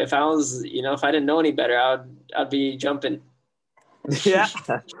to, if I didn't know any better, I'd be jumping. Yeah.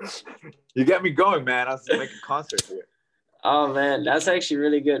 You get me going, man. I was making a concert here. Oh man, that's actually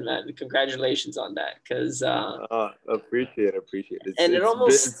really good, man. Congratulations on that, because appreciate it. And it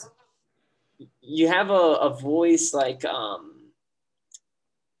almost you have a voice like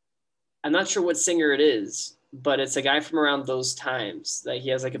I'm not sure what singer it is, but it's a guy from around those times. Like he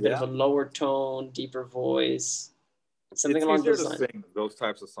has like a bit of a lower tone, deeper voice. Something it's along easier those to lines. sing those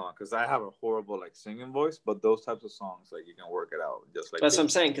types of songs because I have a horrible like singing voice, but those types of songs like you can work it out just like That's what I'm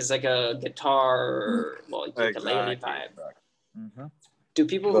saying, because like a guitar or well, ukulele exactly. vibe. Mm-hmm. Do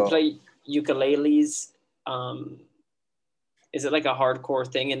people who play ukuleles, is it like a hardcore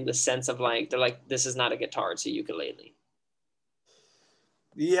thing in the sense of like they're like, this is not a guitar, it's a ukulele?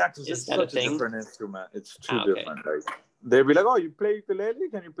 Yeah, because it's such a different instrument. It's too different. Like they'd be like, "Oh, you play ukulele?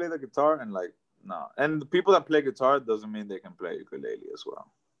 Can you play the guitar?" And like, no. And the people that play guitar doesn't mean they can play ukulele as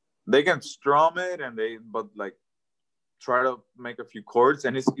well. They can strum it, but like try to make a few chords,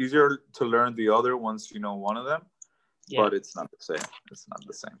 and it's easier to learn the other once you know one of them. Yeah. But it's not the same. It's not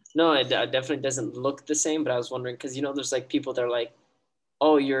the same. No, it definitely doesn't look the same. But I was wondering because there's like people that are like,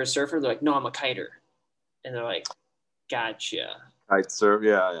 "Oh, you're a surfer." They're like, "No, I'm a kiter," and they're like, "Gotcha." Kite surf,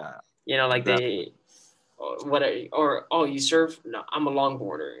 yeah. Like they, oh, you surf? No, I'm a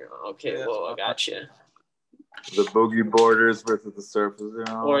longboarder. Okay, yeah, well, I gotcha. The boogie boarders versus the surfers,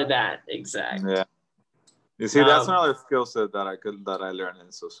 Or that, exactly. Yeah. You see, that's another skill set that I learned in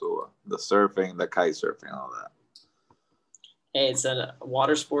Sosua. The surfing, the kite surfing, all that. Hey,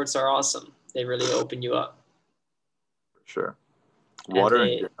 water sports are awesome. They really open you up. Sure.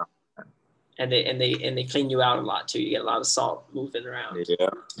 Water and they clean you out a lot too. You get a lot of salt moving around.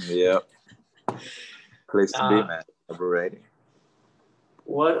 Yeah. Place to be, man. Liberating.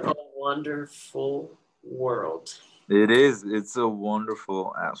 What a wonderful world. It is. It's a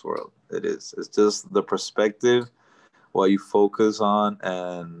wonderful ass world. It is. It's just the perspective, what you focus on,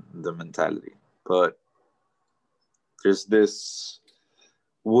 and the mentality. But there's this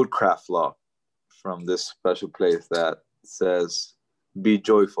woodcraft law from this special place that says, be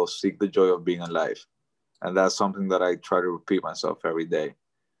joyful, seek the joy of being alive. And that's something that I try to repeat myself every day.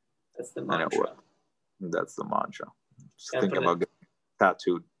 That's the mantra. That's the mantra. Just thinking about getting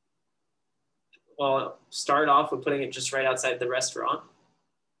tattooed. Well, start off with putting it just right outside the restaurant,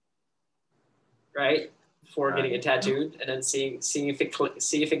 right? Before getting it tattooed, and then seeing if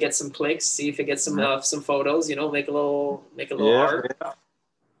it gets some clicks, see if it gets some photos. Make a little art. Yeah.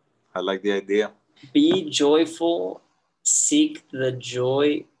 I like the idea. Be joyful. Seek the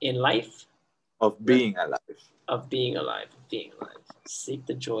joy in life. Of being alive. Of being alive. Seek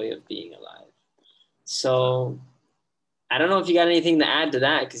the joy of being alive. So, I don't know if you got anything to add to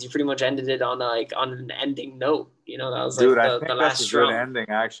that because you pretty much ended it on an ending note. That was like the last straw. Good ending.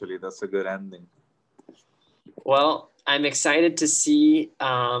 Actually, that's a good ending. Well, I'm excited to see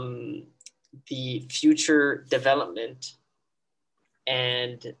the future development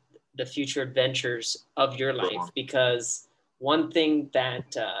and the future adventures of your life, because one thing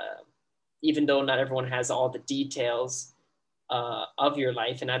that even though not everyone has all the details of your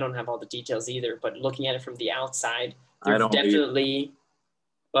life, and I don't have all the details either, but looking at it from the outside, there's definitely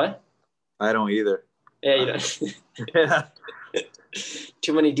what? I don't either. Yeah, Yeah.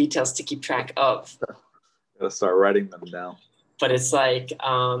 Too many details to keep track of. Gotta start writing them down. But it's like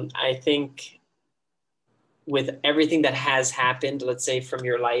I think with everything that has happened, let's say from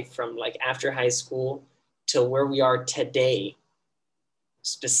your life, from like after high school to where we are today,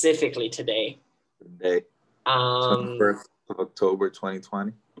 specifically today. 21st of October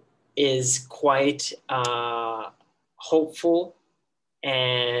 2020. Is quite hopeful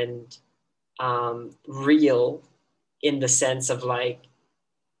and real in the sense of like,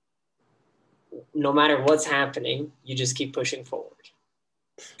 no matter what's happening, you just keep pushing forward.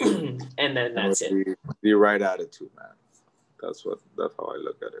 And then that's it. The right attitude, man. That's how I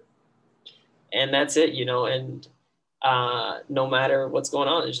look at it. And that's it, and no matter what's going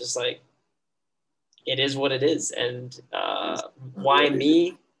on, it's just like, it is what it is. And why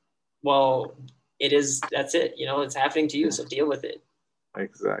me? Well, it is, that's it. It's happening to you, so deal with it.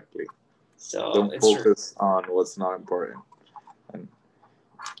 Exactly. So don't focus on what's not important and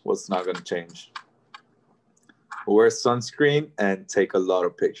what's not going to change. Wear sunscreen and take a lot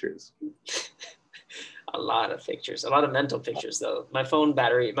of pictures. A lot of pictures. A lot of mental pictures, though. My phone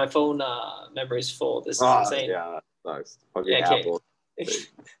memory is full. This is insane. Yeah, nice. Yeah, Apple.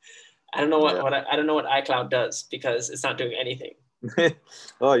 I don't know what I don't know what iCloud does because it's not doing anything.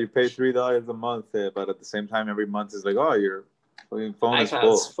 Oh, you pay $3 a month, but at the same time, every month is like, oh, your phone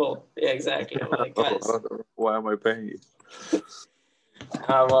is full. Yeah, exactly. I'm like, guys, why am I paying you?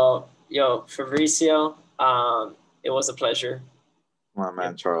 Well, Fabricio, it was a pleasure. My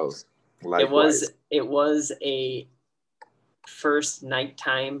man, Charles. Likewise. It was a first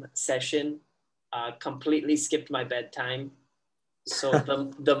nighttime session. Completely skipped my bedtime. So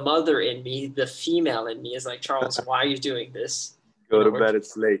the mother in me, the female in me, is like, Charles, why are you doing this? Go to bed.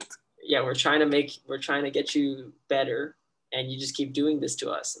 It's late. Yeah, we're trying to get you better, and you just keep doing this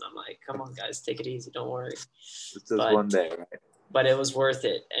to us. And I'm like, come on, guys, take it easy. Don't worry. It's just one day, right? But it was worth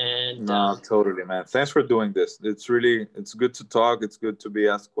it. And no, totally, man. Thanks for doing this. It's good to talk. It's good to be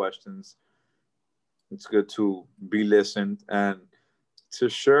asked questions. It's good to be listened and to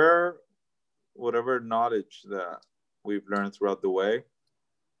share whatever knowledge that we've learned throughout the way.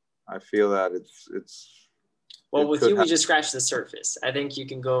 I feel that it's well, with you, we just scratched the surface. I think you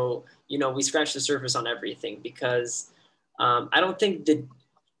can go, we scratched the surface on everything because I don't think the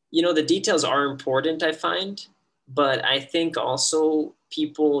details are important, I find, but I think also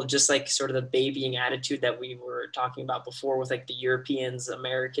people, just like sort of the babying attitude that we were talking about before with like the Europeans,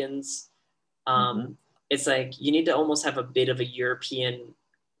 Americans, it's like you need to almost have a bit of a European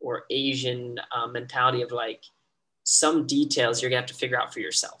or Asian mentality of like some details you're gonna have to figure out for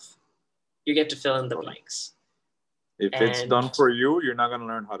yourself. You get to fill in the blanks. If it's done for you, you're not gonna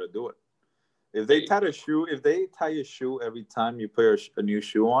learn how to do it. If they tie a shoe every time you put a new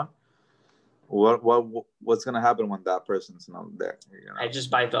shoe on, what's gonna happen when that person's not there? I just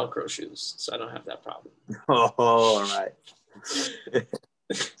buy Velcro shoes, so I don't have that problem. Oh, all right.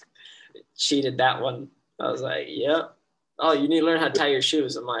 Cheated that one. I was like, yeah. Oh, you need to learn how to tie your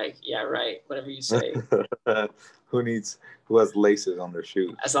shoes. I'm like, yeah, right. Whatever you say. Who has laces on their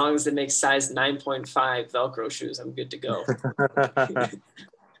shoes? As long as it makes size 9.5 Velcro shoes, I'm good to go. The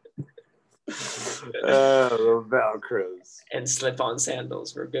Velcros. And slip-on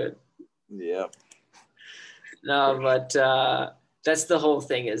sandals. We're good. Yeah. No, but that's the whole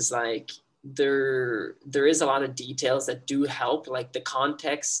thing is like there is a lot of details that do help. Like the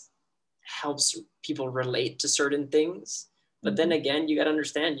context helps people relate to certain things. But then again, you got to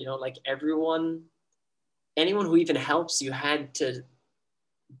understand, like anyone who even helps you had to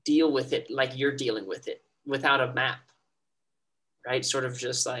deal with it like you're dealing with it without a map, right? Sort of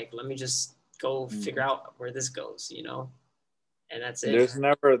just like, let me just go figure out where this goes, and that's it.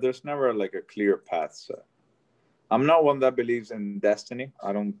 There's never like a clear path. So I'm not one that believes in destiny.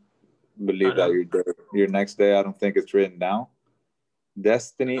 I don't believe that you're there your next day. I don't think it's written down.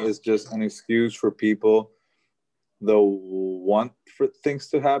 Destiny is just an excuse for people that want for things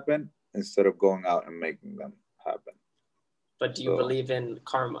to happen instead of going out and making them happen. But do you believe in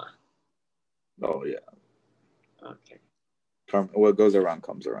karma? Oh, yeah. Okay. Karma, what goes around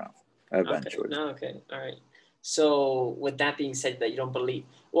comes around eventually. Okay. All right. So with that being said, that you don't believe,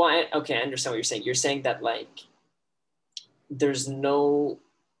 well, I understand what you're saying. You're saying that like there's no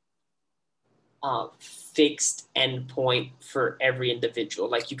fixed endpoint for every individual.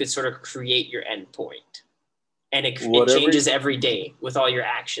 Like you could sort of create your endpoint. And it changes every day with all your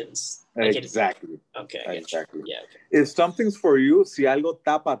actions. Like exactly. Okay. Exactly. Yeah. Okay. If something's for you, si algo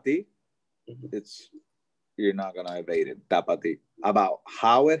tapa a ti, you're not gonna evade it. Tapa a ti. About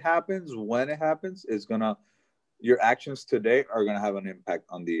how it happens, when it happens, your actions today are gonna have an impact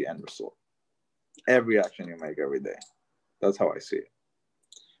on the end result. Every action you make every day. That's how I see it.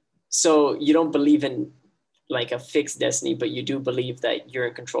 So you don't believe in like a fixed destiny, but you do believe that you're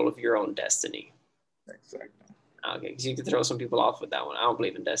in control of your own destiny. Exactly. Okay, because you could throw some people off with that one. I don't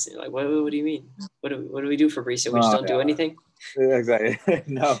believe in destiny. Like, what do you mean? What do we do, Fabricio? We just don't do anything? Exactly.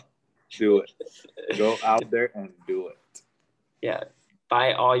 No, do it. Go out there and do it. Yeah,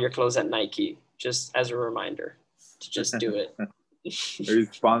 buy all your clothes at Nike, just as a reminder to just do it. Are you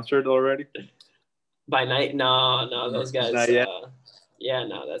sponsored already? By Nike? No, those guys. Not yet. Yeah,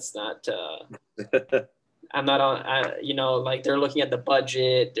 no, that's not. I'm not on. Like they're looking at the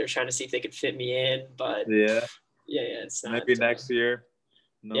budget. They're trying to see if they could fit me in, but yeah, it's not. Maybe next year.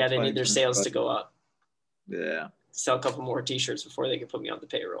 No, they need their sales to go up. Yeah. Sell a couple more T-shirts before they can put me on the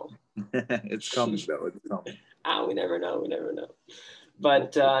payroll. It's coming though. It's coming. We never know.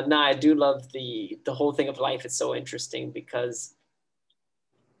 But I do love the whole thing of life. It's so interesting because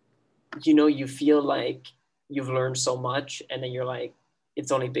you feel like you've learned so much, and then you're like,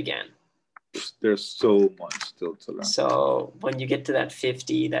 it's only began. There's so much still to learn. So when you get to that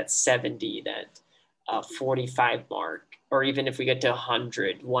 50, that 70, that 45 mark, or even if we get to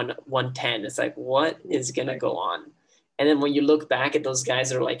 100, 110, it's like, what is going to go on? And then when you look back at those guys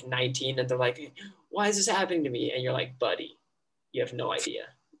that are like 19 and they're like, why is this happening to me? And you're like, buddy, you have no idea.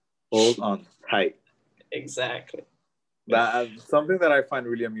 Hold on tight. Exactly. Something that I find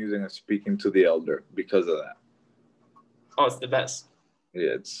really amusing is speaking to the elder because of that. Oh, it's the best.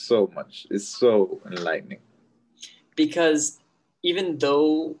 Yeah, it's so enlightening. Because even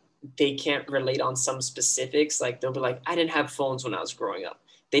though they can't relate on some specifics, like they'll be like, I didn't have phones when I was growing up.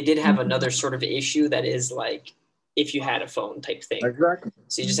 They did have another sort of issue that is like if you had a phone type thing. Exactly.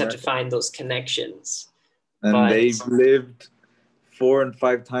 So you just have to find those connections. And But- they've lived 4 and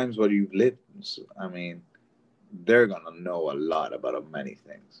 5 times what you've lived. So, I mean, they're gonna know a lot about many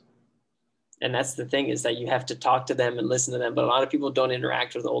things. And that's the thing, is that you have to talk to them and listen to them. But a lot of people don't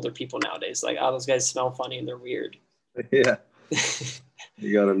interact with older people nowadays. Like, oh, those guys smell funny and they're weird. Yeah.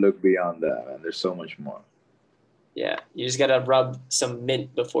 You gotta look beyond that, man. There's so much more. Yeah, you just gotta rub some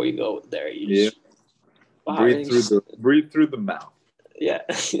mint before you go there. You just, wow, Breathe through the mouth. Yeah.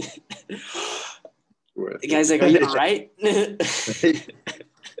 The guy's like, "Are you all right?"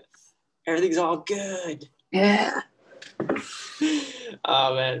 Everything's all good. Yeah.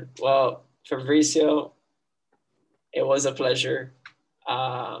 Oh man. Well, Fabricio, it was a pleasure.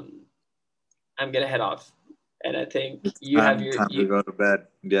 I'm gonna head off, and I think you have your time to go to bed.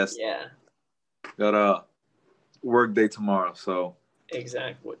 Yes. Yeah. Got a work day tomorrow, so.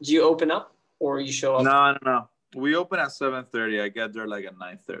 Exactly. Do you open up or you show up? No. We open at 7:30. I get there like at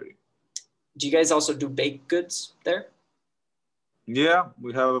 9:30. Do you guys also do baked goods there? Yeah,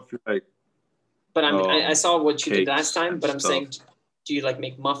 we have a few like. But I saw what you did cakes last time. and But I'm stuff. saying, do you like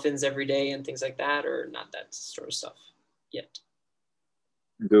make muffins every day and things like that, or not that sort of stuff yet?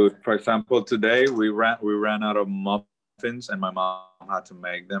 Dude, for example, today we ran out of muffins, and my mom had to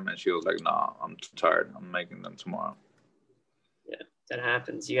make them, and she was like, "Nah, I'm too tired. I'm making them tomorrow." Yeah, that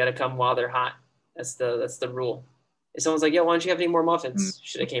happens. You got to come while they're hot. That's the rule. If someone's like, "Yo, why don't you have any more muffins?"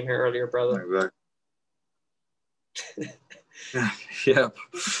 Should have came here earlier, brother. Exactly. Yeah.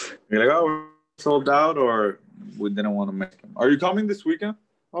 You're like, oh, we're sold out, or we didn't want to make them. Are you coming this weekend?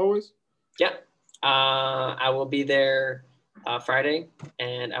 Always. Yeah. I will be there Friday,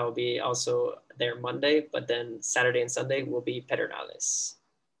 and I will be also there Monday. But then Saturday and Sunday will be Pedernales.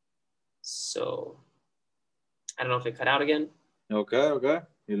 So I don't know if it cut out again. Okay.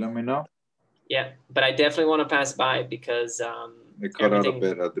 You let me know. Yeah, but I definitely want to pass by because It cut out a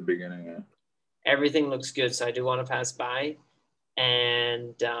bit at the beginning. Yeah. Everything looks good, so I do want to pass by.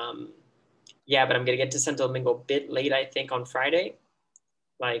 And yeah, but I'm gonna get to Santo Domingo a bit late, I think, on Friday,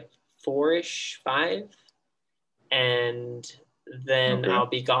 like 4-ish, 5, and then Okay. I'll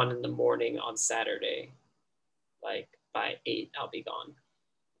be gone in the morning on Saturday, like by 8. I'll be gone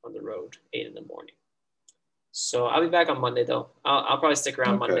on the road 8 in the morning. So I'll be back on Monday though. I'll probably stick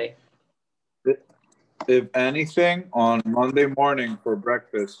around Monday. If anything, on Monday morning for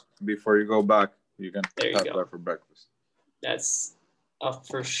breakfast, before you go back, you can There you pass go. by for breakfast. That's a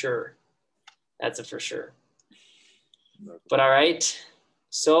for sure. That's a for sure. But all right.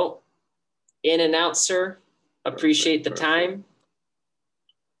 So in and out, sir. Appreciate the time.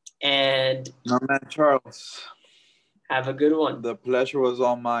 And My man Charles, have a good one. the pleasure was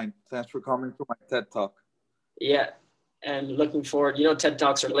all mine. Thanks for coming to my TED Talk. Yeah. And looking forward. You know, TED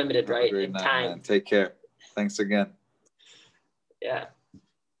Talks are limited, Have a right? great In night, time. man. Take care. Thanks again. Yeah.